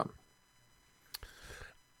the outcome.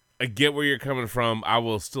 I get where you're coming from. I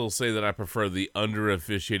will still say that I prefer the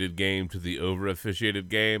under-officiated game to the over-officiated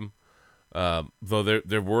game. Though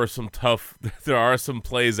there are some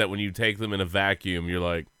plays that when you take them in a vacuum, you're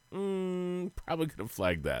like, probably could have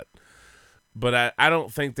flagged that. But I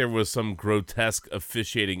don't think there was some grotesque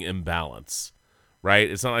officiating imbalance, right?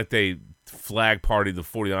 It's not like they flag partied the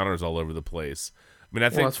 49ers all over the place. I mean, I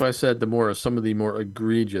think that's why I said some of the more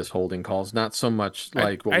egregious holding calls, not so much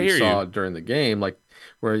like what I we hear saw you. during the game, like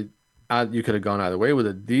where you could have gone either way with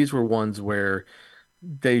it. These were ones where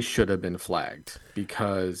they should have been flagged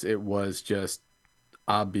because it was just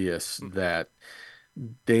obvious that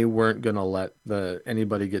they weren't going to let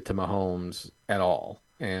anybody get to Mahomes at all.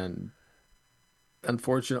 And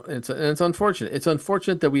unfortunate, it's unfortunate. It's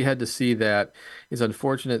unfortunate that we had to see that. It's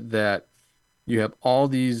unfortunate that you have all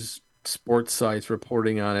these sports sites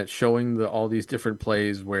reporting on it, showing all these different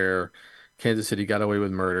plays where Kansas City got away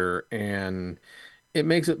with murder, and it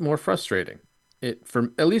makes it more frustrating.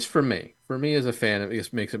 At least for me as a fan, it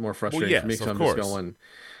just makes it more Well, frustrating for me yes, because of I'm just course. going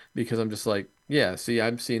because I'm just like, yeah, see,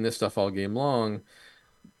 I'm seeing this stuff all game long,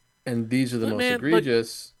 and these are the Look, most man, look,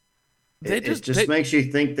 egregious. It just makes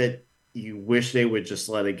you think that you wish they would just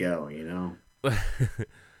let it go, you know?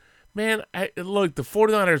 man, look, the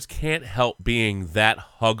 49ers can't help being that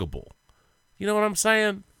huggable. You know what I'm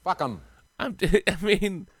saying? Fuck them. I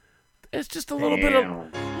mean, it's just a little bit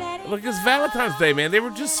of Damn. look. It's Valentine's Day, man. They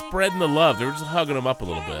were just spreading the love. They were just hugging them up a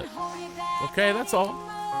little bit. Okay, that's all.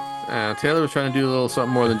 Taylor was trying to do a little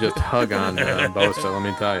something more than just hug on Bosa, let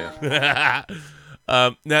me tell you.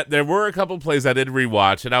 Now there were a couple plays I did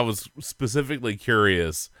rewatch, and I was specifically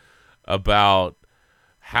curious about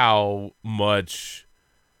how much,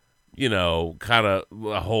 kind of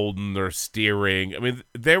holding or steering. I mean,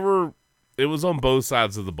 it was on both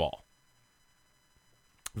sides of the ball.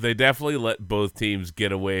 They definitely let both teams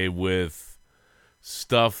get away with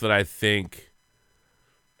stuff that I think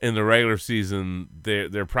in the regular season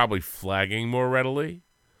they're probably flagging more readily.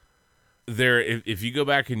 If you go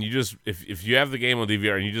back and you just if you have the game on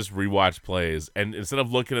DVR and you just rewatch plays, and instead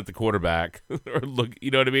of looking at the quarterback or look, you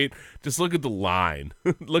know what I mean, just look at the line.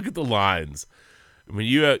 Look at the lines. I mean,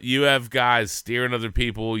 you have guys steering other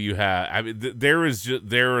people. There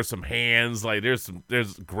are some hands, like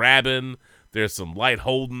there's grabbing, there's some light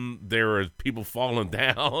holding, there are people falling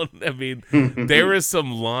down. I mean, there is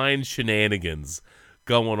some line shenanigans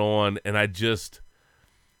going on, and I just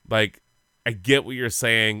I get what you're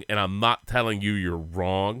saying, and I'm not telling you you're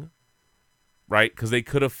wrong, right? Because they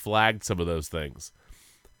could have flagged some of those things.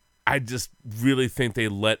 I just really think they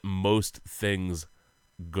let most things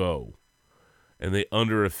go, and they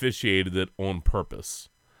under-officiated it on purpose.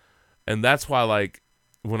 And that's why,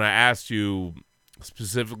 when I asked you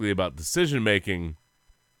specifically about decision-making,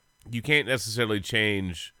 you can't necessarily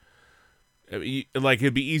change.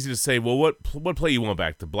 It'd be easy to say, well, what play you want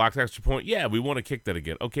back? The blocked extra point? Yeah, we want to kick that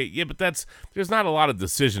again. Okay, yeah, but there's not a lot of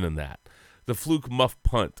decision in that. The fluke muff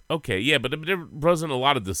punt. Okay, yeah, but there wasn't a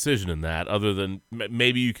lot of decision in that other than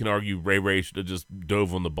maybe you can argue Ray should have just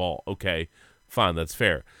dove on the ball. Okay, fine, that's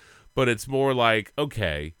fair. But it's more like,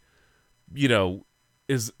 okay,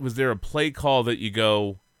 was there a play call that you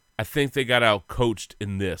go, I think they got out coached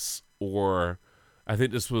in this, or I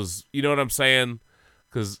think this was, you know what I'm saying?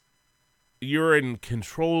 Because you're in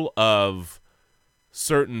control of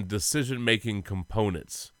certain decision-making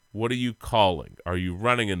components. What are you calling? Are you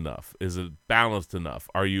running enough? Is it balanced enough?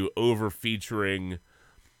 Are you over-featuring?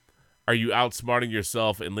 Are you outsmarting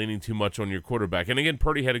yourself and leaning too much on your quarterback? And again,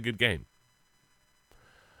 Purdy had a good game.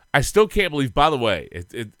 I still can't believe, by the way,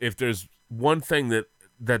 if there's one thing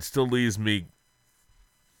that still leaves me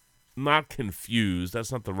not confused,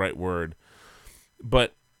 that's not the right word,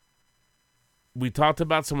 but we talked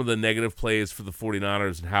about some of the negative plays for the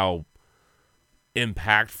 49ers and how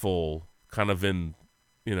impactful, kind of in,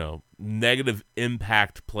 negative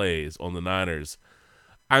impact plays on the Niners.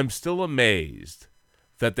 I'm still amazed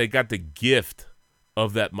that they got the gift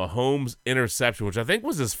of that Mahomes interception, which I think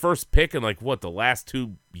was his first pick in the last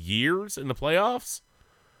 2 years in the playoffs?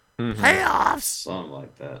 Mm-hmm. Playoffs! Something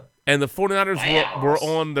like that. And the 49ers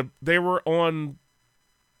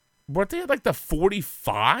weren't they at the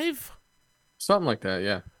 45? Something like that,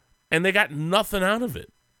 yeah. And they got nothing out of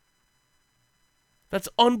it. That's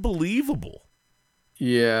unbelievable.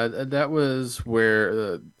 Yeah, that was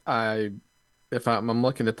where I'm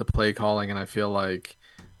looking at the play calling, and I feel like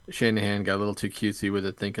Shanahan got a little too cutesy with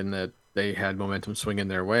it, thinking that they had momentum swinging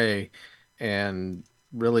their way, and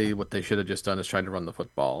really what they should have just done is tried to run the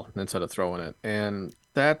football instead of throwing it. And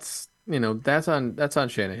that's on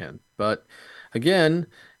Shanahan. But again,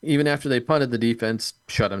 even after they punted, the defense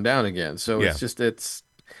shut them down again. So yeah. it's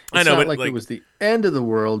I know, not but it was the end of the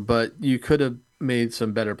world, but you could have made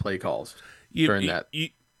some better play calls during that. You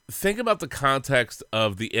think about the context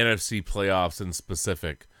of the NFC playoffs in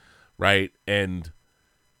specific, right? And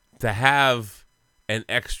to have an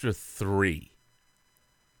extra 3,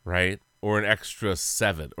 right? or an extra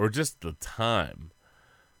 7 or just the time,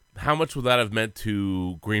 how much would that have meant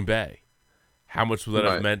to Green Bay? How much would that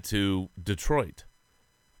have meant to Detroit?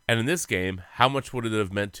 And in this game, how much would it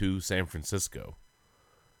have meant to San Francisco?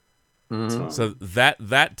 Mm-hmm. So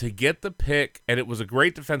that to get the pick, and it was a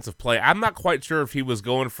great defensive play. I'm not quite sure if he was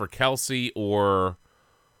going for Kelsey or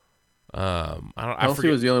Kelsey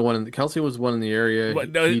was the only one. Kelsey was one in the area.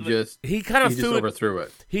 But no, he kind of overthrew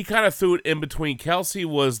it. He kind of threw it in between. Kelsey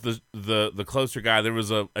was the closer guy. There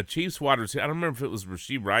was a Chiefs wide receiver. I don't remember if it was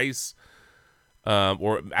Rashee Rice,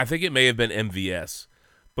 or I think it may have been MVS.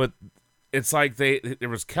 But it's like there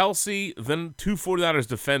was Kelsey, then 2 49ers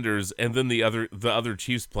defenders, and then the other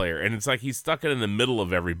Chiefs player, and it's like he stuck it in the middle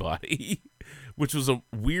of everybody, which was a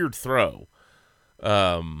weird throw.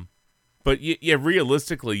 But yeah,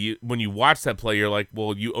 realistically, when you watch that play, you're like,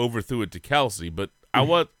 well, you overthrew it to Kelsey. But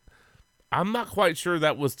I'm not quite sure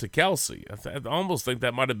that was to Kelsey. I almost think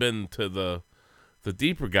that might have been to the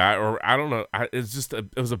deeper guy, or I don't know.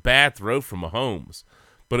 It was a bad throw from Mahomes,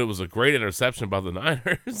 but it was a great interception by the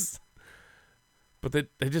Niners. But they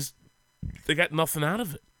got nothing out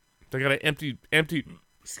of it. They got an empty.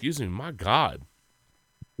 Excuse me, my God.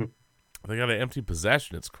 They got an empty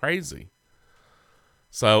possession. It's crazy.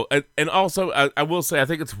 So, and also, I will say, I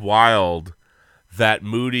think it's wild that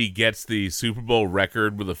Moody gets the Super Bowl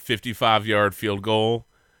record with a 55-yard field goal,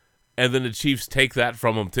 and then the Chiefs take that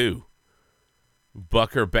from him, too.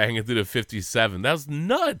 Bucker banging through the 57. That's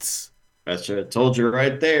nuts. That's what I told you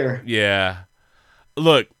right there. Yeah.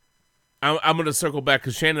 Look, I'm going to circle back,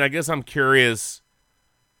 because, Shannon, I guess I'm curious.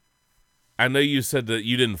 I know you said that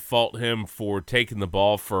you didn't fault him for taking the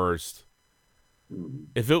ball first.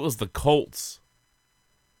 If it was the Colts,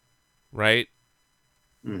 right?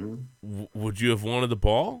 Mm-hmm. Would you have wanted the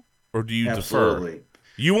ball, or do you Absolutely. defer?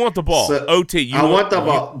 You want the ball. So, OT. I want the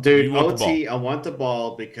ball. Dude, OT, ball. I want the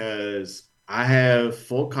ball because I have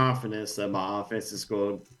full confidence that my offense is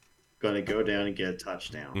going to go down and get a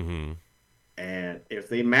touchdown. Mm-hmm. And if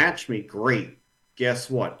they match me, great. Guess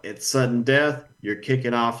what? It's sudden death. You're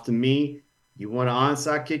kicking off to me. You want to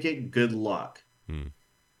onside kick it? Good luck.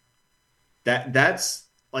 That's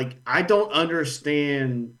like, I don't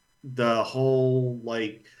understand the whole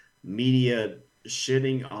like media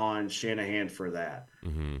shitting on Shanahan for that.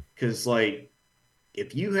 Because like,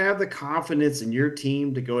 if you have the confidence in your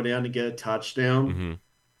team to go down to get a touchdown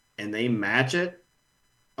and they match it,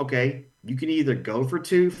 okay, you can either go for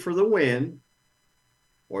 2 for the win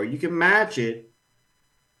or you can match it,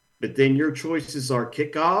 but then your choices are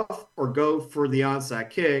kick off or go for the onside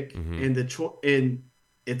kick, and and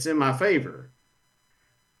it's in my favor.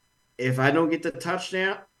 If I don't get the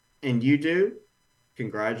touchdown and you do,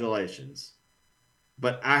 congratulations.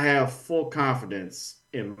 But I have full confidence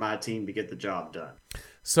in my team to get the job done.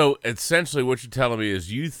 So essentially what you're telling me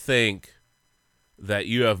is you think that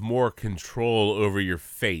you have more control over your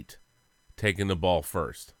fate taking the ball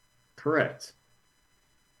first. Correct.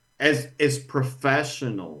 As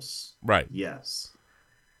professionals, right? Yes.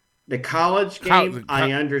 The college game,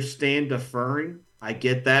 I understand deferring. I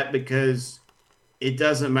get that because it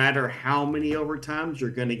doesn't matter how many overtimes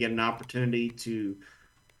you're going to get an opportunity to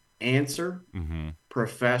answer.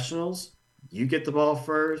 Professionals, you get the ball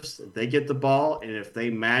first, they get the ball, and if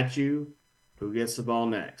they match you, who gets the ball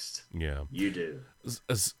next? Yeah, you do.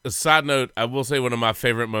 A side note, I will say one of my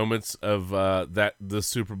favorite moments of the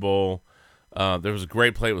Super Bowl. There was a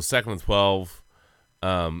great play. It was 2nd and 12,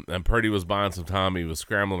 and Purdy was buying some time. He was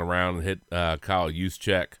scrambling around and hit Kyle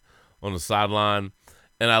Juszczyk on the sideline.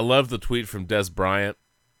 And I love the tweet from Des Bryant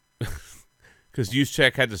because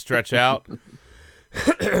Juszczyk had to stretch out,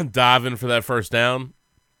 dive in for that first down,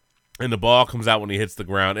 and the ball comes out when he hits the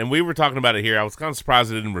ground. And we were talking about it here. I was kind of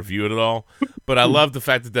surprised I didn't review it at all, but I love the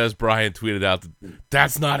fact that Des Bryant tweeted out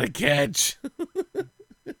that's not a catch.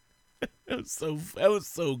 That was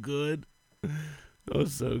so good. That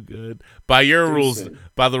was so good. By your rules,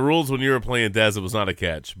 by the rules when you were playing Des, it was not a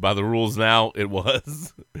catch. By the rules now, it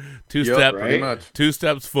was. Two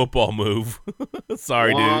steps football move.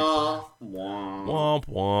 Sorry, womp, dude. Womp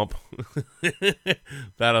womp.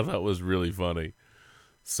 That I thought was really funny.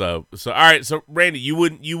 So all right. So Randy, you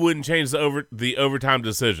wouldn't change the overtime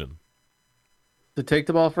decision to take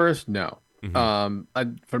the ball first? No.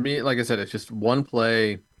 For me, like I said, it's just one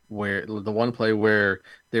play where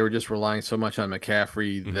they were just relying so much on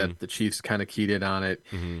McCaffrey that the Chiefs kind of keyed in on it,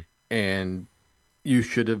 and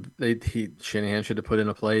Shanahan should have put in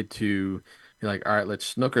a play to be like, all right, let's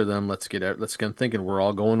snooker them, let's get them thinking we're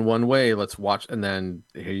all going one way, let's watch, and then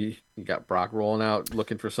you got Brock rolling out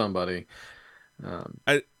looking for somebody.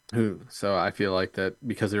 So I feel like that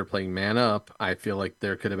because they were playing man up, I feel like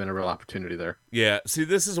there could have been a real opportunity there. Yeah. See,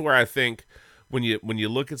 this is where I think when you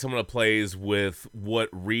look at some of the plays with what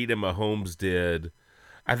Reed and Mahomes did,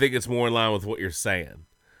 I think it's more in line with what you're saying,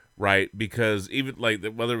 right? Because even like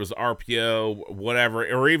whether it was RPO, whatever,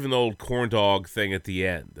 or even the old corn dog thing at the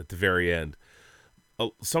end, at the very end,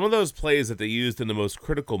 some of those plays that they used in the most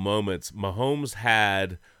critical moments, Mahomes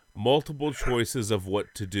had multiple choices of what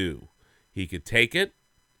to do. He could take it,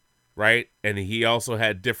 right? And he also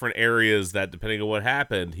had different areas that, depending on what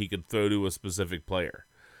happened, he could throw to a specific player,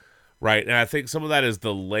 right? And I think some of that is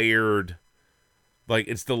the layered, like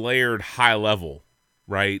it's the layered high level,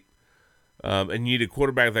 right? And you need a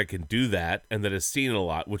quarterback that can do that and that has seen it a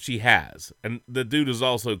lot, which he has. And the dude is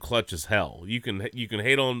also clutch as hell. You can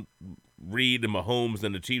hate on Reed and Mahomes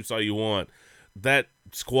and the Chiefs all you want. That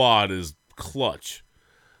squad is clutch,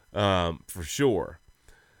 for sure.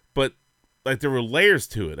 But like there were layers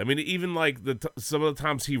to it. I mean, even like some of the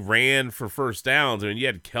times he ran for first downs. I mean, you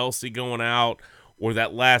had Kelsey going out, or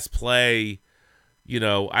that last play. You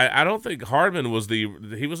know, I don't think Hardman was he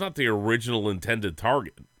was not the original intended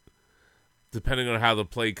target, depending on how the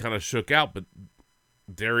play kind of shook out. But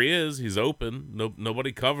there he is. He's open.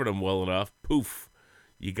 Nobody covered him well enough. Poof,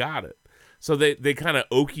 you got it. So they kind of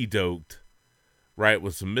okey-doked, right,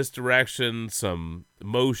 with some misdirection, some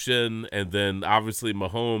motion, and then obviously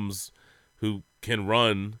Mahomes, who can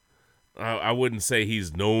run. I wouldn't say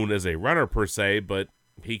he's known as a runner per se, but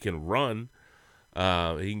he can run.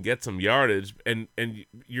 He can get some yardage, and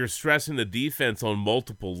you're stressing the defense on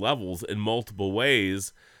multiple levels in multiple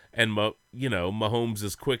ways, and Mahomes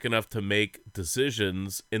is quick enough to make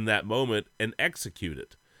decisions in that moment and execute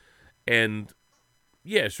it. And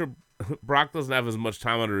yeah, sure, Brock doesn't have as much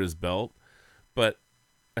time under his belt, but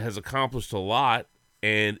has accomplished a lot.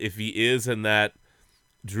 And if he is in that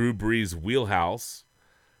Drew Brees wheelhouse,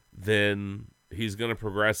 then he's going to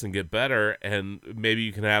progress and get better, and maybe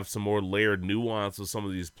you can have some more layered nuance with some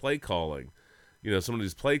of these play calling, some of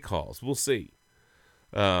these play calls. We'll see.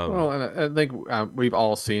 Well, and I think we've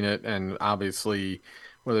all seen it, and obviously,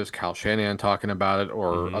 whether it's Kyle Shanahan talking about it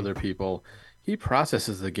or other people, he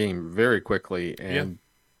processes the game very quickly and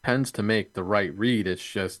tends to make the right read. It's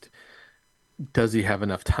just, does he have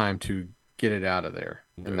enough time to get it out of there?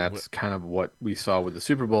 And that's kind of what we saw with the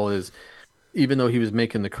Super Bowl is, even though he was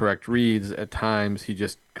making the correct reads, at times he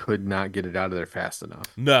just could not get it out of there fast enough.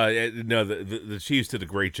 No, the Chiefs did a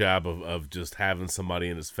great job of just having somebody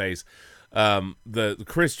in his face. The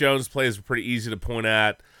Chris Jones plays were pretty easy to point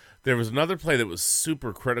at. There was another play that was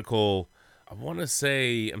super critical. I want to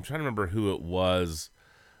say, I'm trying to remember who it was.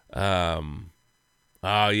 Here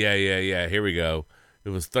we go. It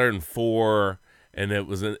was 3rd and 4, and it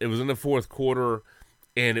was in the fourth quarter.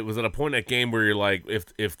 And it was at a point in that game where you're like,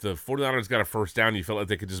 if the 49ers got a first down, you felt like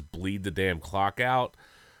they could just bleed the damn clock out.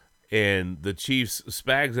 And the Chiefs,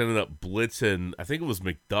 Spags ended up blitzing, I think it was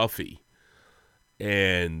McDuffie.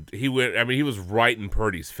 And he was right in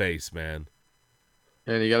Purdy's face, man.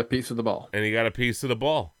 And he got a piece of the ball.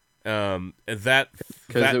 And that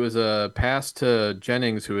because it was a pass to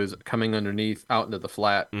Jennings, who was coming underneath out into the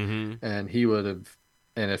flat. And he would have,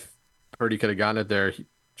 and if Purdy could have gotten it there,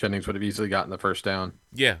 Jennings would have easily gotten the first down.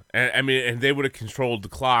 Yeah, and they would have controlled the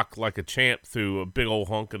clock like a champ through a big old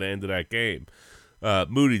hunk at the end of that game.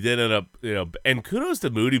 Moody did end up, and kudos to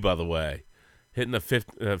Moody, by the way, hitting a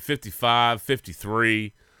 55,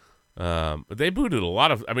 53. But they booted a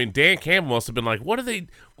lot of. I mean, Dan Campbell must have been like, "What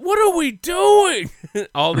are we doing?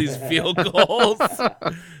 All these field goals,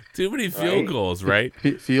 too many field goals, right?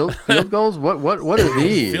 Field goals? What are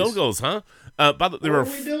these? Field goals, huh? What are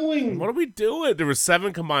we doing? What are we doing? There were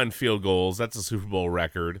 7 combined field goals. That's a Super Bowl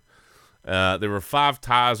record. There were 5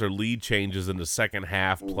 ties or lead changes in the second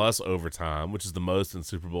half plus overtime, which is the most in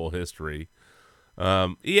Super Bowl history.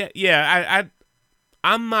 I'm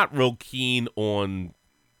not real keen on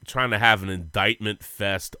trying to have an indictment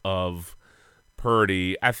fest of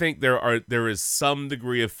Purdy. I think there is some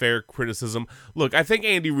degree of fair criticism. Look, I think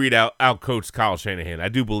Andy Reid outcoached Kyle Shanahan. I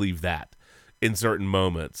do believe that in certain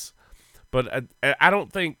moments. But I don't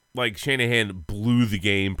think, like, Shanahan blew the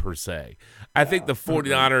game, per se. I think the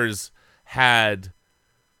 49ers had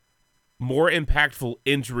more impactful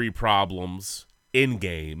injury problems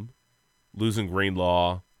in-game, losing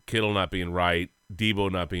Greenlaw, Kittle not being right, Debo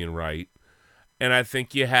not being right. And I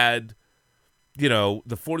think you had, the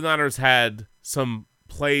 49ers had some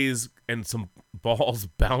plays and some balls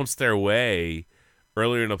bounce their way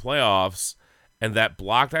earlier in the playoffs, and that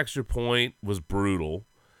blocked extra point was brutal.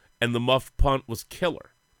 And the muff punt was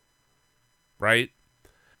killer, right?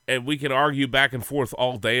 And we can argue back and forth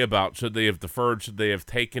all day about should they have deferred, should they have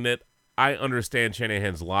taken it. I understand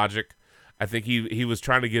Shanahan's logic. I think he was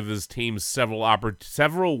trying to give his team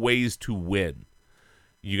several ways to win.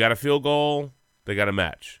 You got a field goal, they got a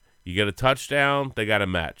match. You get a touchdown, they got a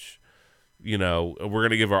match. We're going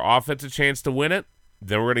to give our offense a chance to win it.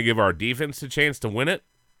 Then we're going to give our defense a chance to win it.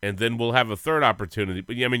 And then we'll have a third opportunity.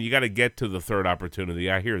 But, you got to get to the third opportunity.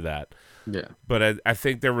 I hear that. Yeah. But I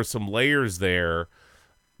think there were some layers there.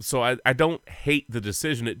 So I don't hate the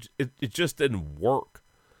decision. It just didn't work.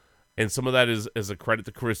 And some of that is a credit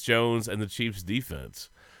to Chris Jones and the Chiefs' defense.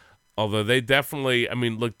 Although they definitely,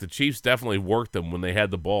 the Chiefs definitely worked them when they had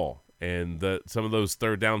the ball. And some of those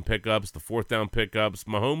third down pickups, the fourth down pickups,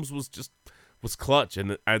 Mahomes was clutch.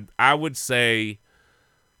 And I would say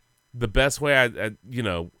the best way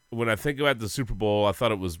when I think about the Super Bowl, I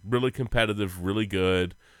thought it was really competitive, really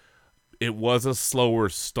good. It was a slower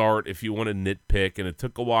start if you want to nitpick, and it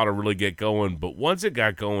took a while to really get going. But once it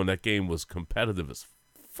got going, that game was competitive as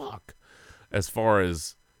fuck as far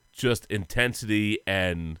as just intensity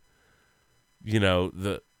and,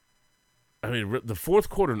 the fourth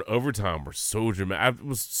quarter and overtime were so dramatic. It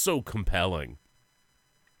was so compelling.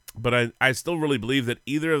 But I still really believe that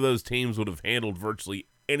either of those teams would have handled virtually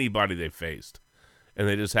anybody they faced. And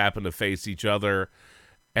they just happened to face each other.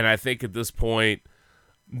 And I think at this point,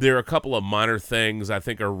 there are a couple of minor things I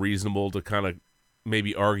think are reasonable to kind of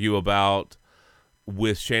maybe argue about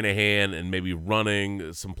with Shanahan and maybe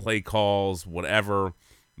running some play calls, whatever.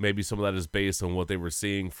 Maybe some of that is based on what they were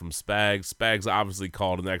seeing from Spags. Spags obviously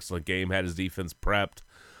called an excellent game, had his defense prepped.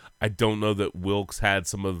 I don't know that Wilkes had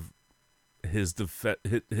some of his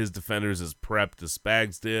defenders as prepped as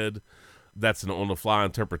Spags did. That's an on-the-fly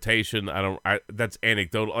interpretation. That's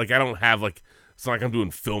anecdotal. I don't have it's not like I'm doing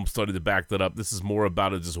film study to back that up. This is more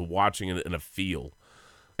about it just watching it in a feel.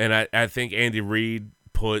 And I think Andy Reid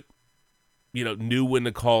knew when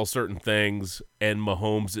to call certain things, and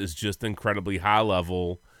Mahomes is just incredibly high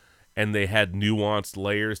level, and they had nuanced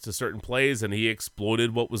layers to certain plays, and he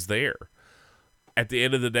exploited what was there. At the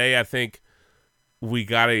end of the day, I think we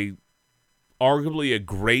got arguably a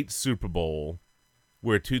great Super Bowl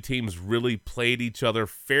where two teams really played each other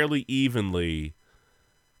fairly evenly,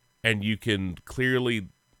 and you can clearly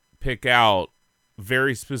pick out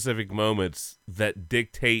very specific moments that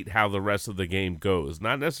dictate how the rest of the game goes.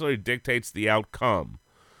 Not necessarily dictates the outcome,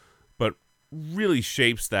 but really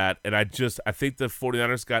shapes that. And I think the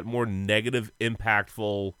 49ers got more negative,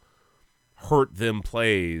 impactful, hurt them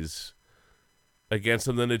plays against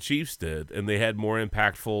them than the Chiefs did. And they had more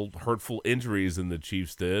impactful, hurtful injuries than the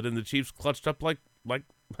Chiefs did. And the Chiefs clutched up like a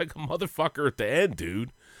motherfucker at the end,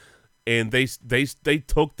 dude. And they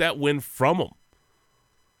took that win from them.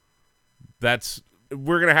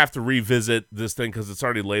 We're going to have to revisit this thing because it's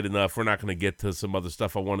already late enough. We're not going to get to some other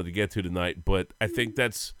stuff I wanted to get to tonight, but I think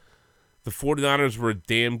the 49ers were a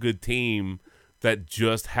damn good team that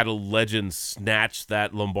just had a legend snatch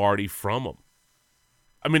that Lombardi from them.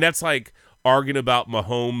 That's like arguing about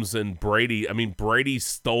Mahomes and Brady. Brady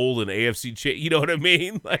stole an AFC you know what I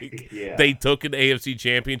mean? They took an AFC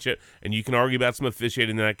championship, and you can argue about some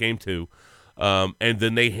officiating in that game too. And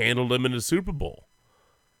then they handled him in the Super Bowl.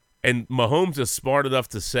 And Mahomes is smart enough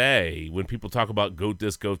to say, when people talk about GOAT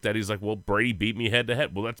this, GOAT that, he's like, well, Brady beat me head to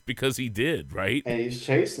head. Well, that's because he did, right? And he's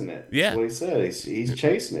chasing it. Yeah. That's what he said. He's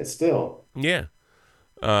chasing it still. Yeah.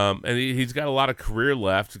 And he's got a lot of career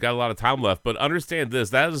left. He's got a lot of time left. But understand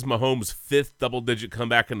this. That is Mahomes' 5th double-digit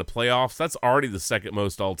comeback in the playoffs. That's already the 2nd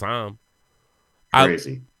most all time.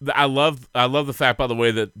 Crazy. I love the fact, by the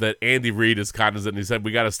way, that Andy Reid is cognizant. He said,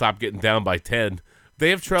 we got to stop getting down by 10. They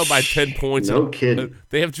have trailed by 10 points. No kidding.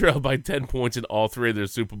 They have trailed by 10 points in all 3 of their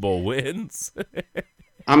Super Bowl wins.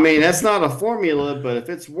 That's not a formula, but if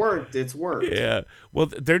it's worked, it's worked. Yeah. Well,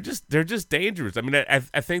 they're just dangerous.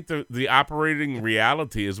 I think the operating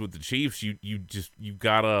reality is with the Chiefs. You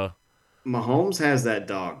gotta. Mahomes has that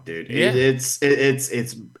dog, dude. Yeah.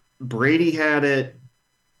 It's Brady had it.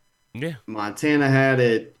 Yeah. Montana had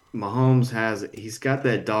it. Mahomes has it. He's got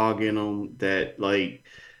that dog in him that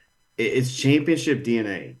it's championship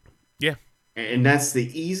DNA. Yeah. And that's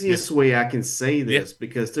the easiest way I can say this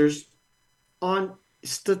because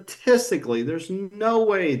statistically, there's no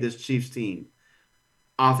way this Chiefs team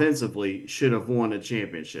offensively should have won a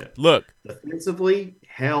championship. Look. Defensively,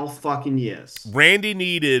 hell fucking yes. Randy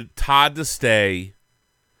needed Todd to stay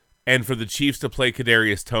and for the Chiefs to play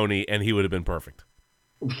Kadarius Toney, and he would have been perfect.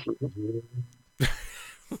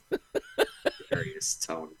 Kadarius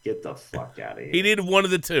Toney, get the fuck out of here. He needed one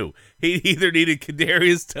of the two. He either needed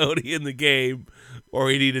Kadarius Toney in the game, or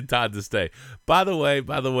he needed Todd to stay. By the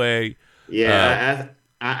way. Yeah,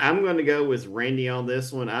 I'm going to go with Randy on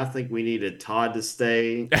this one. I think we needed Todd to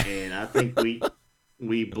stay, and I think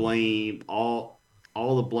we blame all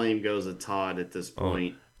the blame goes to Todd at this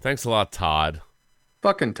point. Thanks a lot, Todd.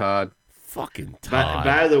 Fucking Todd. Fucking Todd.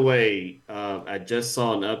 By the way, I just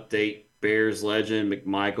saw an update. Bears legend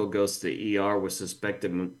McMichael goes to the ER with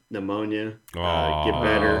suspected pneumonia. Get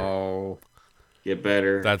better. Oh. Get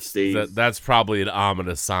better. That's probably an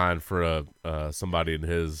ominous sign for somebody in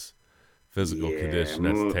his physical condition.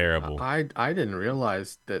 That's terrible. I didn't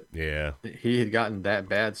realize that. Yeah, he had gotten that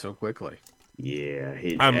bad so quickly. Yeah,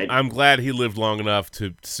 I'm glad he lived long enough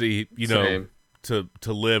to see, Same. to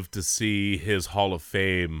live to see his Hall of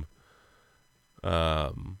Fame,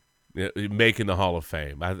 making the Hall of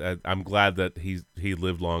Fame. I'm glad that he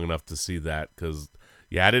lived long enough to see that, because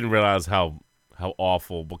I didn't realize how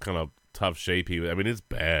awful, what kind of tough shape he was. I mean, it's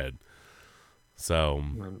bad. So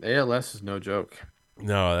ALS is no joke.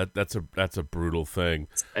 No, that's a brutal thing.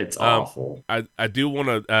 It's awful. I do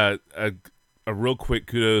want to a real quick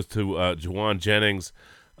kudos to Juwan Jennings,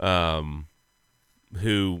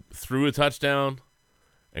 who threw a touchdown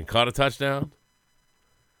and caught a touchdown.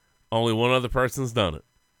 Only one other person's done it.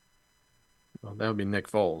 Well, that would be Nick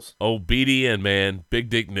Foles. Oh, BDN, man. Big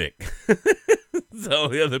Dick Nick. That's the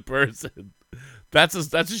only other person. That's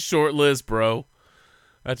a short list, bro.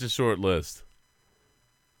 That's a short list.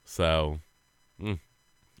 So,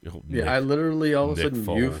 yeah, I literally all of a sudden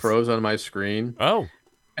you froze on my screen. Oh.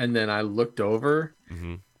 And then I looked over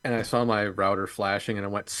and I saw my router flashing and I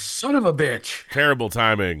went, son of a bitch. Terrible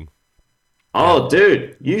timing. Oh,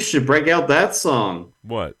 dude, you should break out that song.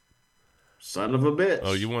 What? Son of a bitch.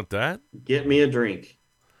 Oh, you want that? Get me a drink.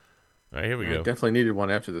 All right, here we go. Definitely needed one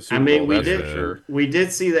after the Super Bowl. We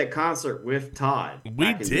did see that concert with Todd.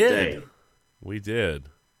 We did. We did.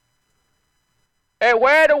 Hey,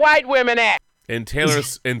 where are the white women at? In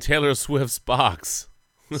Taylor Swift's box.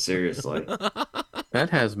 Seriously. That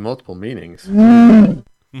has multiple meanings.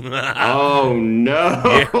 Oh no!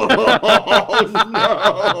 Yeah. Oh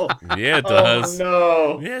no! Yeah, it does. Oh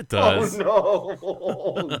no! Yeah, it does.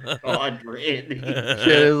 Oh no! God, Randy. Shit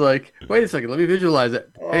is like, wait a second, let me visualize it.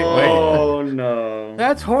 Hey, wait. Oh no!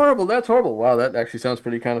 That's horrible. That's horrible. Wow, that actually sounds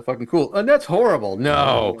pretty kind of fucking cool. And that's horrible.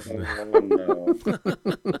 No. Oh, no.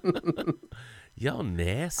 Y'all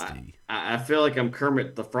nasty. I feel like I'm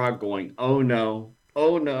Kermit the Frog going, oh no.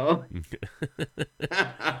 Oh no.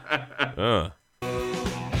 Well,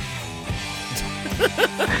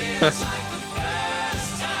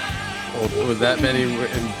 with that many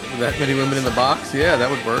women in the box, yeah, that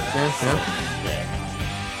would work.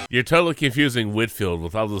 Yeah. You're totally confusing Whitfield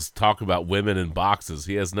with all this talk about women in boxes.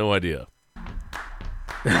 He has no idea.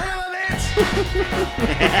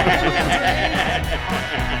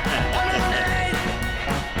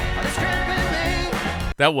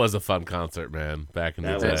 That was a fun concert, man, back in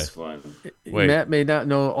the day. That was fun. Wait. Matt may not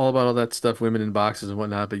know all about all that stuff, women in boxes and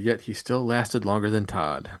whatnot, but yet he still lasted longer than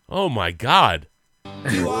Todd. Oh, my God.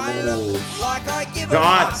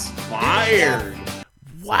 Shots fired.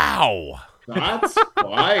 Wow. Shots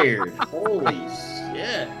fired. Holy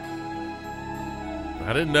shit.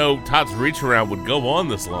 I didn't know Todd's reach around would go on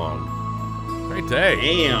this long. Great day.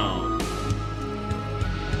 Damn.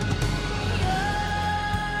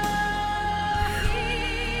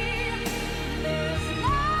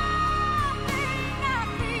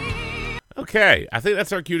 Okay, I think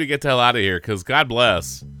that's our cue to get the hell out of here, because God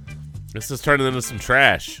bless. This is turning into some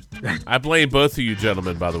trash. I blame both of you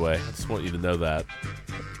gentlemen, by the way. I just want you to know that.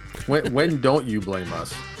 When don't you blame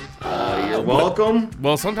us? You're welcome.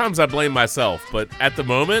 Well, sometimes I blame myself, but at the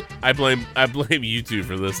moment, I blame you two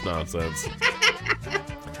for this nonsense.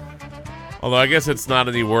 Although I guess it's not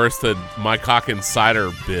any worse than my cock and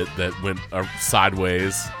cider bit that went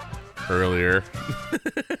sideways earlier.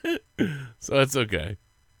 So it's okay.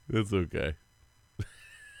 It's okay.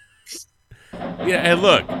 Yeah, and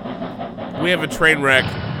look, we have a train wreck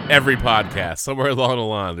every podcast. Somewhere along the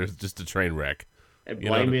line, there's just a train wreck. And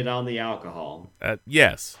blame it on the alcohol.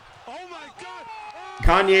 Yes. Oh my God!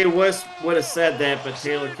 Kanye West would have said that, but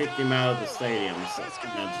Taylor kicked him out of the stadium. So,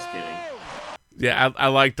 no, just kidding. Yeah, I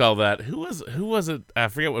liked all that. Who was it? I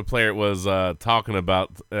forget what player it was talking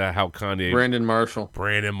about how Kanye... Brandon Marshall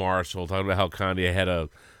talking about how Kanye had a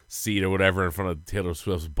seat or whatever in front of Taylor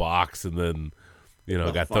Swift's box, and then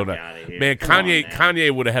got thrown out. Man,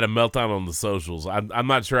 Kanye would have had a meltdown on the socials. I'm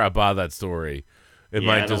not sure I buy that story. It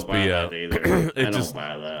might just be a. I don't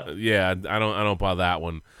buy that. Yeah, I don't buy that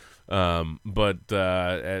one. But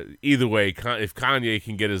either way, if Kanye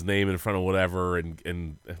can get his name in front of whatever,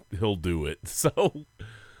 and he'll do it. So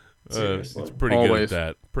it's pretty good at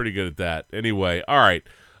that. Pretty good at that. Anyway, all right.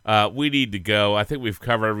 We need to go. I think we've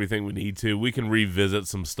covered everything we need to. We can revisit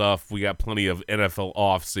some stuff. We got plenty of NFL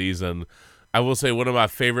off season. I will say one of my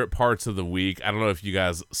favorite parts of the week. I don't know if you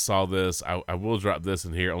guys saw this. I will drop this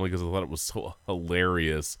in here only because I thought it was so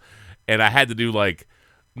hilarious, and I had to do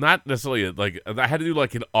not necessarily I had to do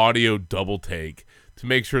an audio double take to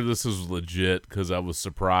make sure this was legit because I was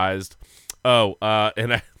surprised. Oh,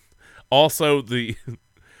 and I also the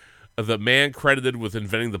man credited with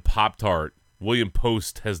inventing the Pop-Tart, William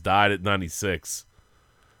Post, has died at 96.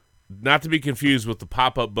 Not to be confused with the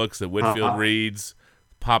pop-up books that Whitfield reads,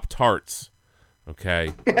 Pop-Tarts.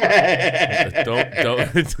 Okay.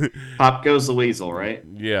 don't. Pop goes the weasel, right?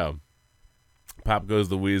 Yeah. Pop goes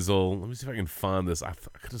the weasel. Let me see if I can find this. I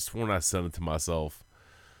could have sworn I sent it to myself.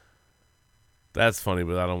 That's funny,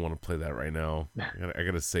 but I don't want to play that right now. I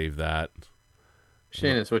gotta save that.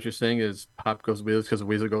 Shannon, so what you're saying is Pop goes weasel because the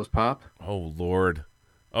weasel goes pop? Oh, Lord.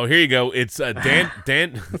 Oh, here you go. It's Dan.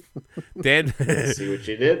 See what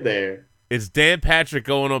you did there. It's Dan Patrick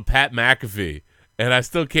going on Pat McAfee, and I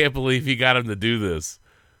still can't believe he got him to do this.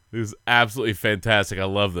 It was absolutely fantastic. I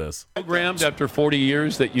love this. Programmed after 40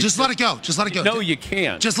 years that you Just let it go. Just let it go. No, you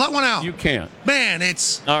can't. Just let one out. You can't. Man,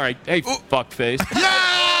 it's... All right. Hey, fuckface. Yeah!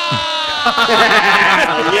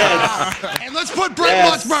 Yes. And let's put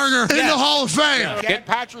Brett Musburger in the Hall of Fame. Get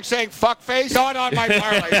Patrick saying fuckface going on my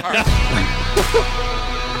parlay card.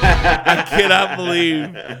 I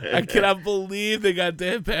cannot believe they got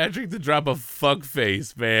Dan Patrick to drop a fuck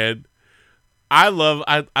face, man. I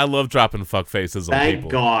love dropping fuck faces on Thank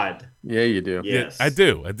people. God. Yeah, you do. Yes. I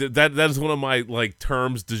do. That is one of my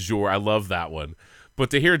terms du jour. I love that one. But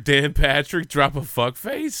to hear Dan Patrick drop a fuck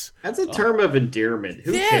face, That's a term of endearment.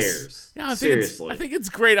 Who cares? Yeah, Seriously. I think it's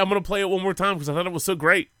great. I'm gonna play it one more time because I thought it was so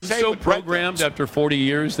great. So programmed after 40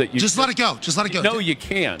 years that you Just let it go. Just let it go. No, you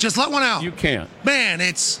can't. Just let one out. You can't. Man,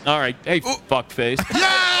 it's... All right. Hey, fuckface.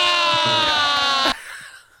 Yeah!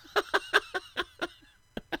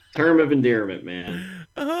 Term of endearment, man.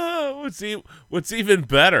 What's even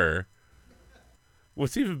better?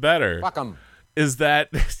 Fuck 'em. Is that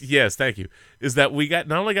yes, thank you. Is that we got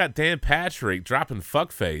not only got Dan Patrick dropping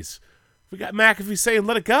fuckface, we got McAfee saying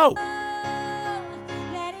let it go.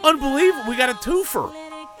 Unbelievable. We got a twofer.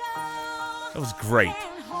 That was great.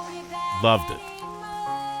 Loved it.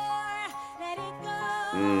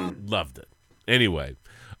 Loved it. Anyway.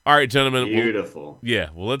 All right, gentlemen. Beautiful.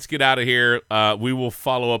 Well, let's get out of here. We will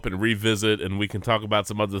follow up and revisit, and we can talk about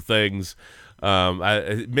some other things.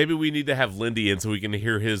 Maybe we need to have Lindy in so we can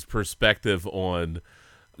hear his perspective on,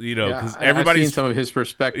 because everybody's I've seen some of his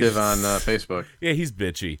perspective on Facebook. Yeah, he's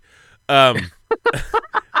bitchy. I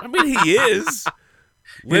mean, he is.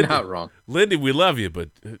 You're not wrong, Lindy. We love you, but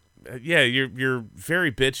you're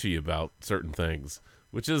very bitchy about certain things,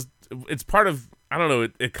 which is it's part of. I don't know.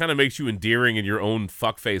 It kind of makes you endearing in your own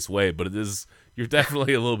fuckface way, but you're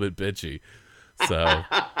definitely a little bit bitchy. So,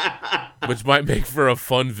 which might make for a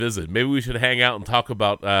fun visit. Maybe we should hang out and talk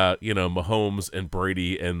about, Mahomes and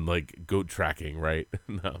Brady and goat tracking, right?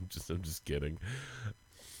 No, I'm just kidding.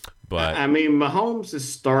 But I mean, Mahomes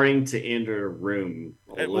is starting to enter a room.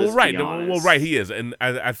 Right, he is, and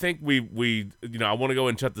I think we I want to go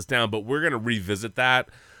and shut this down, but we're gonna revisit that.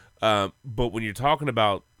 But when you're talking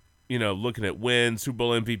about looking at wins, Super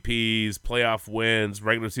Bowl MVPs, playoff wins,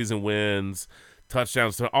 regular season wins,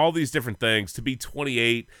 touchdowns, to all these different things, to be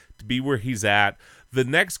 28, to be where he's at, the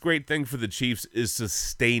next great thing for the Chiefs is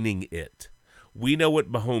sustaining it. We know what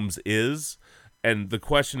Mahomes is, and the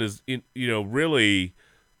question is, really,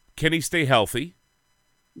 can he stay healthy?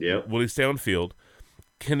 Yep. Will he stay on field?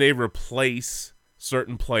 Can they replace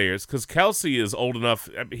certain players? Because Kelsey is old enough.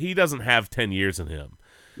 He doesn't have 10 years in him.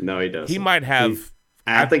 No, he doesn't. He might have...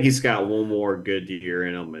 I think he's got one more good year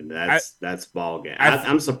in him, and that's ball game.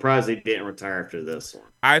 I'm surprised he didn't retire after this one.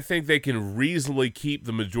 I think they can reasonably keep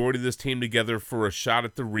the majority of this team together for a shot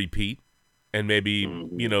at the repeat, and maybe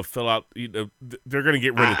fill out. They're going to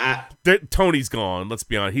get rid of Tony's gone. Let's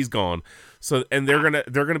be honest, he's gone. So and they're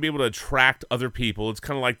gonna be able to attract other people. It's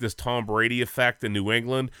kind of like this Tom Brady effect in New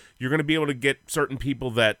England. You're going to be able to get certain people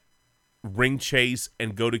that ring chase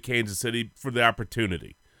and go to Kansas City for the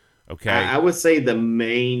opportunity. Okay, I would say the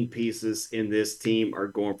main pieces in this team are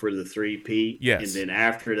going for the 3-peat. Yes. And then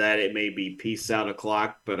after that, it may be peace out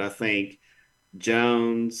o'clock. But I think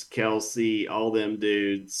Jones, Kelsey, all them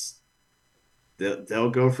dudes,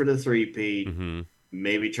 they'll go for the 3-peat. Mm-hmm.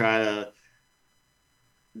 Maybe try to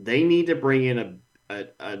 – they need to bring in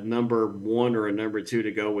a number 1 or a number 2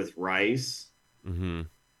 to go with Rice. Mm-hmm.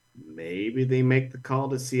 Maybe they make the call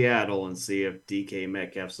to Seattle and see if DK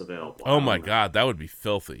Metcalf's available. Oh, my God, that would be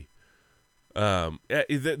filthy.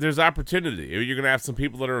 There's opportunity. You're going to have some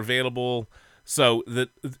people that are available. So that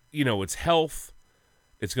it's health.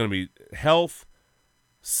 It's going to be health,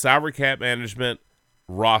 salary cap management,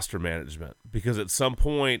 roster management, because at some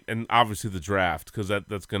point, and obviously the draft, because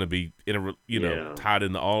that's going to be tied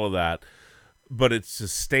into all of that, but it's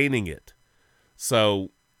sustaining it.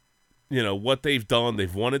 So, what they've done,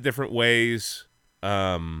 they've won it different ways.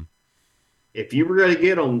 If you were going to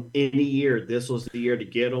get them any year, this was the year to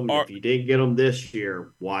get them. If you didn't get them this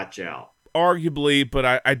year, watch out. Arguably,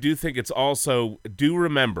 but I do think it's also, do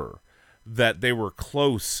remember that they were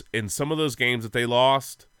close in some of those games that they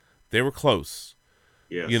lost. They were close.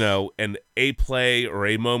 Yes. And a play or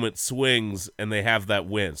a moment swings and they have that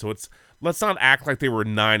win. So let's not act like they were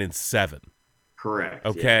 9-7. Correct.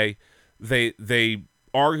 Okay. Yeah. They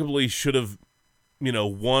arguably should have,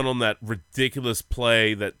 won on that ridiculous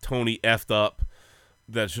play that Tony effed up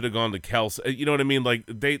that should have gone to Kelsey. You know what I mean? Like,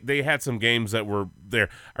 they had some games that were there.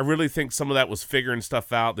 I really think some of that was figuring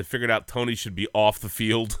stuff out. They figured out Tony should be off the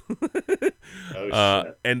field.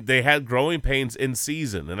 And they had growing pains in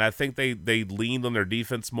season. And I think they leaned on their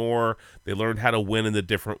defense more. They learned how to win in a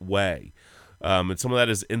different way. And some of that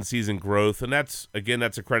is in-season growth. And that's a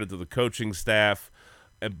credit to the coaching staff.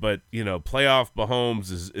 But playoff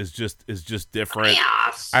Mahomes is just different.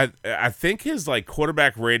 Playoffs. I think his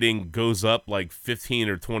quarterback rating goes up 15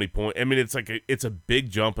 or 20 points. I mean, it's a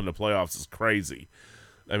big jump in the playoffs. It's crazy.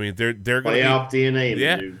 I mean, they're going to playoff DNA.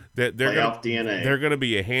 Yeah, dude. playoff DNA. They're going to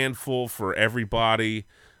be a handful for everybody.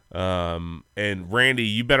 And Randy,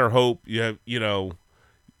 you better hope you have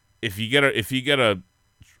if you get a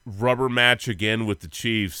rubber match again with the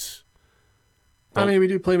Chiefs. I mean, we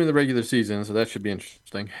do play them in the regular season, so that should be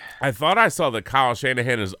interesting. I thought I saw that Kyle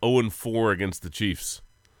Shanahan is 0-4 against the Chiefs.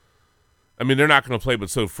 I mean, they're not going to play but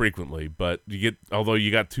so frequently, but although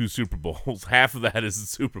you got 2 Super Bowls, half of that is the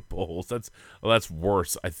Super Bowls. That's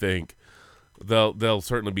worse, I think. They'll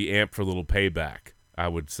certainly be amped for a little payback, I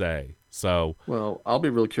would say. So, well, I'll be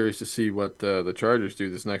real curious to see what the Chargers do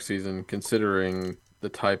this next season, considering the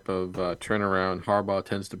type of turnaround Harbaugh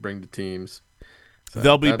tends to bring to teams. So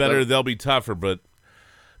they'll be better. They'll be tougher, but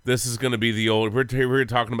this is going to be the old. We're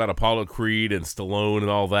talking about Apollo Creed and Stallone and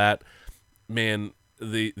all that. Man,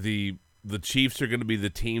 the Chiefs are going to be the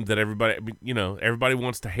team that everybody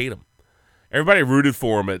wants to hate them. Everybody rooted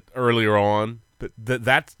for them earlier on, but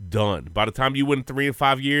that's done. By the time you win 3 to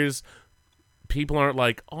 5 years, people aren't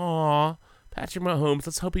like, "Aw, Patrick Mahomes,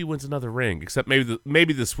 let's hope he wins another ring." Except maybe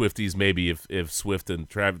the Swifties, maybe if Swift and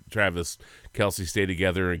Travis Kelce stay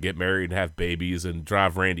together and get married and have babies and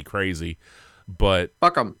drive Randy crazy. But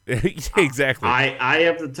fuck them. Exactly. I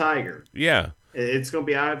have the Tiger. Yeah. It's going to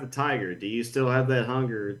be I have the Tiger. Do you still have that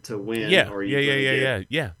hunger to win? Yeah. Or Yeah,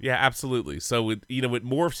 absolutely. So it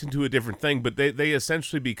morphs into a different thing, but they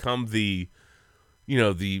essentially become the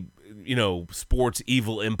sports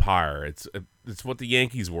evil empire. It's what the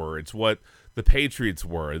Yankees were. It's what the Patriots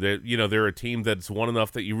were. They're a team that's won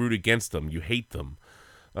enough that you root against them. You hate them.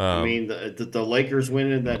 I mean, the Lakers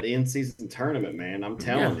winning that in-season tournament, man. I'm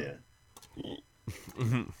telling you.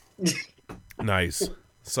 Nice.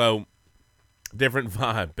 So, different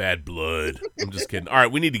vibe. Bad blood. I'm just kidding. All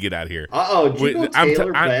right, we need to get out of here. Did you go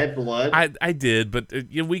Taylor Bad Blood? I did, but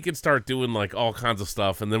we could start doing all kinds of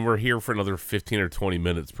stuff, and then we're here for another 15 or 20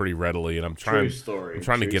 minutes pretty readily, and I'm trying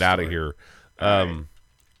to get out of here. Right.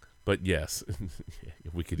 But yes,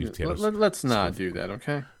 we could use Taylor. Let's not do that,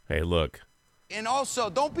 okay? Hey, look. And also,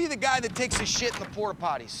 don't be the guy that takes his shit in the porta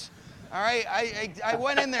potties. All right, I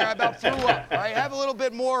went in there, I about threw up. All right, have a little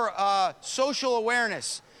bit more social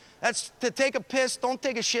awareness. That's to take a piss, don't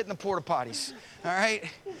take a shit in the porta potties. All right?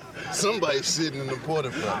 Somebody's sitting in the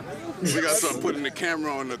porta potty. We got to start putting the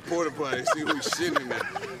camera on the porta potty, see who's sitting in there.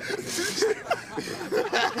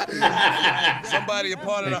 Somebody, a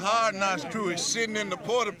part of the Hard Knocks crew, is sitting in the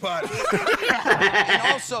porta potty. And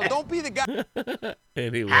also, don't be the guy.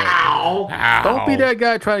 Anyway. Ow. Don't be that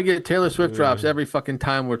guy trying to get Taylor Swift drops every fucking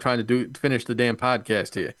time we're trying to finish the damn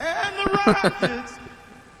podcast here. And the Rockets,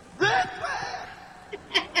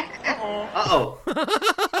 Uh-oh.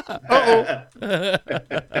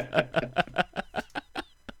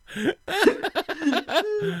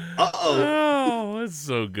 Oh, that's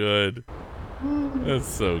so good. That's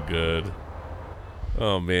so good.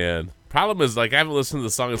 Oh, man. Problem is, I haven't listened to the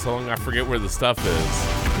song in so long, I forget where the stuff is.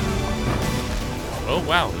 Oh,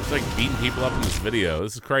 wow. There's, beating people up in this video.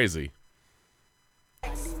 This is crazy.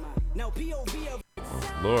 Oh,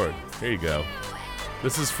 Lord. Here you go.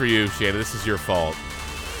 This is for you, Shannon. This is your fault.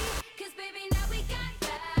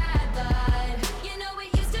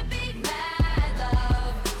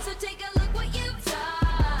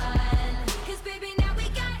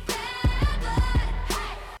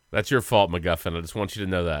 That's your fault, MacGuffin. I just want you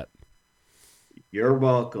to know that. You're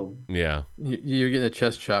welcome. Yeah. You're getting a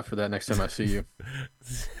chest shot for that next time I see you.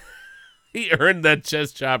 He earned that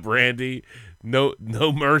chest chop, Randy. No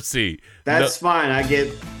mercy. That's fine. I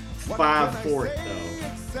get 5 for it, though.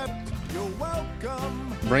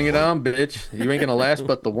 Bring it on, bitch. You ain't gonna last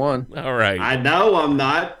but the one. All right. I know I'm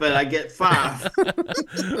not, but I get 5.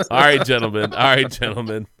 All right, gentlemen.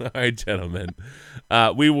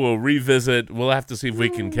 We will revisit. We'll have to see if we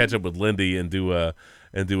can catch up with Lindy and do a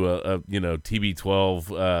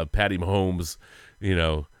TB12 Patty Mahomes,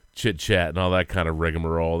 chit chat and all that kind of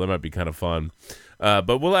rigmarole. That might be kind of fun.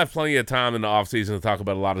 But we'll have plenty of time in the off season to talk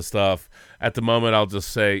about a lot of stuff. At the moment, I'll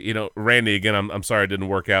just say, Randy, again, I'm sorry it didn't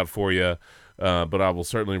work out for you, but I will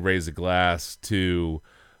certainly raise a glass to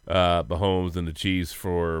Mahomes and the Chiefs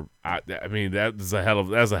for. That's a hell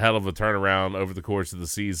of a turnaround over the course of the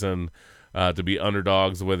season. To be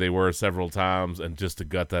underdogs the way they were several times and just to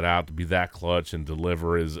gut that out, to be that clutch and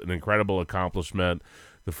deliver is an incredible accomplishment.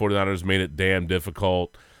 The 49ers made it damn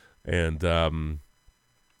difficult and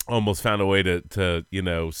almost found a way to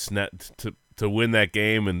win that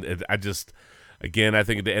game. And I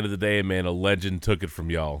think at the end of the day, man, a legend took it from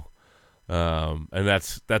y'all. And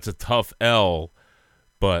that's a tough L,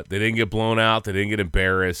 but they didn't get blown out. They didn't get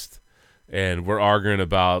embarrassed. And we're arguing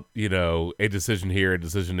about, a decision here, a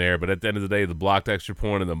decision there. But at the end of the day, the blocked extra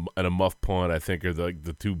point and a muff punt, I think, are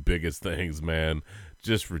the two biggest things, man.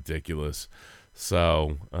 Just ridiculous.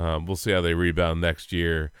 So we'll see how they rebound next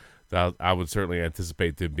year. I would certainly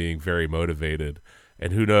anticipate them being very motivated.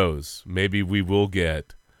 And who knows? Maybe we will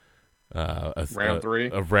get round 3.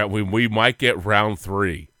 We might get round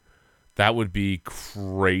 3. That would be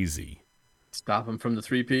crazy. Stop them from the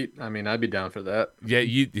 3-peat. I mean, I'd be down for that. Yeah,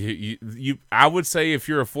 you. I would say if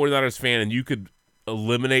you're a 49ers fan and you could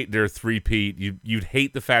eliminate their 3-peat, you'd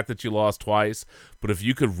hate the fact that you lost twice. But if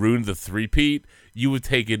you could ruin the 3-peat, you would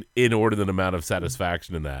take an inordinate amount of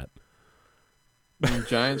satisfaction in that. The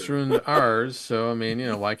Giants ruined ours, so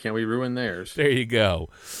why can't we ruin theirs? There you go.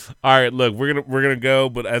 All right, look, we're gonna go,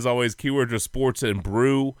 but as always, keywords are sports and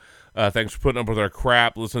brew. Thanks for putting up with our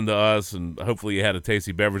crap, listening to us, and hopefully you had a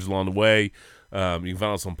tasty beverage along the way. You can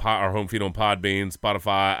find us on our home feed on Podbean,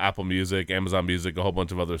 Spotify, Apple Music, Amazon Music, a whole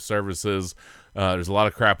bunch of other services. There's a lot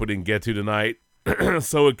of crap we didn't get to tonight,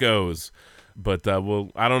 so it goes. But I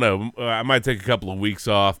don't know. I might take a couple of weeks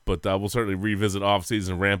off, but we'll certainly revisit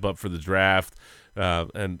off-season, ramp up for the draft.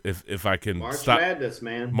 And if I can March stop Madness,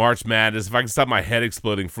 man. March Madness, if I can stop my head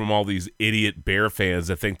exploding from all these idiot Bear fans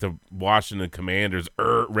that think the Washington Commanders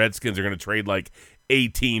Redskins are going to trade like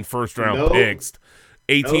 18 first-round picks.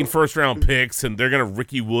 18 first-round picks, and they're going to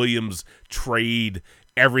Ricky Williams trade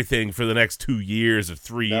everything for the next 2 years or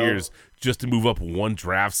 3 years just to move up one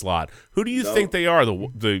draft slot. Who do you think they are?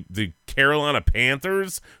 The Carolina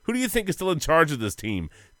Panthers? Who do you think is still in charge of this team?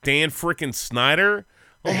 Dan frickin' Snyder?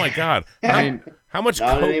 Oh my God! How much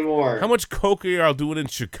coke are y'all doing in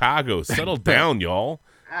Chicago? Settle down, y'all.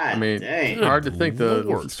 Hard to think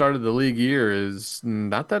the start of the league year is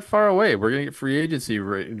not that far away. We're gonna get free agency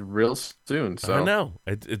real soon. So I know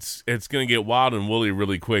it's gonna get wild and woolly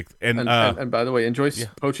really quick. And by the way, enjoy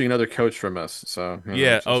poaching another coach from us. So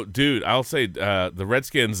dude, I'll say the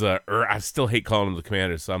Redskins. I still hate calling them the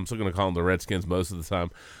Commanders, so I'm still gonna call them the Redskins most of the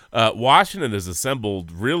time. Washington has assembled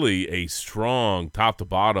really a strong top to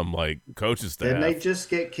bottom coaching staff. Didn't they just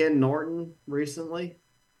get Ken Norton recently?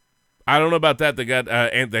 I don't know about that. They got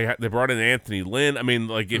they brought in Anthony Lynn. I mean,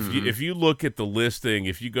 if you look at the listing,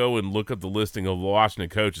 if you go and look at the listing of Washington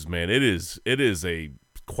coaches, man, it is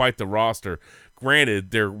quite the roster. Granted,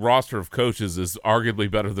 their roster of coaches is arguably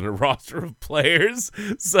better than a roster of players,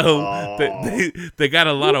 so they got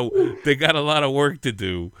a lot of work to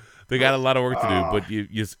do. They got a lot of work to do. But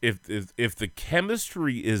if the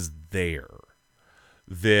chemistry is there,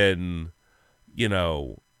 then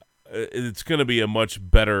it's going to be a much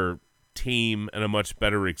better team and a much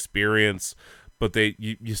better experience, but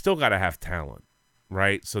you still got to have talent,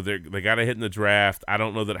 right? So they got to hit in the draft. I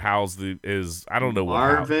don't know that Howell's is. I don't know what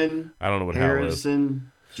Marvin. I don't know what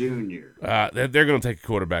Harrison Jr. They're going to take a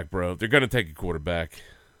quarterback, bro. They're going to take a quarterback.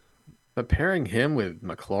 But pairing him with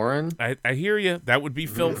McLaurin, I hear you. That would be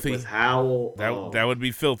filthy. With Howell, that would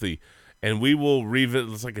be filthy. And we will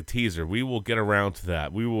revisit. It's like a teaser. We will get around to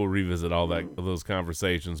that. We will revisit all those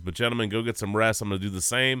conversations. But gentlemen, go get some rest. I'm going to do the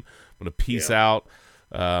same. I'm going to peace out.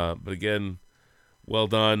 But again, well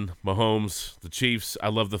done, Mahomes, the Chiefs. I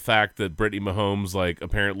love the fact that Brittany Mahomes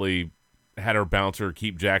apparently had her bouncer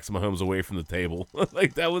keep Jackson Mahomes away from the table.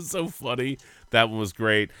 That was so funny. That one was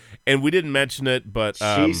great. And we didn't mention it, but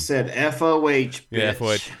she said FOH. Yeah,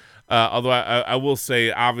 FOH. Although I will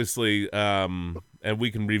say, obviously. And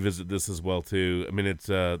we can revisit this as well too. I mean,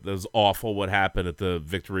 that was awful what happened at the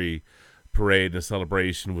Victory parade and a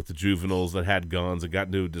celebration with the juveniles that had guns and got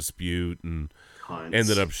into a dispute and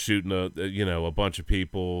ended up shooting a bunch of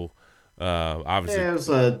people. Obviously, there was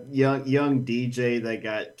a young DJ that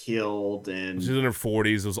got killed, and she's in her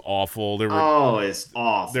 40s. It was awful. It's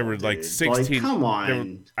awful. There were like 16. Like, come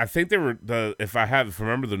on. I think there were if I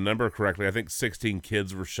remember the number correctly, I think 16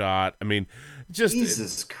 kids were shot. I mean, just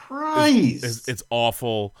Jesus Christ, it's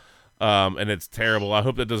awful, and it's terrible. I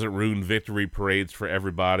hope that doesn't ruin victory parades for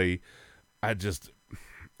everybody. I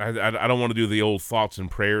don't want to do the old thoughts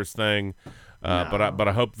and prayers thing, but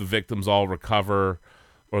I hope the victims all recover.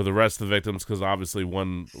 Or the rest of the victims, because obviously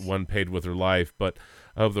one paid with her life, but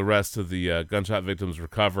I hope the rest of the gunshot victims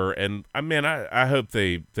recover. And I hope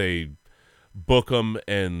they book them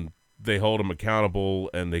and they hold them accountable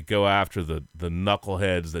and they go after the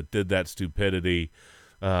knuckleheads that did that stupidity.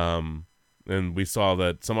 And we saw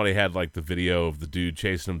that somebody had like the video of the dude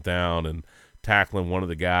chasing him down and tackling one of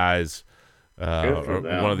the guys, or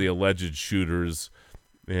one of the alleged shooters.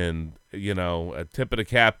 And a tip of the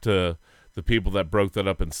cap to the people that broke that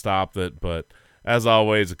up and stopped it, but as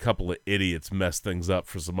always, a couple of idiots messed things up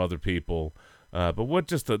for some other people. But what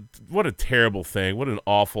a terrible thing! What an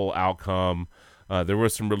awful outcome. There were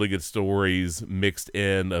some really good stories mixed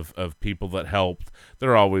in of people that helped.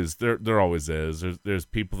 There always is. There's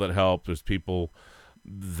people that help. There's people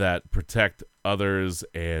that protect others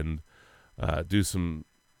and do some,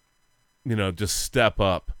 just step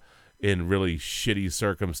up in really shitty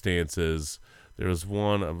circumstances. There was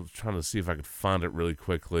one, I'm trying to see if I could find it really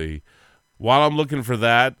quickly. While I'm looking for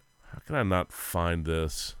that, how can I not find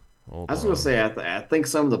this? I was going to say, I think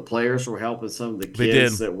some of the players were helping some of the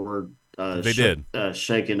kids that were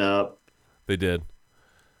shaken up. They did.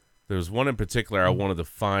 There was one in particular I wanted to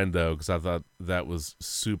find, though, because I thought that was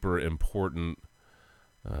super important.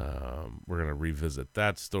 We're going to revisit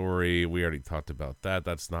that story. We already talked about that.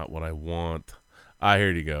 That's not what I want.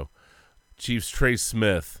 Here you go. Chiefs Trey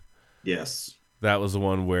Smith. Yes. That was the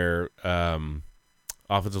one where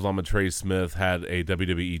offensive lineman Trey Smith had a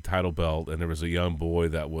WWE title belt, and there was a young boy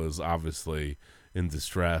that was obviously in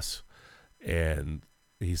distress. And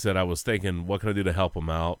he said, I was thinking, what can I do to help him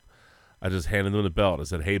out? I just handed him the belt. I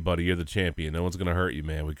said, hey, buddy, you're the champion. No one's going to hurt you,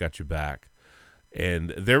 man. We got your back.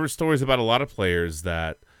 And there were stories about a lot of players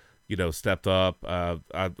that, stepped up. I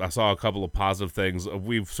saw a couple of positive things.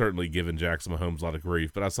 We've certainly given Jackson Mahomes a lot of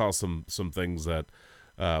grief, but I saw some things that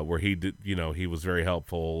where he did, he was very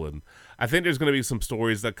helpful. And I think there's going to be some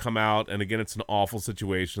stories that come out. And again, it's an awful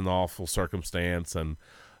situation, an awful circumstance. And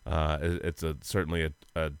it's certainly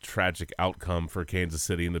a tragic outcome for Kansas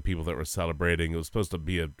City and the people that were celebrating. It was supposed to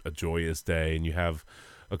be a joyous day, and you have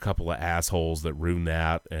a couple of assholes that ruin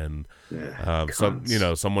that. And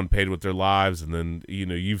someone paid with their lives. And then,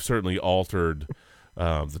 you've certainly altered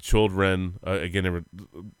the children. Again,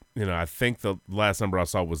 I think the last number I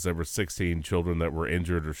saw was there were 16 children that were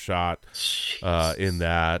injured or shot in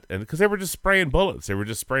that. And because they were just spraying bullets. They were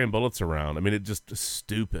just spraying bullets around. I mean, it just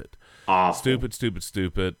stupid. Awful.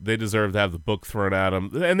 Stupid. They deserve to have the book thrown at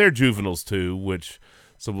them. And they're juveniles too,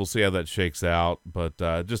 so we'll see how that shakes out. But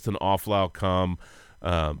just an awful outcome.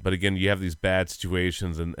 But again, you have these bad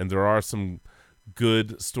situations, and there are some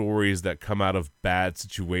good stories that come out of bad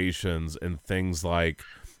situations, and things like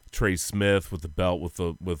Trey Smith with the belt with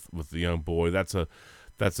the young boy. That's a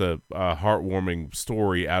heartwarming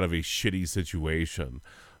story out of a shitty situation,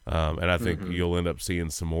 and I think you'll end up seeing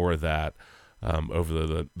some more of that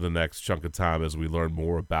over the next chunk of time as we learn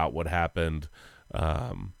more about what happened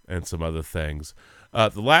and some other things.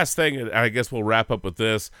 The last thing, and I guess we'll wrap up with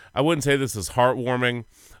this. I wouldn't say this is heartwarming,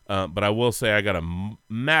 but I will say I got a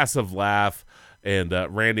massive laugh. And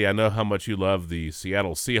Randy, I know how much you love the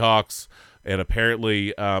Seattle Seahawks, and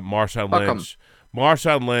apparently Marshawn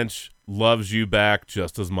Lynch loves you back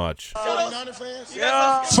just as much.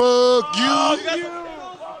 Yeah. Fuck you.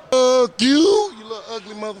 Fuck you. You little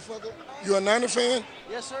ugly motherfucker. You a Niner fan?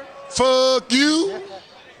 Yes, sir. Fuck you.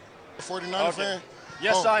 49er fan?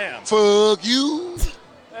 Yes, I am. Fuck you.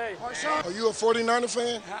 Hey, Are you a 49er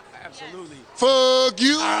fan? absolutely. Fuck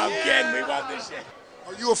you. I'm kidding. We want this shit.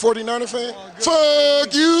 Are you a 49er fan?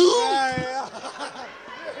 Fuck you.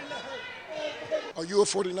 Are you a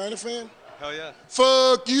 49er fan? Hell yeah.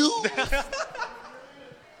 Fuck you.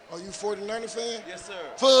 Are you a 49er fan? Yes, sir.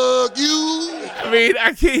 Fuck you. I mean,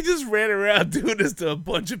 he just ran around doing this to a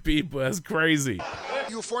bunch of people. That's crazy.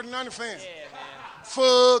 You a 49er fan? Yeah, man.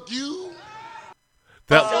 Fuck you.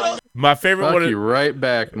 My favorite one. Fuck you right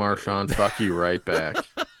back, Marshawn. Fuck you right back.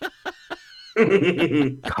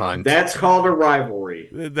 Cunt. That's called a rivalry.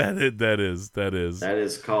 That is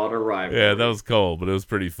called a rivalry. Yeah, that was cold, but it was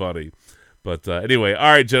pretty funny. But anyway,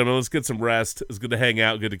 all right, gentlemen, let's get some rest. It's good to hang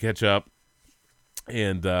out, good to catch up.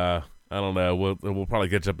 And I don't know. We'll probably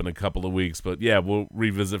catch up in a couple of weeks, but yeah, we'll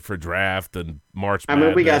revisit for draft and March Madness. I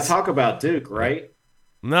mean, we got to talk about Duke, right?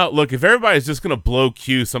 No, look, if everybody's just going to blow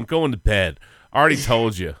Cuse, I'm going to bed. I already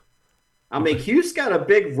told you. I mean, Cuse got a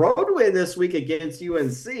big road win this week against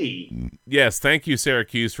UNC. Yes, thank you,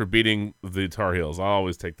 Syracuse, for beating the Tar Heels. I'll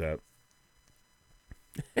always take that.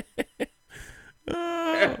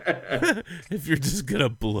 If you're just going to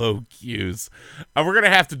blow Cuse. We're going to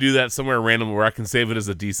have to do that somewhere random where I can save it as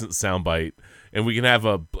a decent soundbite. And we can have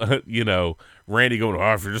Randy going,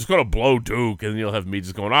 if you're just going to blow Duke. And you'll have me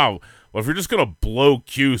just going, well, if you're just going to blow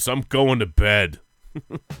Cuse, I'm going to bed.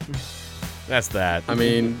 That's that. I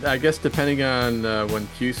mean, I guess depending on when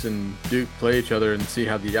Cuse and Duke play each other and see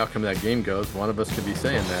how the outcome of that game goes, one of us could be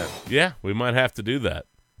saying that. Yeah, we might have to do that.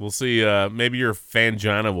 We'll see. Maybe your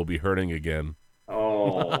fangina will be hurting again.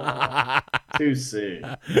 Oh, too soon.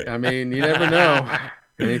 I mean, you never know.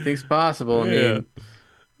 Anything's possible. I mean,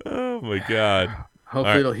 oh my God.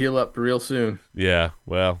 Hopefully it'll heal up real soon. Yeah,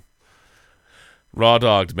 well, raw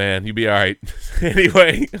dogged, man. You be all right.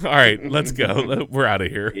 Anyway, all right, let's go. We're out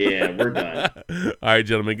of here. Yeah, we're done. All right,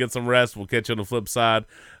 gentlemen, get some rest. We'll catch you on the flip side.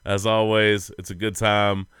 As always, it's a good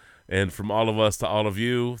time. And from all of us to all of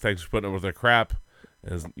you, thanks for putting up with our crap.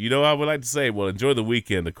 As you know, I would like to say, well, enjoy the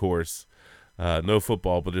weekend, of course. No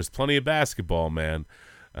football, but there's plenty of basketball, man.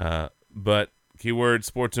 But keyword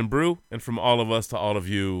sports and brew. And from all of us to all of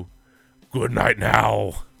you, good night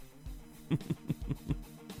now.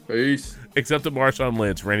 Peace. Except to Marshawn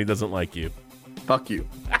Lynch. Randy doesn't like you. Fuck you.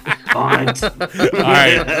 All right.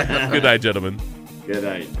 Good night, gentlemen. Good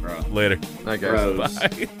night, bro. Later. Night, guys.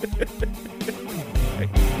 Bye.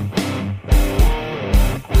 Bye.